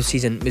lot of the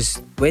season,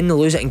 was when they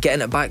lose it and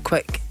getting it back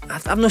quick.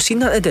 I've not seen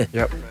that today.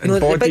 Yep. You know,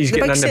 the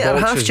big centre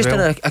half just in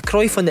a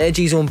Cruyff on the edge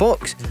of his own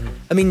box.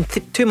 I mean,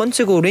 2 months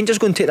ago, Rangers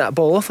going to take that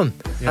ball off him.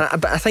 Yeah.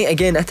 But I think,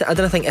 again, I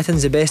don't think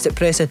Itten's the best at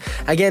pressing.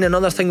 Again,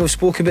 another thing we've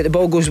spoken about, the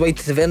ball goes wide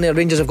to Tavernier.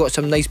 Rangers have got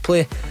some nice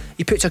play.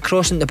 He puts a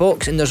cross in the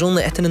box and there's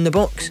only Itten in the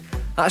box.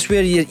 That's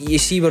where you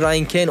see with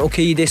Ryan Kent,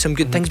 okay, you do some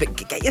good things, but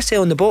get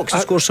yourself in the box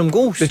and score some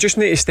goals. They just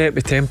need to step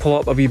the tempo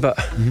up a wee bit.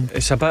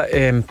 It's a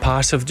bit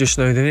passive just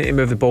now. They need to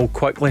move the ball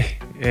quickly,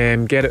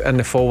 get it in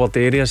the forward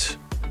areas,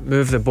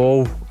 move the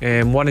ball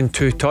 1 and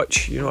 2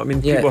 touch. You know what I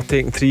mean? Yeah. People are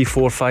taking 3,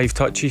 4, 5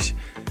 touches,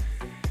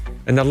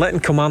 and they're letting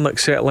Kilmarnock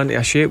settle into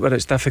a shape where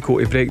it's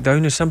difficult to break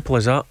down. As simple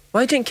as that.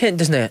 Why do you think Kent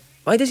doesn't it?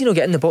 Why does he not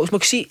get in the box?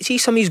 Because see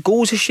some of his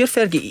goals this year,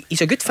 Fergie,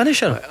 he's a good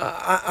finisher.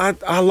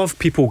 I love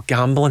people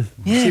gambling.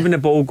 Yeah. See when the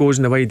ball goes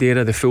in the wide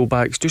area, the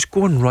fullbacks just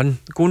go and run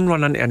into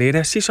an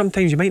area. See,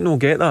 sometimes you might not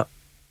get that,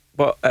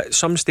 but at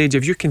some stage,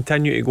 if you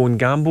continue to go and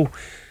gamble,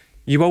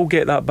 you will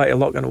get that bit of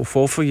luck and it will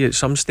fall for you at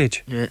some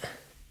stage. Yeah.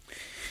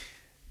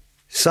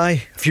 Si, a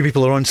few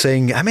people are on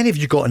saying, how many have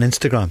you got on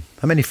Instagram?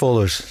 How many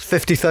followers?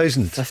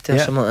 50,000. 50 or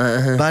something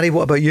like that. Barry,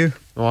 what about you?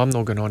 No, I'm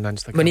not going on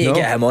Instagram. We need to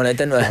get him on it,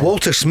 didn't we?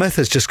 Walter Smith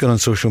has just gone on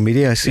social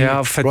media. I see. Yeah,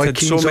 I've had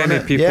so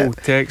many people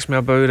text me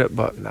about it,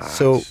 but nah.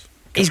 So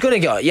he's going to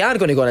get. You are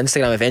going to go on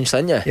Instagram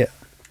eventually, aren't you? Yeah.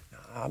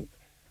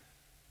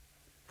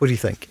 What do you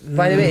think?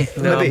 By the way,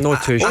 no, I'm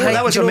not too sure.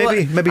 That was a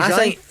maybe. Maybe I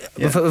think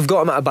we've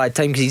got him at a bad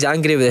time because he's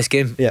angry with this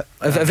game. Yeah.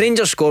 If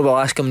Rangers score, we'll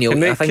ask him. Can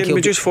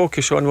we just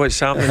focus on what's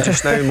happening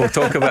just now and we'll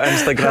talk about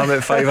Instagram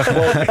at 5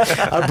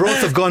 o'clock?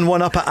 Arbroath have gone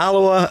 1 up at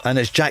Alloa, and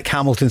it's Jack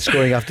Hamilton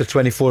scoring after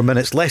 24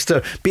 minutes.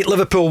 Leicester beat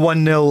Liverpool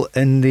 1-0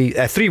 in the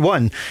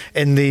 3-1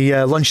 in the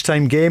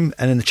lunchtime game,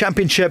 and in the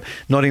Championship,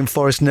 Nottingham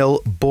Forest 0,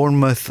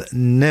 Bournemouth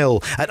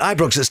 0. At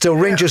Ibrox, it's still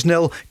Rangers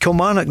 0,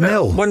 Kilmarnock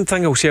 0. One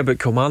thing I'll say about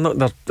Kilmarnock,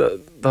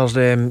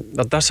 their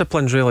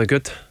discipline's really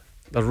good.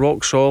 They're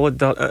rock solid.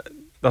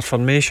 Their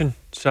formation,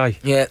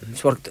 yeah,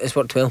 it's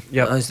worked well.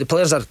 Yeah, as the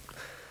players are.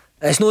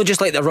 It's not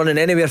just like they're running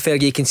anywhere,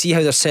 Fergie. You can see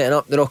how they're setting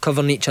up. They're all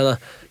covering each other.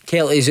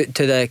 Kelty's out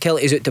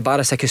to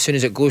Barisic as soon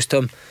as it goes to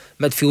him.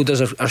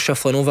 Midfielders are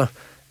shuffling over.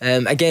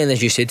 Again,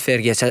 as you said,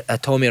 Fergie, it's a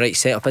Tommy Wright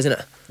setup, isn't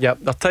it? Yep,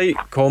 they're tight,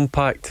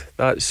 compact.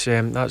 That's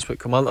what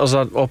Kilmarnock. There's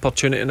an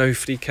opportunity now.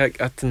 Free kick.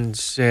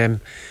 Itten's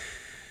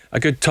a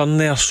good turn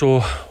there, so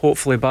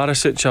hopefully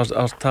Barisic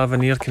or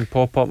Tavernier can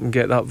pop up and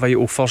get that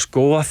vital first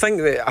goal. I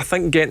think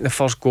getting the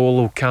first goal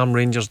will calm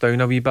Rangers down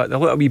a wee bit. They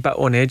look a wee bit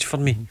on edge for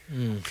me.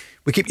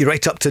 We keep you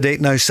right up to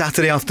date now.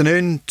 Saturday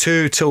afternoon,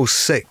 2 till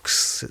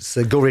 6. It's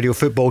the Go Radio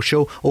Football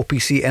Show,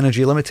 OPC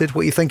Energy Limited.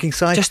 What are you thinking,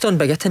 Si? Just on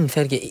Big Itten,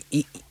 Fergie,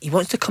 he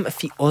wants to come to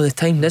feet all the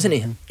time, doesn't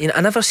he? You know,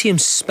 I never see him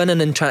spinning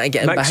and trying to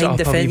get in behind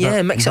defence.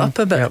 Yeah, mix it up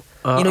a bit. Yep.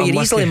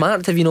 You're easily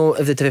marked if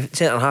the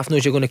centre half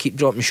knows you're going to keep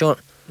dropping short.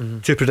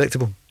 Too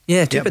predictable.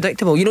 Yeah, too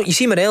predictable. You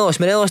see Morelos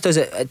does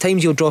it. At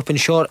times he'll drop in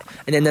short,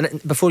 and then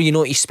before you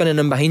know it, he's spinning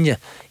in behind you.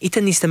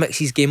 Itten needs to mix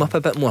his game up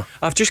a bit more.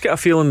 I've just got a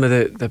feeling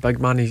with the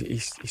big man,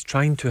 he's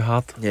trying too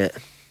hard. Yeah.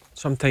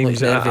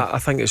 Sometimes I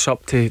think it's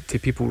up to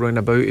people round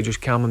about to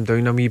just calm him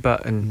down a wee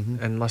bit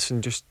and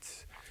listen. Just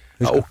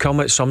it'll come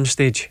at some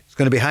stage. It's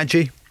going to be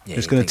Hadji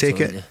who's going to take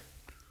it. Yeah.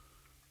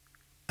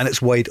 And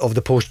it's wide of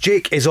the post.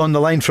 Jake is on the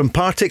line from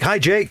Partick. Hi,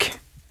 Jake.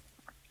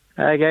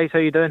 Hi guys, how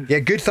you doing? Yeah,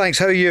 good, thanks.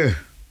 How are you?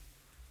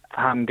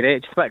 I'm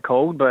great. Just a bit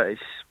cold, but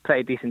it's a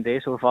pretty decent day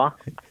so far.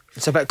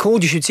 It's a bit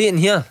cold. You should see it in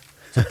here.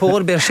 It's a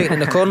polar bear shaking in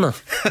the corner.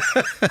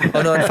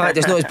 Oh no, in fact,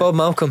 it's not. It's Bob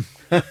Malcolm.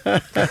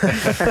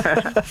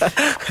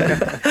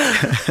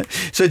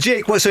 So,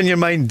 Jake, what's on your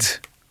mind?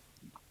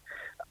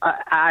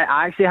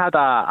 I actually had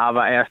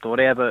a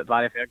story about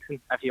Barry Ferguson,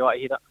 if you want to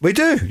hear it. We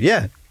do,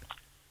 yeah.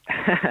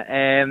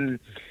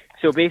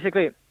 So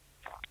basically,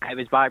 it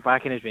was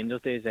back in his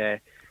Rangers days.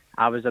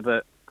 I was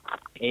about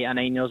 8 or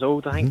 9 years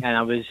old, I think, and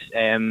I was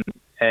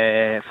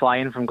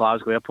flying from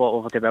Glasgow Airport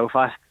over to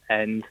Belfast,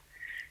 and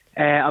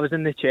I was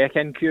in the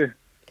check-in queue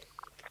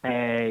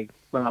with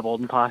my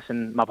boarding pass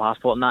and my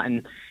passport and that,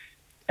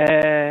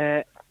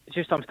 and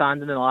just I'm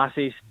standing and the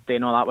lassie's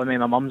doing all that with me.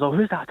 My mum's like,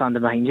 "Who's that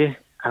standing behind you?"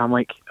 And I'm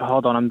like,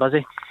 "Hold on, I'm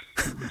busy."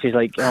 She's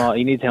like, "Oh,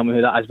 you need to tell me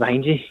who that is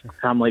behind you." And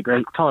I'm like,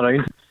 "Right, turn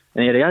around."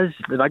 And here he is,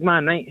 the big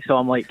man, right? So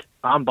I'm like,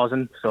 I'm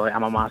buzzing. So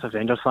I'm a massive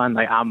Rangers fan.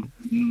 Like, I'm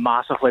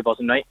massively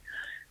buzzing, right?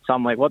 So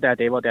I'm like, what do I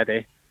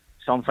do?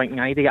 So I'm thinking,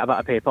 I need to get a bit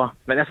of paper.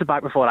 But this is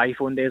back before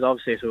iPhone days,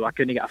 obviously, so I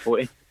couldn't get a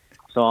photo.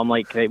 So I'm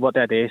like, right, what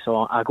do I do?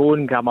 So I go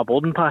and grab my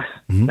boarding pass,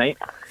 right?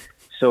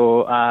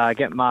 So I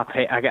get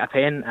a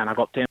pen, and I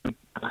go up to him, and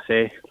I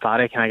say,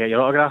 "Barry, can I get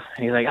your autograph?"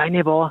 And he's like, "Aye,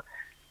 no bother."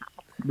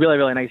 Really,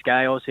 really nice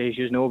guy, obviously, as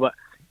you know, but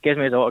gives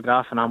me his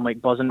autograph, and I'm like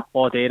buzzing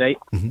all day, right?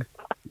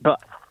 But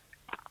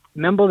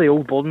remember the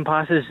old boarding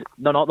passes?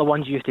 They're not the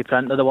ones you used to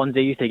print, they're the ones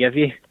they used to give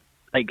you,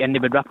 like, and they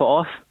would rip it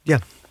off. Yeah.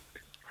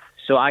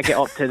 So I get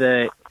up to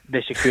the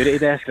security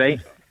desk, right,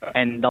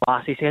 and the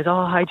lassie says,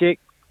 "Oh, hi Jake,"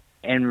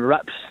 and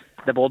rips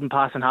the boarding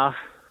pass in half.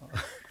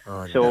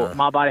 So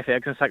my Barry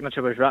Ferguson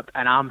signature was ripped,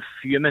 and I'm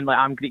fuming. Like,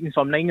 I'm greeting,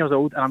 so I'm 9 years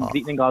old, and I'm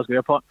greeting in Glasgow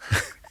Airport.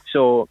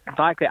 So in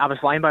fact, I was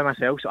flying by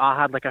myself, so I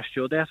had like a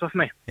stewardess with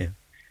me. Yeah.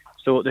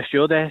 So the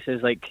stewardess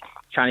is like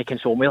trying to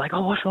console me, like,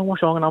 "Oh, what's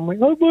wrong? And I'm like,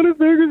 "Oh, Barry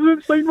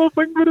Ferguson signed my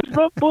thing for his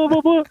rip, blah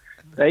blah blah."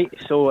 Right,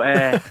 so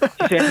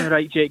she said to me,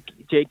 right, Jake,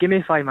 give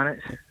me 5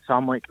 minutes. So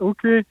I'm like,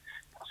 okay.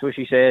 So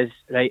she says,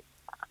 right,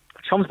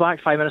 she comes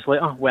back 5 minutes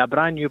later with a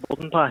brand new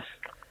boarding pass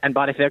and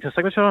Barry Ferguson's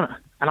signature on it.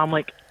 And I'm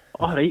like,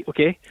 all right,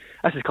 okay,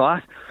 this is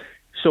class.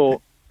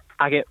 So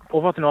I get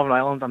over to Northern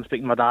Ireland, I'm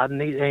speaking to my dad,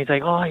 and he's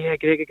like, oh yeah,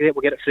 great,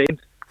 we'll get it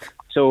framed.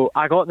 So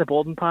I got the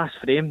boarding pass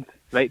framed,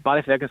 right,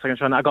 Barry Ferguson's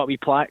signature on it. I got a wee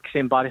plaque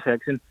saying Barry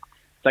Ferguson,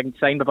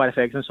 signed by Barry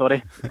Ferguson,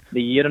 sorry,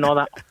 the year and all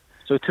that.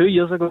 So 2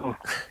 years ago,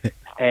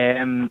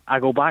 I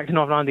go back to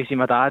Northern Ireland to see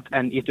my dad,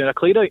 and he's doing a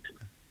clear out.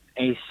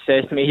 And he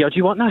says to me, here, do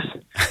you want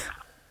this?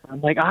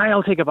 I'm like, aye,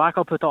 I'll take it back,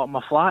 I'll put it up in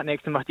my flat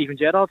next to my Stephen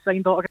Gerrard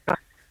signed autograph.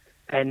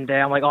 And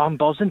I'm like, oh, I'm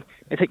buzzing.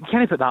 He's like,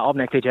 can I put that up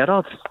next to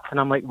Gerrard? And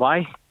I'm like,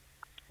 why?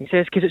 He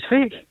says, because it's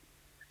fake.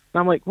 And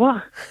I'm like,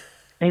 what?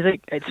 And he's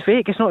like, it's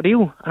fake, it's not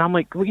real. And I'm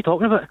like, what are you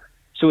talking about?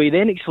 So he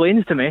then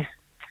explains to me,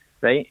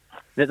 right,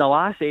 that the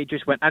lassie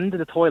just went into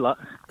the toilet,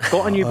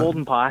 got a new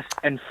boarding pass,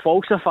 and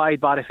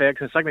falsified Barry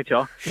Ferguson's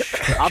signature.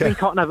 I've been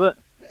cutting about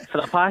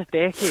for the past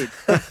decade,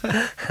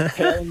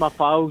 telling my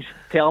pals,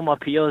 telling my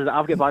peers that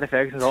I've got Barry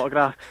Ferguson's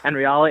autograph. In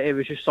reality, it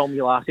was just some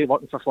wee lassie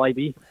working for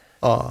Flybe.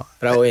 Oh,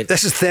 brilliant.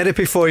 This is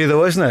therapy for you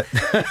though, isn't it?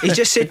 He's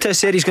just said to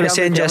us he's going to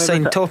send you a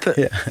signed top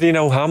it.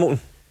 3-0 Hamilton.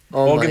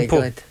 Oh my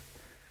God.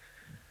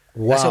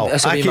 Wow.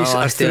 This'll be my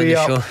last day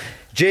on the show.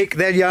 Jake,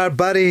 there you are,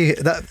 Barry.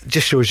 That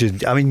just shows you.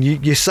 I mean,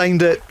 you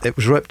signed it. It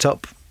was ripped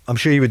up. I'm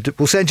sure you would.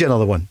 We'll send you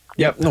another one.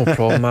 Yep, no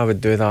problem. I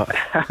would do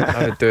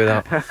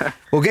that.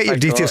 We'll get your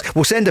details.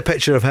 We'll send a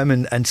picture of him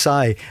and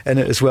Si in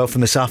it as well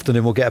from this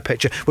afternoon. We'll get a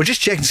picture. We'll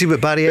just check and see what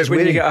Barry is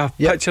wearing. When you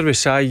get a picture with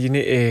Si, you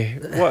need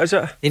to. What is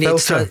it? You need to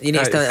stand, but you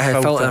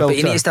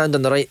need to stand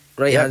on the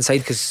right hand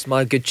side because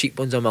my good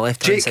cheekbones on my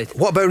left hand side.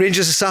 What about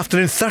Rangers this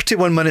afternoon?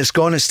 31 minutes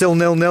gone. It's still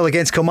 0-0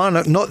 against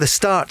Kilmarnock. Not the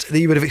start that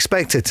you would have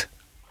expected.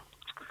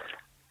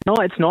 No,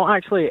 it's not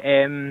actually.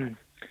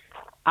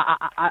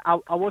 I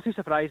wasn't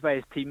surprised by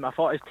his team. I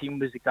thought his team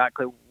was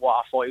exactly what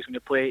I thought he was going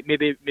to play.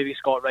 Maybe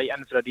Scott Wright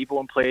in for a Debo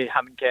and play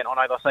him and Kent on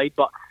either side.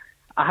 But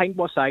I think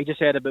what Si just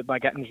said about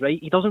Gittins right.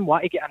 He doesn't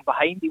want to get in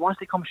behind. He wants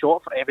to come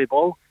short for every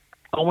ball,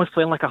 almost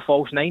playing like a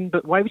false nine.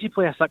 But why would you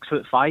play a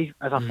 6'5"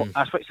 as a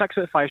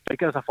 6'5"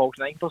 striker as a false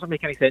nine? Doesn't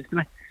make any sense to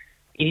me.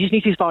 He just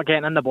needs to start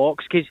getting in the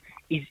box because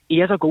he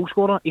is a goal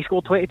scorer. He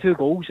scored 22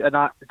 goals at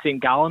that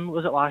St Gallen,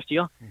 was it last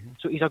year?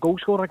 So he's a goal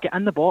scorer. Get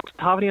in the box.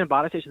 Tavernier and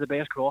Barisic are the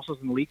best crossers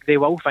in the league. They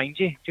will find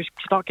you. Just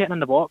start getting in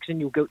the box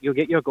and you'll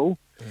get your goal.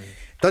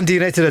 Dundee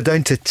United are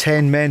down to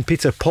 10 men.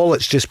 Peter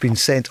Pollitt's just been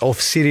sent off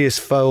serious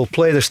foul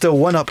play. They're still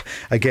 1 up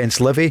against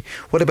Livy.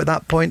 What about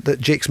that point that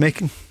Jake's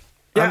making?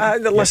 Yeah,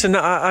 listen,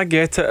 I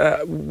get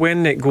it.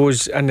 When it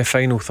goes in the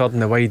final third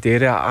in the wide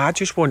area, I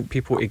just want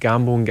people to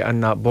gamble and get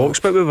in that box.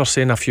 But we were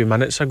saying a few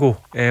minutes ago,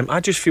 I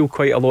just feel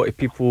quite a lot of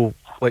people,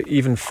 like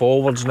even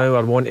forwards now,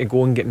 are wanting to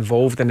go and get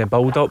involved in the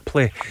build-up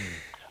play.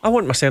 I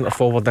want my centre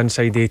forward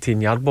inside the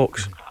 18-yard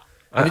box,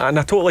 and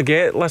I totally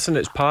get it. Listen,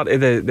 it's part of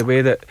the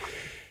way that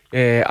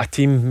a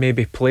team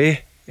maybe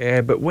play.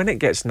 But when it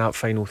gets in that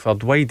final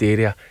third wide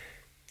area,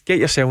 get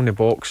yourself in the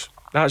box.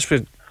 That's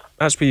where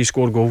you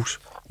score goals.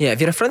 Yeah, if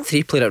you're a front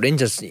three player at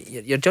Rangers,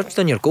 you're judged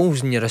on your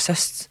goals and your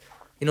assists.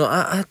 You know,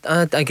 I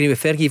agree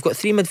with Fergie. You've got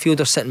 3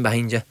 midfielders sitting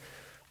behind you,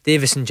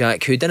 Davis and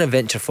Jack, who didn't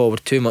venture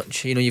forward too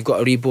much. You know, you've got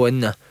a Rebo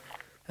in there.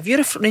 If you're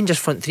a Rangers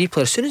front three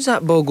player, as soon as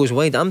that ball goes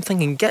wide, I'm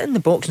thinking get in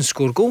the box and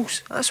score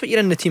goals. That's what you're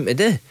in the team to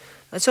do.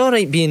 It's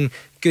alright being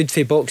good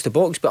for box to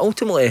box, but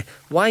ultimately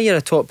why you're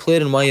a top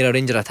player and why you're a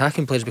Ranger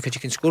attacking player is because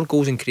you can score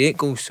goals and create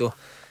goals. So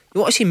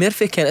you want to see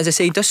Murphy, Kent, as I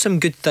say, he does some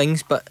good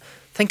things, but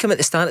think him at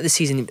the start of the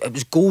season, it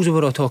was goals we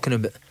were all talking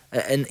about,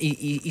 and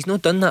he's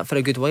not done that for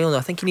a good while, and I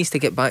think he needs to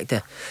get back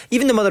to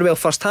even the Motherwell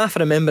first half.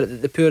 I remember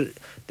that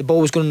the ball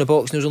was going in the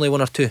box and there was only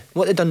 1 or 2.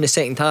 What they done in the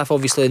second half,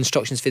 obviously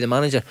instructions for the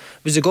manager,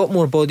 was they got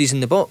more bodies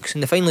in the box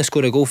and they finally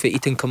scored a goal for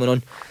Eaton coming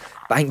on.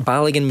 But I think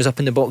Balogun was up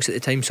in the box at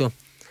the time. So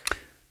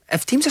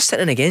if teams are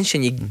sitting against you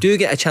and you do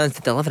get a chance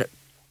to deliver it,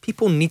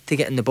 people need to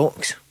get in the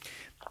box.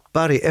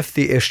 Barry, if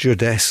the air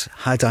stewardess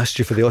had asked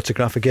you for the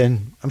autograph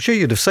again, I'm sure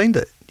you'd have signed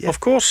it. Yeah. Of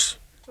course.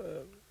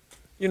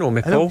 You know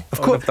me, Paul.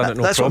 Of course,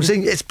 that's what I'm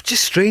saying. It's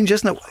just strange,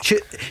 isn't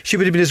it? She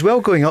would have been as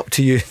well going up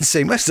to you and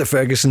saying, Mr.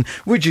 Ferguson,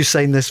 would you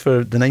sign this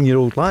for the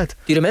 9-year-old lad?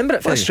 Do you remember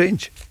it, Ferry? That's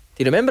strange.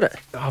 Do you remember it?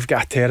 I've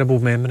got a terrible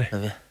memory.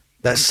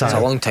 That's a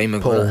long time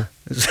ago.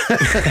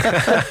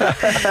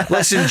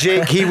 Listen,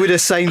 Jake, he would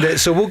have signed it,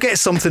 so we'll get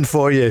something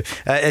for you.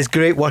 It's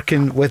great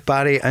working with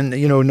Barry, and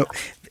you know,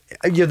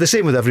 you're the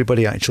same with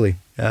everybody. Actually,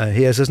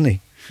 he is, isn't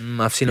he?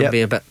 I've seen him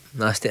be a bit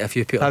nasty to a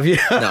few people. Have you?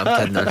 No,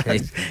 I'm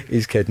kidding.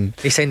 He's kidding.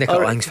 He signed a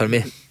couple of things for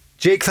me.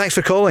 Jake, thanks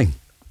for calling.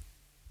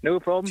 No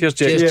problem. Cheers,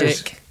 Jake.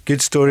 Cheers, Jake.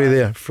 Good story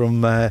there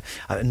from a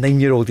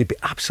 9-year-old. He'd be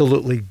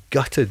absolutely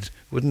gutted,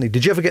 wouldn't he?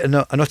 Did you ever get an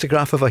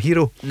autograph of a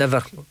hero?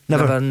 Never. No.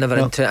 I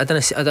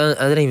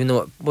don't even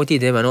know what do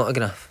you do with an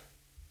autograph.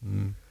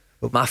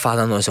 My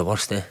father-in-law is the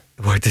worst.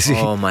 What does he?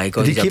 Oh my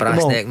God, he's a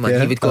brass neck man.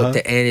 He would go up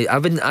to any. I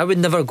would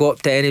never go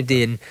up to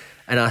anybody and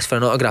ask for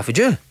an autograph. Would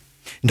you?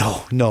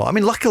 No. I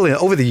mean, luckily,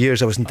 over the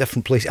years, I was in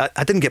different places.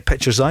 I didn't get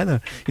pictures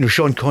either. You know,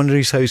 Sean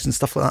Connery's house and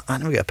stuff like that. I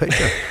never get a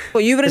picture.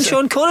 Well, you were in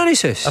Sean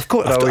Connery's house? Of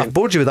course. I've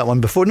bored you with that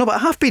one before. No, but I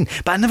have been.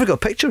 But I never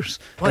got pictures.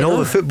 And all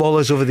the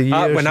footballers over the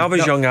years. When I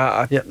was young,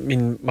 I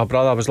mean, my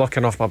brother, I was lucky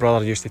enough, my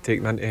brother used to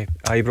take me into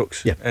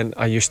Ibrox. And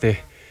I used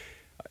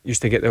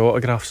to get the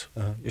autographs,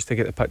 used to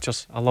get the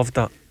pictures. I loved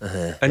that.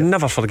 And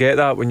never forget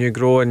that when you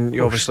grow and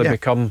you obviously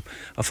become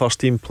a first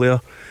team player.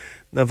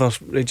 Never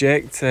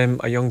reject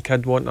a young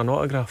kid wanting an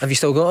autograph. Have you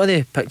still got all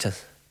the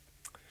pictures?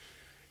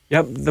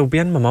 Yep, they'll be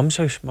in my mum's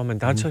house, mum and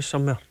dad's house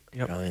somewhere.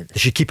 Yep. Brilliant.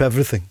 Does she keep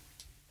everything?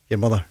 Your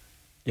mother?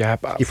 Yeah,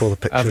 but keep all the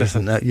pictures everything.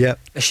 and that. Yeah.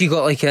 Has she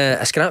got like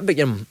a scrapbook?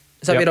 Is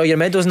that where all your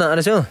medals and that are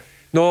as well?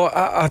 No,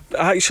 I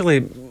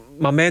actually,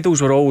 my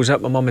medals were always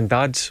at my mum and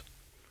dad's.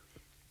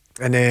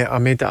 And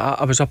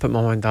I was up at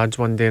my mum and dad's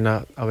one day and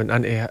I went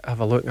in to have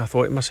a look and I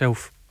thought to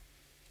myself,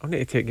 I need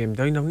to take them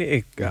down. I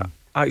need to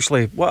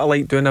actually, what I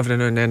like doing every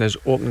now and then is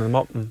opening them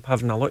up and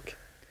having a look.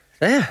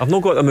 Yeah. I've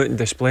not got them out in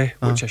display,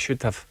 which I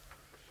should have.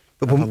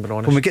 But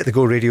when we get the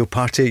Go Radio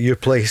party at your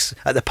place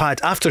at the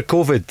pad after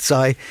COVID,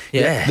 Si,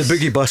 the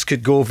boogie bus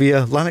could go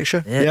via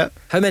Lanarkshire. Yeah.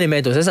 How many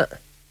medals is it?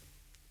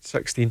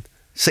 16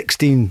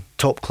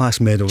 top class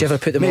medals. Do you ever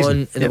put them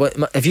on?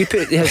 If you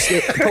put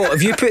Paul,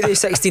 if you put the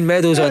 16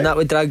 medals on, that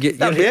would drag you.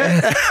 Do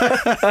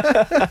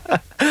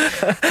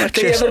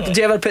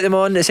you ever put them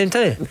on at the same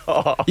time?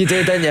 No. You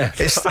did, didn't you?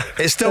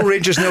 It's still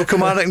Rangers nil,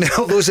 Kilmarnock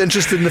nil. Those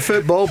interested in the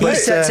football.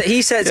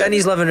 He sits in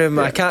his living room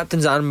with a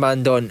captain's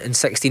armband on and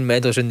 16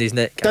 medals around his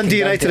neck. Dundee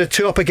United are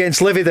 2 up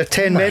against Livy. They're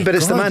 10 men, but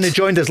it's the man who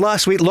joined us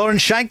last week,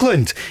 Lawrence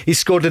Shankland. He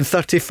scored in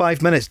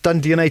 35 minutes.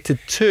 Dundee United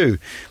 2,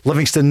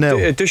 Livingston nil.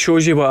 It just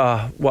shows you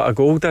what a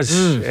goal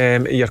does.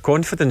 Your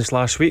confidence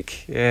last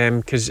week,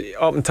 because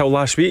up until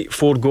last week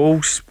 4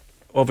 goals,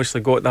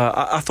 obviously got that.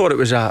 I thought it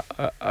was a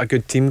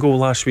good team goal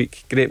last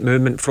week. Great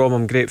movement from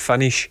him, great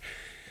finish,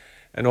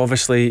 and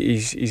obviously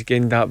he's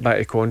gained that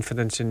bit of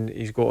confidence and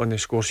he's got on the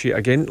score sheet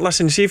again.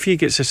 Listen, see if he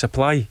gets the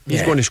supply,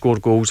 he's going to score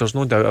goals, there's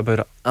no doubt about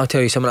it. I'll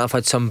tell you something, I've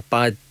had some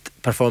bad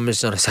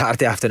performances on a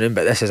Saturday afternoon,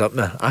 but this is up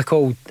there.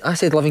 I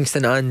said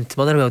Livingston and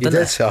Motherwell,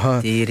 didn't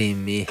I? Deary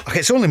me. Okay,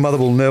 it's only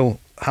Motherwell nil,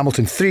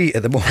 Hamilton 3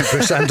 at the moment.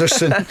 Bruce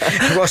Anderson,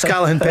 Ross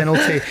Callaghan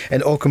penalty,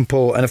 and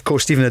Ocampo, and of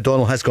course Stephen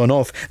O'Donnell has gone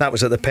off. That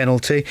was at the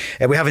penalty.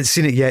 We haven't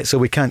seen it yet, so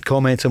we can't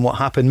comment on what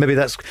happened. Maybe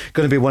that's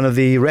going to be one of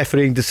the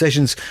refereeing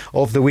decisions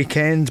of the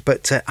weekend.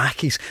 But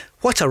Aki's,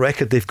 what a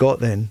record they've got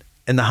then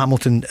in the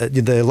Hamilton,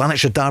 the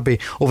Lanarkshire derby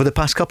over the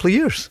past couple of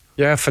years.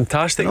 Yeah,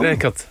 fantastic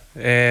record.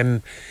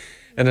 And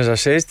as I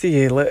says to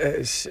you,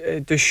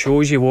 it just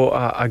shows you what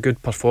a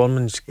good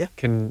performance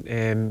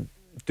can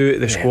do to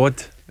the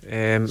squad. So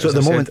at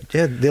the moment,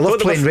 they love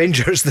playing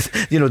Rangers,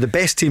 the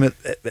best team in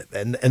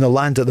the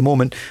land at the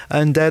moment,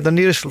 and their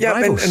nearest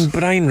rivals. And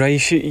Brian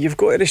Rice, you've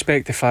got to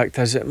respect the fact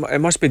is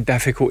it must be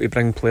difficult to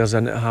bring players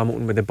into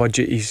Hamilton with the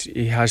budget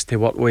he has to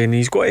work with, and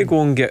he's got to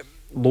go and get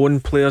loan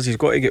players. He's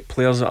got to get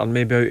players that are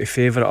maybe out of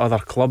favour at other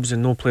clubs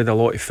and not played a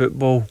lot of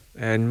football.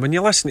 And when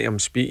you listen to him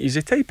speak, he's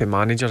the type of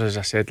manager, as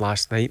I said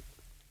last night,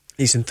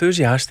 he's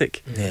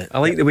enthusiastic. I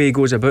like the way he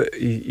goes about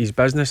his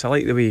business. I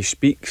like the way he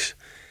speaks,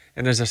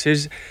 and as I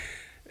says,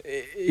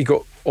 he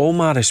got all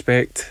my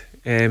respect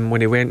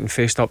when he went and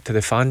faced up to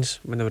the fans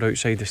when they were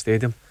outside the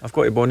stadium. I've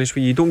got to be honest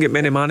with you, you don't get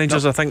many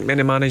managers. I think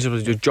many managers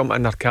would just jump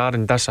in their car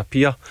and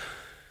disappear.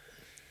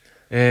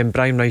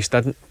 Brian Rice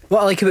didn't.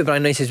 What I like about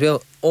Brian Rice as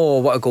well,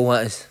 what a goal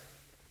that is.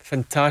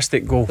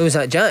 Fantastic goal. Who was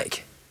that,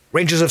 Jack?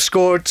 Rangers have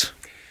scored.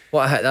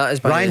 What a hit that is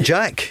by Ryan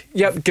Jack.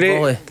 Yep,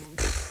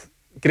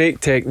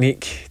 great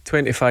technique,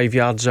 25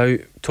 yards out,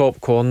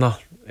 top corner,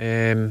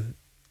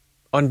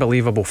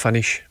 unbelievable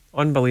finish.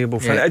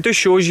 It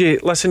just shows you,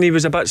 listen, he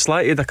was a bit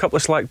slack, he had a couple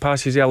of slack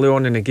passes early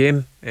on in the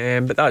game,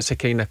 but that's the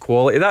kind of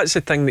quality, that's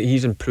the thing that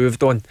he's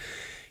improved on,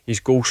 his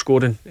goal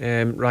scoring,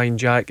 Ryan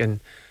Jack. And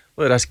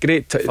look, that's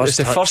great. It's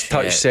the first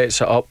touch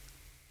sets it up.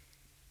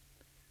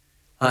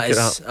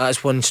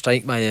 That's one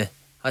strike by you.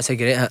 That's a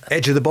great hit.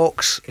 Edge of the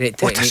box. Great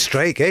technique. What a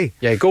strike, eh?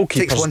 Yeah,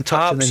 goalkeeper's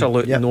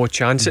absolutely no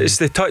chance. It's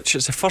the touch,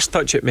 it's the first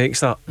touch it makes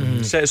that.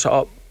 Sets it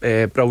up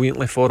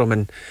brilliantly for him,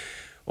 and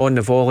on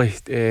the volley,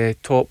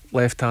 top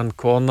left hand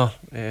corner,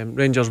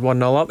 Rangers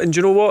 1-0 up. And do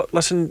you know what?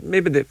 Listen,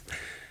 maybe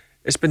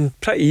it's been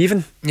pretty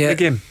even, the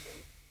game.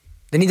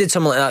 They needed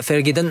something like that,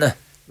 Fergie, didn't they?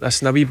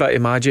 Listen, a wee bit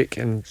of magic,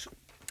 and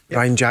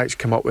Ryan Jack's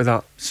come up with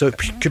that. So it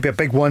could be a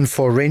big one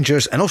for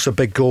Rangers, and also a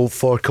big goal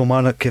for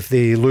Kilmarnock if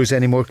they lose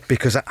anymore,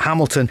 because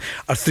Hamilton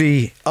are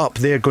 3 up.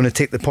 They're going to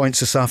take the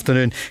points this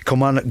afternoon.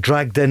 Kilmarnock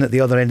dragged in at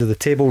the other end of the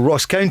table.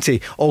 Ross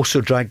County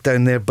also dragged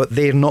down there, but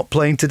they're not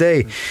playing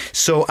today.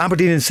 So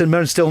Aberdeen and St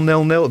Mirren still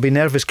 0-0. It'll be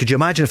nervous. Could you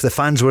imagine if the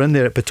fans were in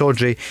there at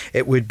Pittodrie?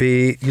 It would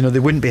be, they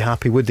wouldn't be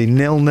happy, would they?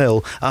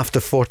 0-0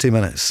 after 40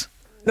 minutes.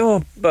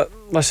 No, but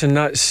listen,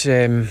 that's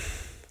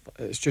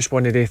it's just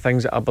one of the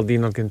things that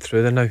Aberdeen are going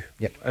through there now.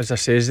 As I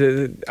say,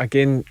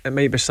 again, it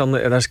might be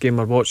similar to this game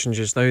we're watching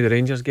just now, the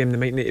Rangers game. They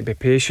might need to be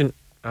patient.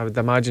 I would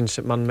imagine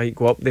St Mirren might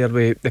go up there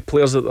with the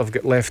players that they've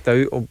got left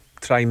out will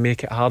try and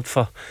make it hard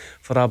for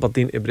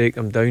Aberdeen to break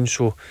them down.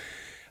 So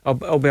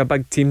It'll be a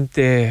big team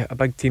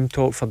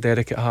talk for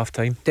Derek at half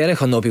time. Derek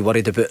will not be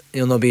worried about.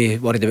 He'll not be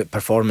worried about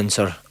performance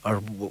or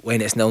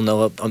when it's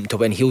 0-0 up to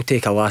when he'll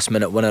take a last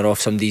minute winner off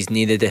somebody's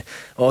needed.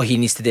 All he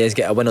needs to do is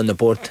get a win on the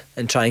board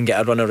and try and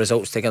get a run of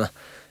results together,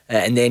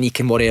 and then he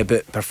can worry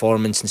about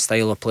performance and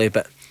style of play.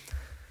 But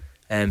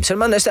St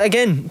Mirren,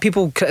 again,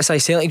 people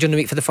criticise Celtic during the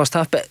week for the first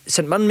half, but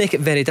St Mirren make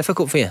it very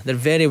difficult for you. They're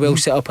very well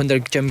set up under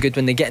Jim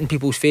Goodwin. They get in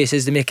people's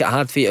faces. They make it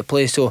hard for you to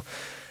play. So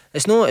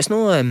it's no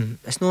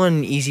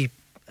an easy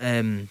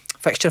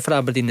fixture for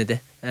Aberdeen today.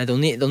 They'll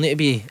need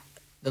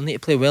to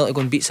play well to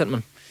go and beat St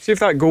Mirren. See if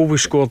that goal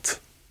was scored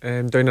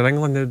down in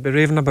England, they'd be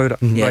raving about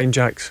it. Ryan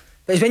Jacks.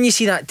 But it's when you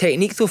see that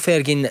technique though,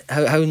 Fergie,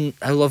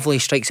 how lovely he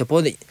strikes a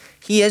ball, that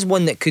he is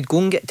one that could go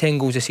and get 10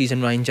 goals a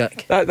season, Ryan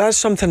Jack. That's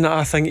something that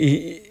I think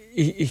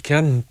he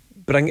can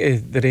bring to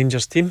the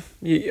Rangers team.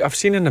 I've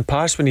seen in the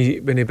past when he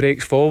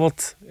breaks forward,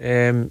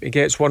 he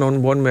gets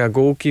one-on-one with a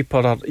goalkeeper,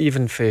 or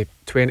even for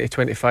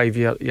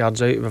 20-25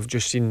 yards out. We've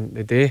just seen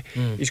the day.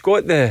 He's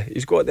got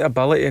the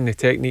ability and the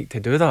technique to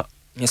do that.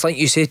 It's like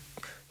you say,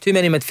 too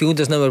many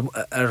midfielders now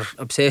are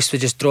obsessed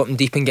with just dropping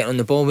deep and getting on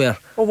the ball. Where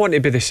I want to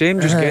be the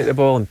same, just get the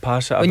ball and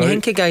pass it when about. You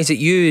think of guys that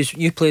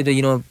you played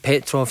with,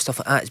 Petrov, stuff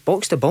like that, it's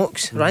box to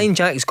box. Ryan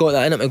Jack's got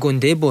that in him to go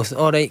and do both.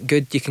 Alright,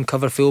 good, you can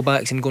cover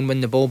fullbacks and go and win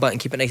the ball back and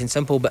keep it nice and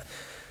simple, but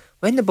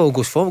when the ball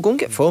goes forward, go and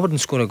get forward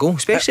and score a goal,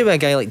 especially with a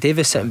guy like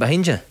Davis sitting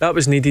behind you. That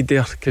was needed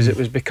there, because it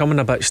was becoming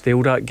a bit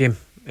stale, that game.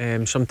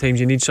 Sometimes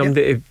you need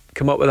somebody to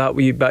come up with that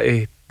wee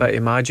bit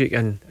of magic,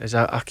 and as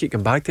I keep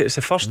going back to it, it's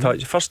the first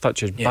touch. The first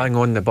touch is bang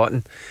on the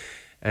button,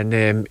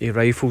 and he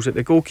rifles at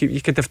the goalkeeper.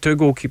 You could have two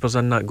goalkeepers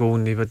in that goal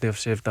and they wouldn't have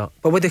saved that.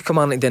 But what they come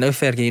on like now,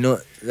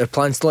 Fergie, their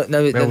plans now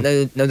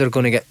they're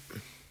going to get.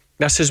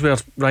 This is where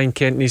Ryan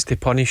Kent needs to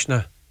punish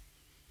now.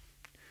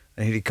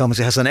 And here he comes,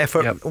 he has an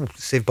effort.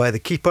 Saved by the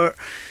keeper.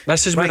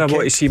 This is where I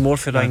want to see more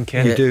for Ryan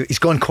Kent. You do. He's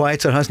gone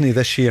quieter, hasn't he,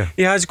 this year?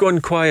 He has gone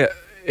quiet,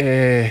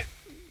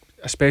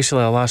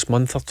 especially the last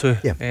month or two.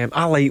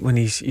 I like when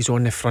he's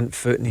on the front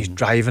foot and he's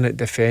driving at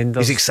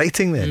defenders. He's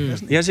exciting then,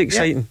 isn't he? He is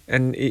exciting,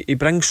 and he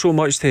brings so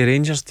much to the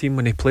Rangers team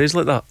when he plays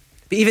like that.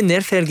 But even there,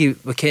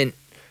 Fergie, with Kent,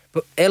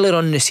 but earlier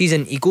on in the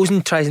season, he goes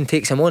and tries and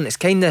takes him on. It's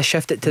kind of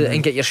shifted to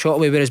and get your shot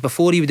away, whereas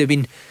before he would have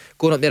been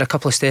going up there a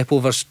couple of step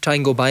overs, try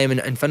and go by him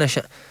and finish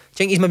it. Do you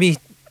think he's maybe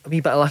a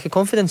wee bit of lack of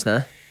confidence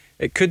now?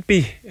 It could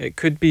be.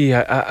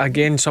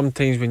 Again,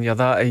 sometimes when you're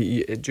that,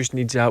 it just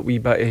needs that wee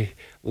bit of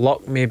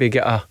luck. Maybe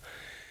get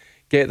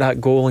that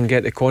goal and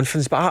get the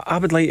confidence. But I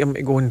would like him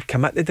to go and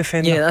commit the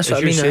defender. Yeah, that's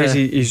what I mean. Says,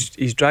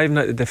 he's driving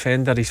at the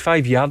defender. He's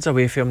 5 yards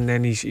away from him, and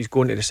then he's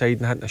going to the side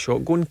and hitting a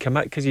shot. Go and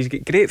commit, because he's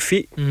got great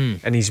feet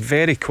and he's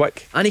very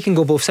quick. And he can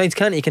go both sides,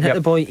 can't he? He can hit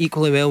the ball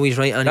equally well with his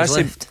right and his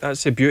left.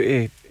 That's the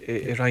beauty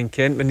of Ryan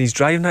Kent. When he's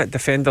driving at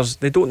defenders,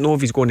 they don't know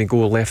if he's going to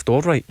go left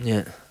or right.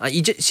 Yeah.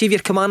 You see if you're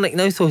commanding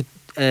now, though,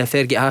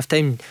 Fergie, at half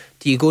time,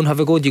 do you go and have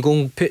a go? Do you go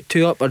and put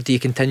two up, or do you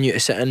continue to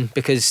sit in?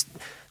 Because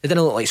they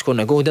didn't look like scoring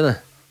a goal, did they?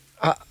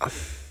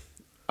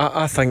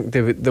 I think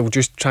they'll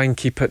just try and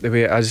keep it the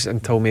way it is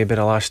until maybe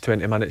the last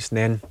 20 minutes, and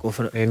then go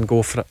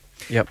for it.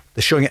 Yep.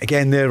 They're showing it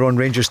again there on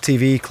Rangers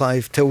TV.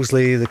 Clive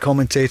Tilsley, the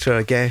commentator,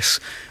 I guess,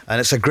 and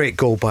it's a great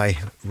goal by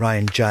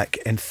Ryan Jack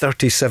in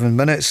 37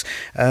 minutes.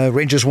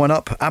 Rangers 1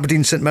 up.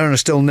 Aberdeen St Mirren are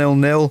still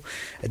 0-0.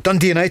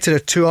 Dundee United are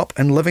 2 up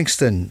in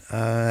Livingston,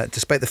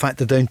 despite the fact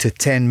they're down to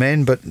 10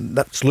 men, but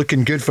that's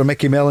looking good for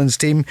Mickey Mellon's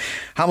team.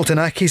 Hamilton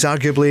Accies,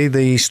 arguably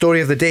the story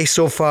of the day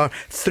so far,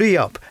 3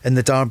 up in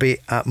the derby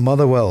at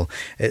Motherwell.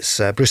 It's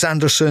Bruce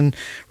Anderson,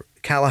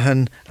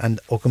 Callaghan and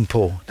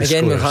Ocampo.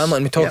 Again with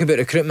Hamilton, we talk about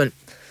recruitment.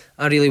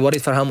 I really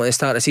worried for Hamilton at the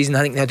start of the season.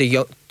 I think they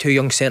had two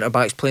young centre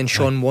backs playing.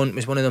 Sean Want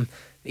was one of them.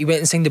 He went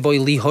and signed the boy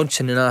Lee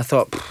Hodgson, and I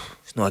thought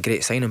it's not a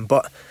great signing,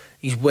 but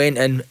he's went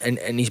in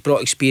and he's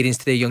brought experience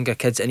to the younger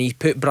kids, and he's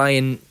put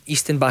Brian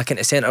Easton back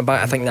into centre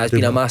back. I think that's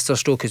been a master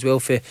stroke as well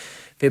for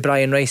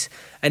Brian Rice.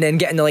 And then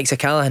getting the likes of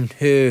Callaghan,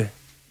 who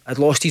had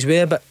lost his way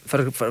a bit for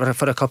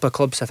a couple of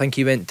clubs. I think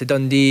he went to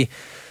Dundee.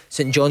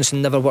 St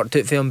Johnstone never worked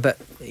out for him, but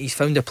he's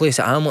found a place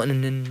at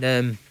Hamilton,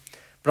 and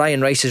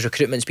Brian Rice's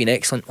recruitment's been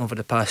excellent over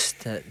the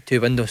past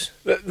 2 windows.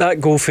 That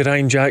goal for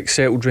Ryan Jack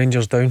settled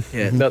Rangers down.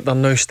 They're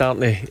now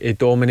starting to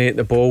dominate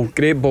the ball.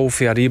 Great ball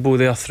for Aribo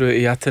there through to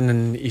Yatton,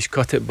 and he's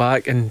cut it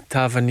back, and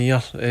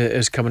Tavernier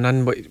is coming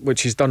in,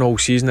 which he's done all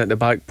season at the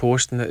back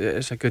post, and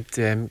it's a good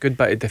bit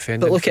of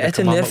defending. But look at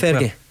Yatton there,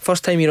 Fergie.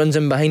 First time he runs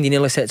in behind, he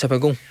nearly sets up a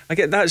goal. I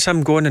get that's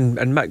him going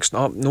and mixing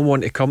up, no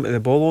one to come to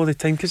the ball all the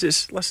time,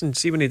 because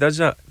see when he does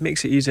that, it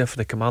makes it easier for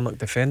the Kilmarnock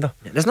defender.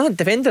 There's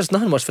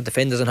nothing worse for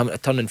defenders than having to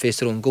turn and face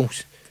their own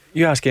goals.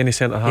 You ask any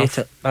centre half,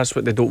 that's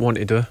what they don't want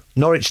to do.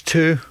 Norwich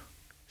 2,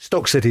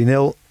 Stoke City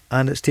 0.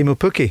 and it's Timo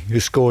Pukki who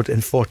scored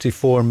in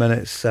 44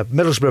 minutes.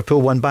 Middlesbrough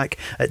pull one back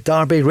at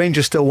Derby.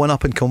 Rangers still 1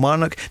 up in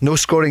Kilmarnock. No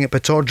scoring at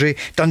Pittodrie.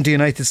 Dundee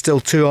United still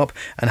 2 up,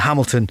 and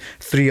Hamilton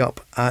 3 up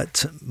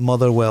at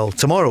Motherwell.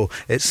 Tomorrow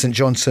it's St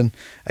Johnstone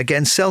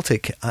against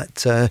Celtic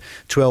at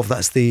 12.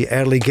 That's the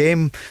early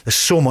game. There's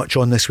so much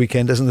on this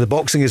weekend, isn't there? The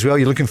boxing as well.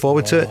 You're looking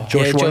forward to it.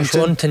 Josh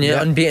Warrington,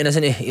 unbeaten,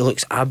 isn't he? He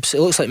looks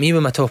like me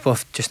with my top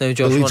off just now.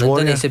 Josh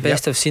Warrington, he's the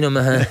best I've seen him.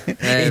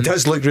 He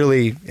does look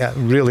really.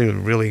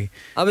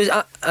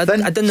 I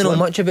didn't know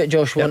much about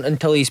Josh Warrington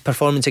until his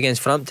performance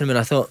against Frampton, when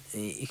I thought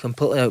he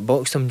completely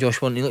outboxed him.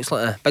 Josh Warrington, he looks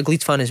like a big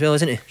Leeds fan as well,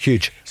 isn't he?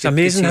 Huge. It's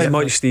amazing how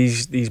much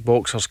these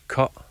boxers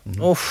cut.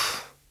 Oh,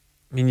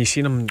 I mean, you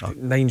seen him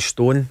 9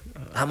 stone.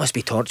 That must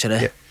be torture,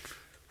 eh? Yeah.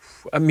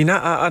 I mean,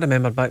 I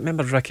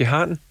remember Ricky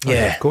Hatton.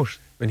 Yeah, of course.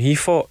 When he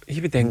fought,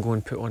 he would then go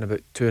and put on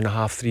about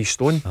 2.5-3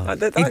 stone.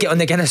 He'd get on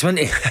the Guinness,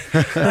 wouldn't he?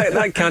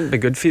 that can't be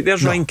good for you.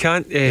 There's Ryan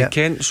Kent,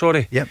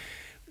 Yep.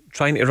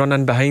 trying to run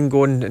in behind,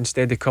 going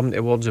instead of coming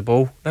towards the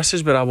ball. This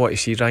is where I want to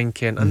see Ryan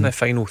Kent in the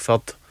final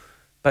third.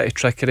 Bit of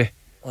trickery.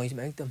 Oh, he's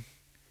megged him.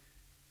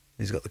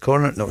 He's got the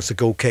corner, no, it's a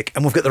goal kick.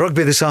 And we've got the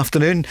rugby this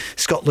afternoon.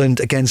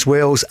 Scotland against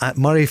Wales at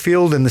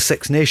Murrayfield in the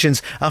Six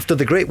Nations after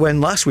the great win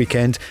last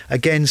weekend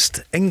against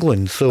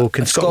England. So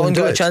can Scotland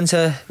got a chance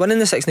of winning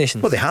the Six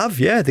Nations? Well, they have,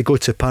 yeah. They go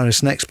to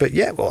Paris next. But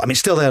yeah, well, I mean,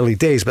 still early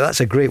days, but that's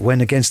a great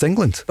win against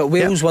England. But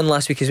Wales won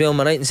last week as well,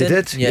 am I right in saying?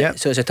 They did, yeah.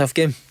 So it's a tough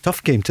game.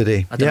 Tough game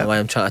today. I don't know why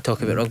I'm trying to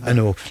talk about rugby. I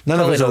know. None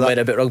of us know more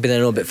about rugby than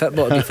I know about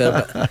football, to be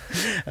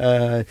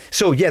fair.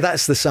 So yeah,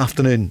 that's this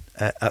afternoon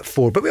at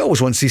 4. But we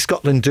always want to see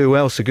Scotland do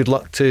well, so good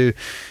luck to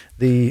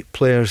the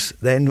players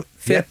then.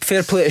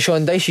 Fair play to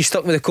Sean Dyche. He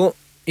stuck with the coat.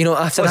 You know,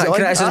 after that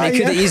criticism, he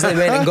could have easily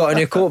went and got a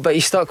new coat, but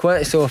he stuck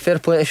with it. So fair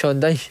play to Sean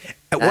Dyche.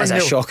 That's a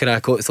shocker, I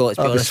thought.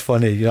 That was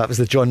funny. That was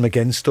the John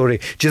McGinn story.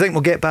 Do you think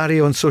we'll get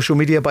Barry on social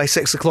media by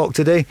 6 o'clock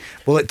today?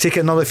 Will it take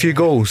another few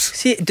goals?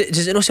 See,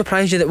 does it not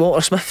surprise you that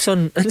Walter Smith's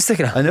on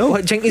Instagram? I know.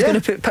 What, do you think he's going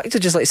to put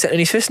pictures just like sitting on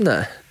his face and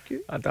that?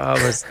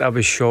 I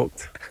was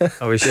shocked.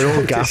 I was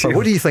shocked. Gaffer,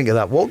 what do you think of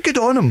that? Well, good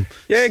on him.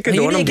 Yeah, good on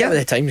him. You need to get with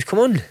the times. Come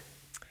on.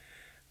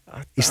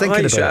 He's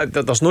thinking about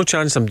it. There's no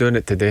chance I'm doing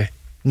it today.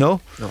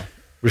 No.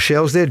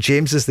 Rochelle's there,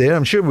 James is there.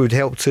 I'm sure it would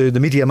help to. The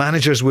media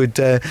managers would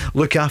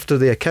look after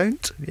the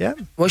account. Yeah.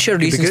 What's your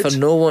reasons for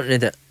no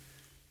wanting it?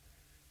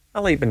 I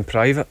like being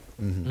private.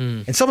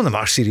 Mm-hmm. And some of them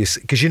are serious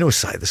because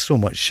there's so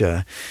much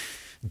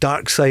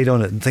dark side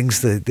on it and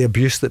things, the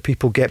abuse that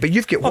people get. But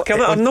you've got. Okay,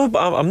 I'm not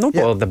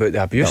bothered about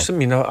the abuse. No. I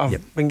mean,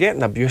 I've been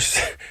getting abuse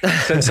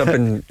since I've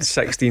been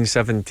 16,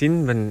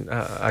 17 when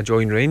I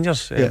joined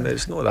Rangers.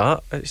 It's not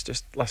that. It's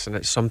just, listen,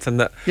 it's something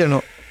that you're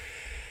not.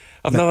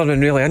 I've never been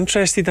really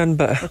interested in,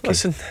 but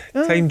listen,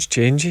 times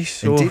changes,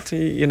 so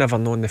you never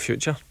know in the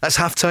future. That's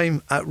half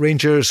time at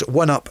Rangers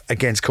 1 up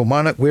against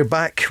Kilmarnock. We're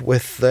back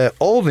with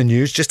all the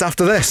news just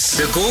after this.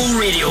 The Go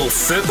Radio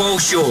Football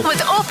Show with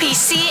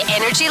OPC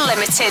Energy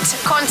Limited.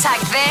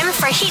 Contact them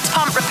for heat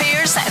pump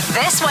repairs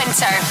this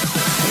winter.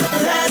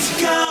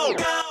 Let's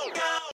go!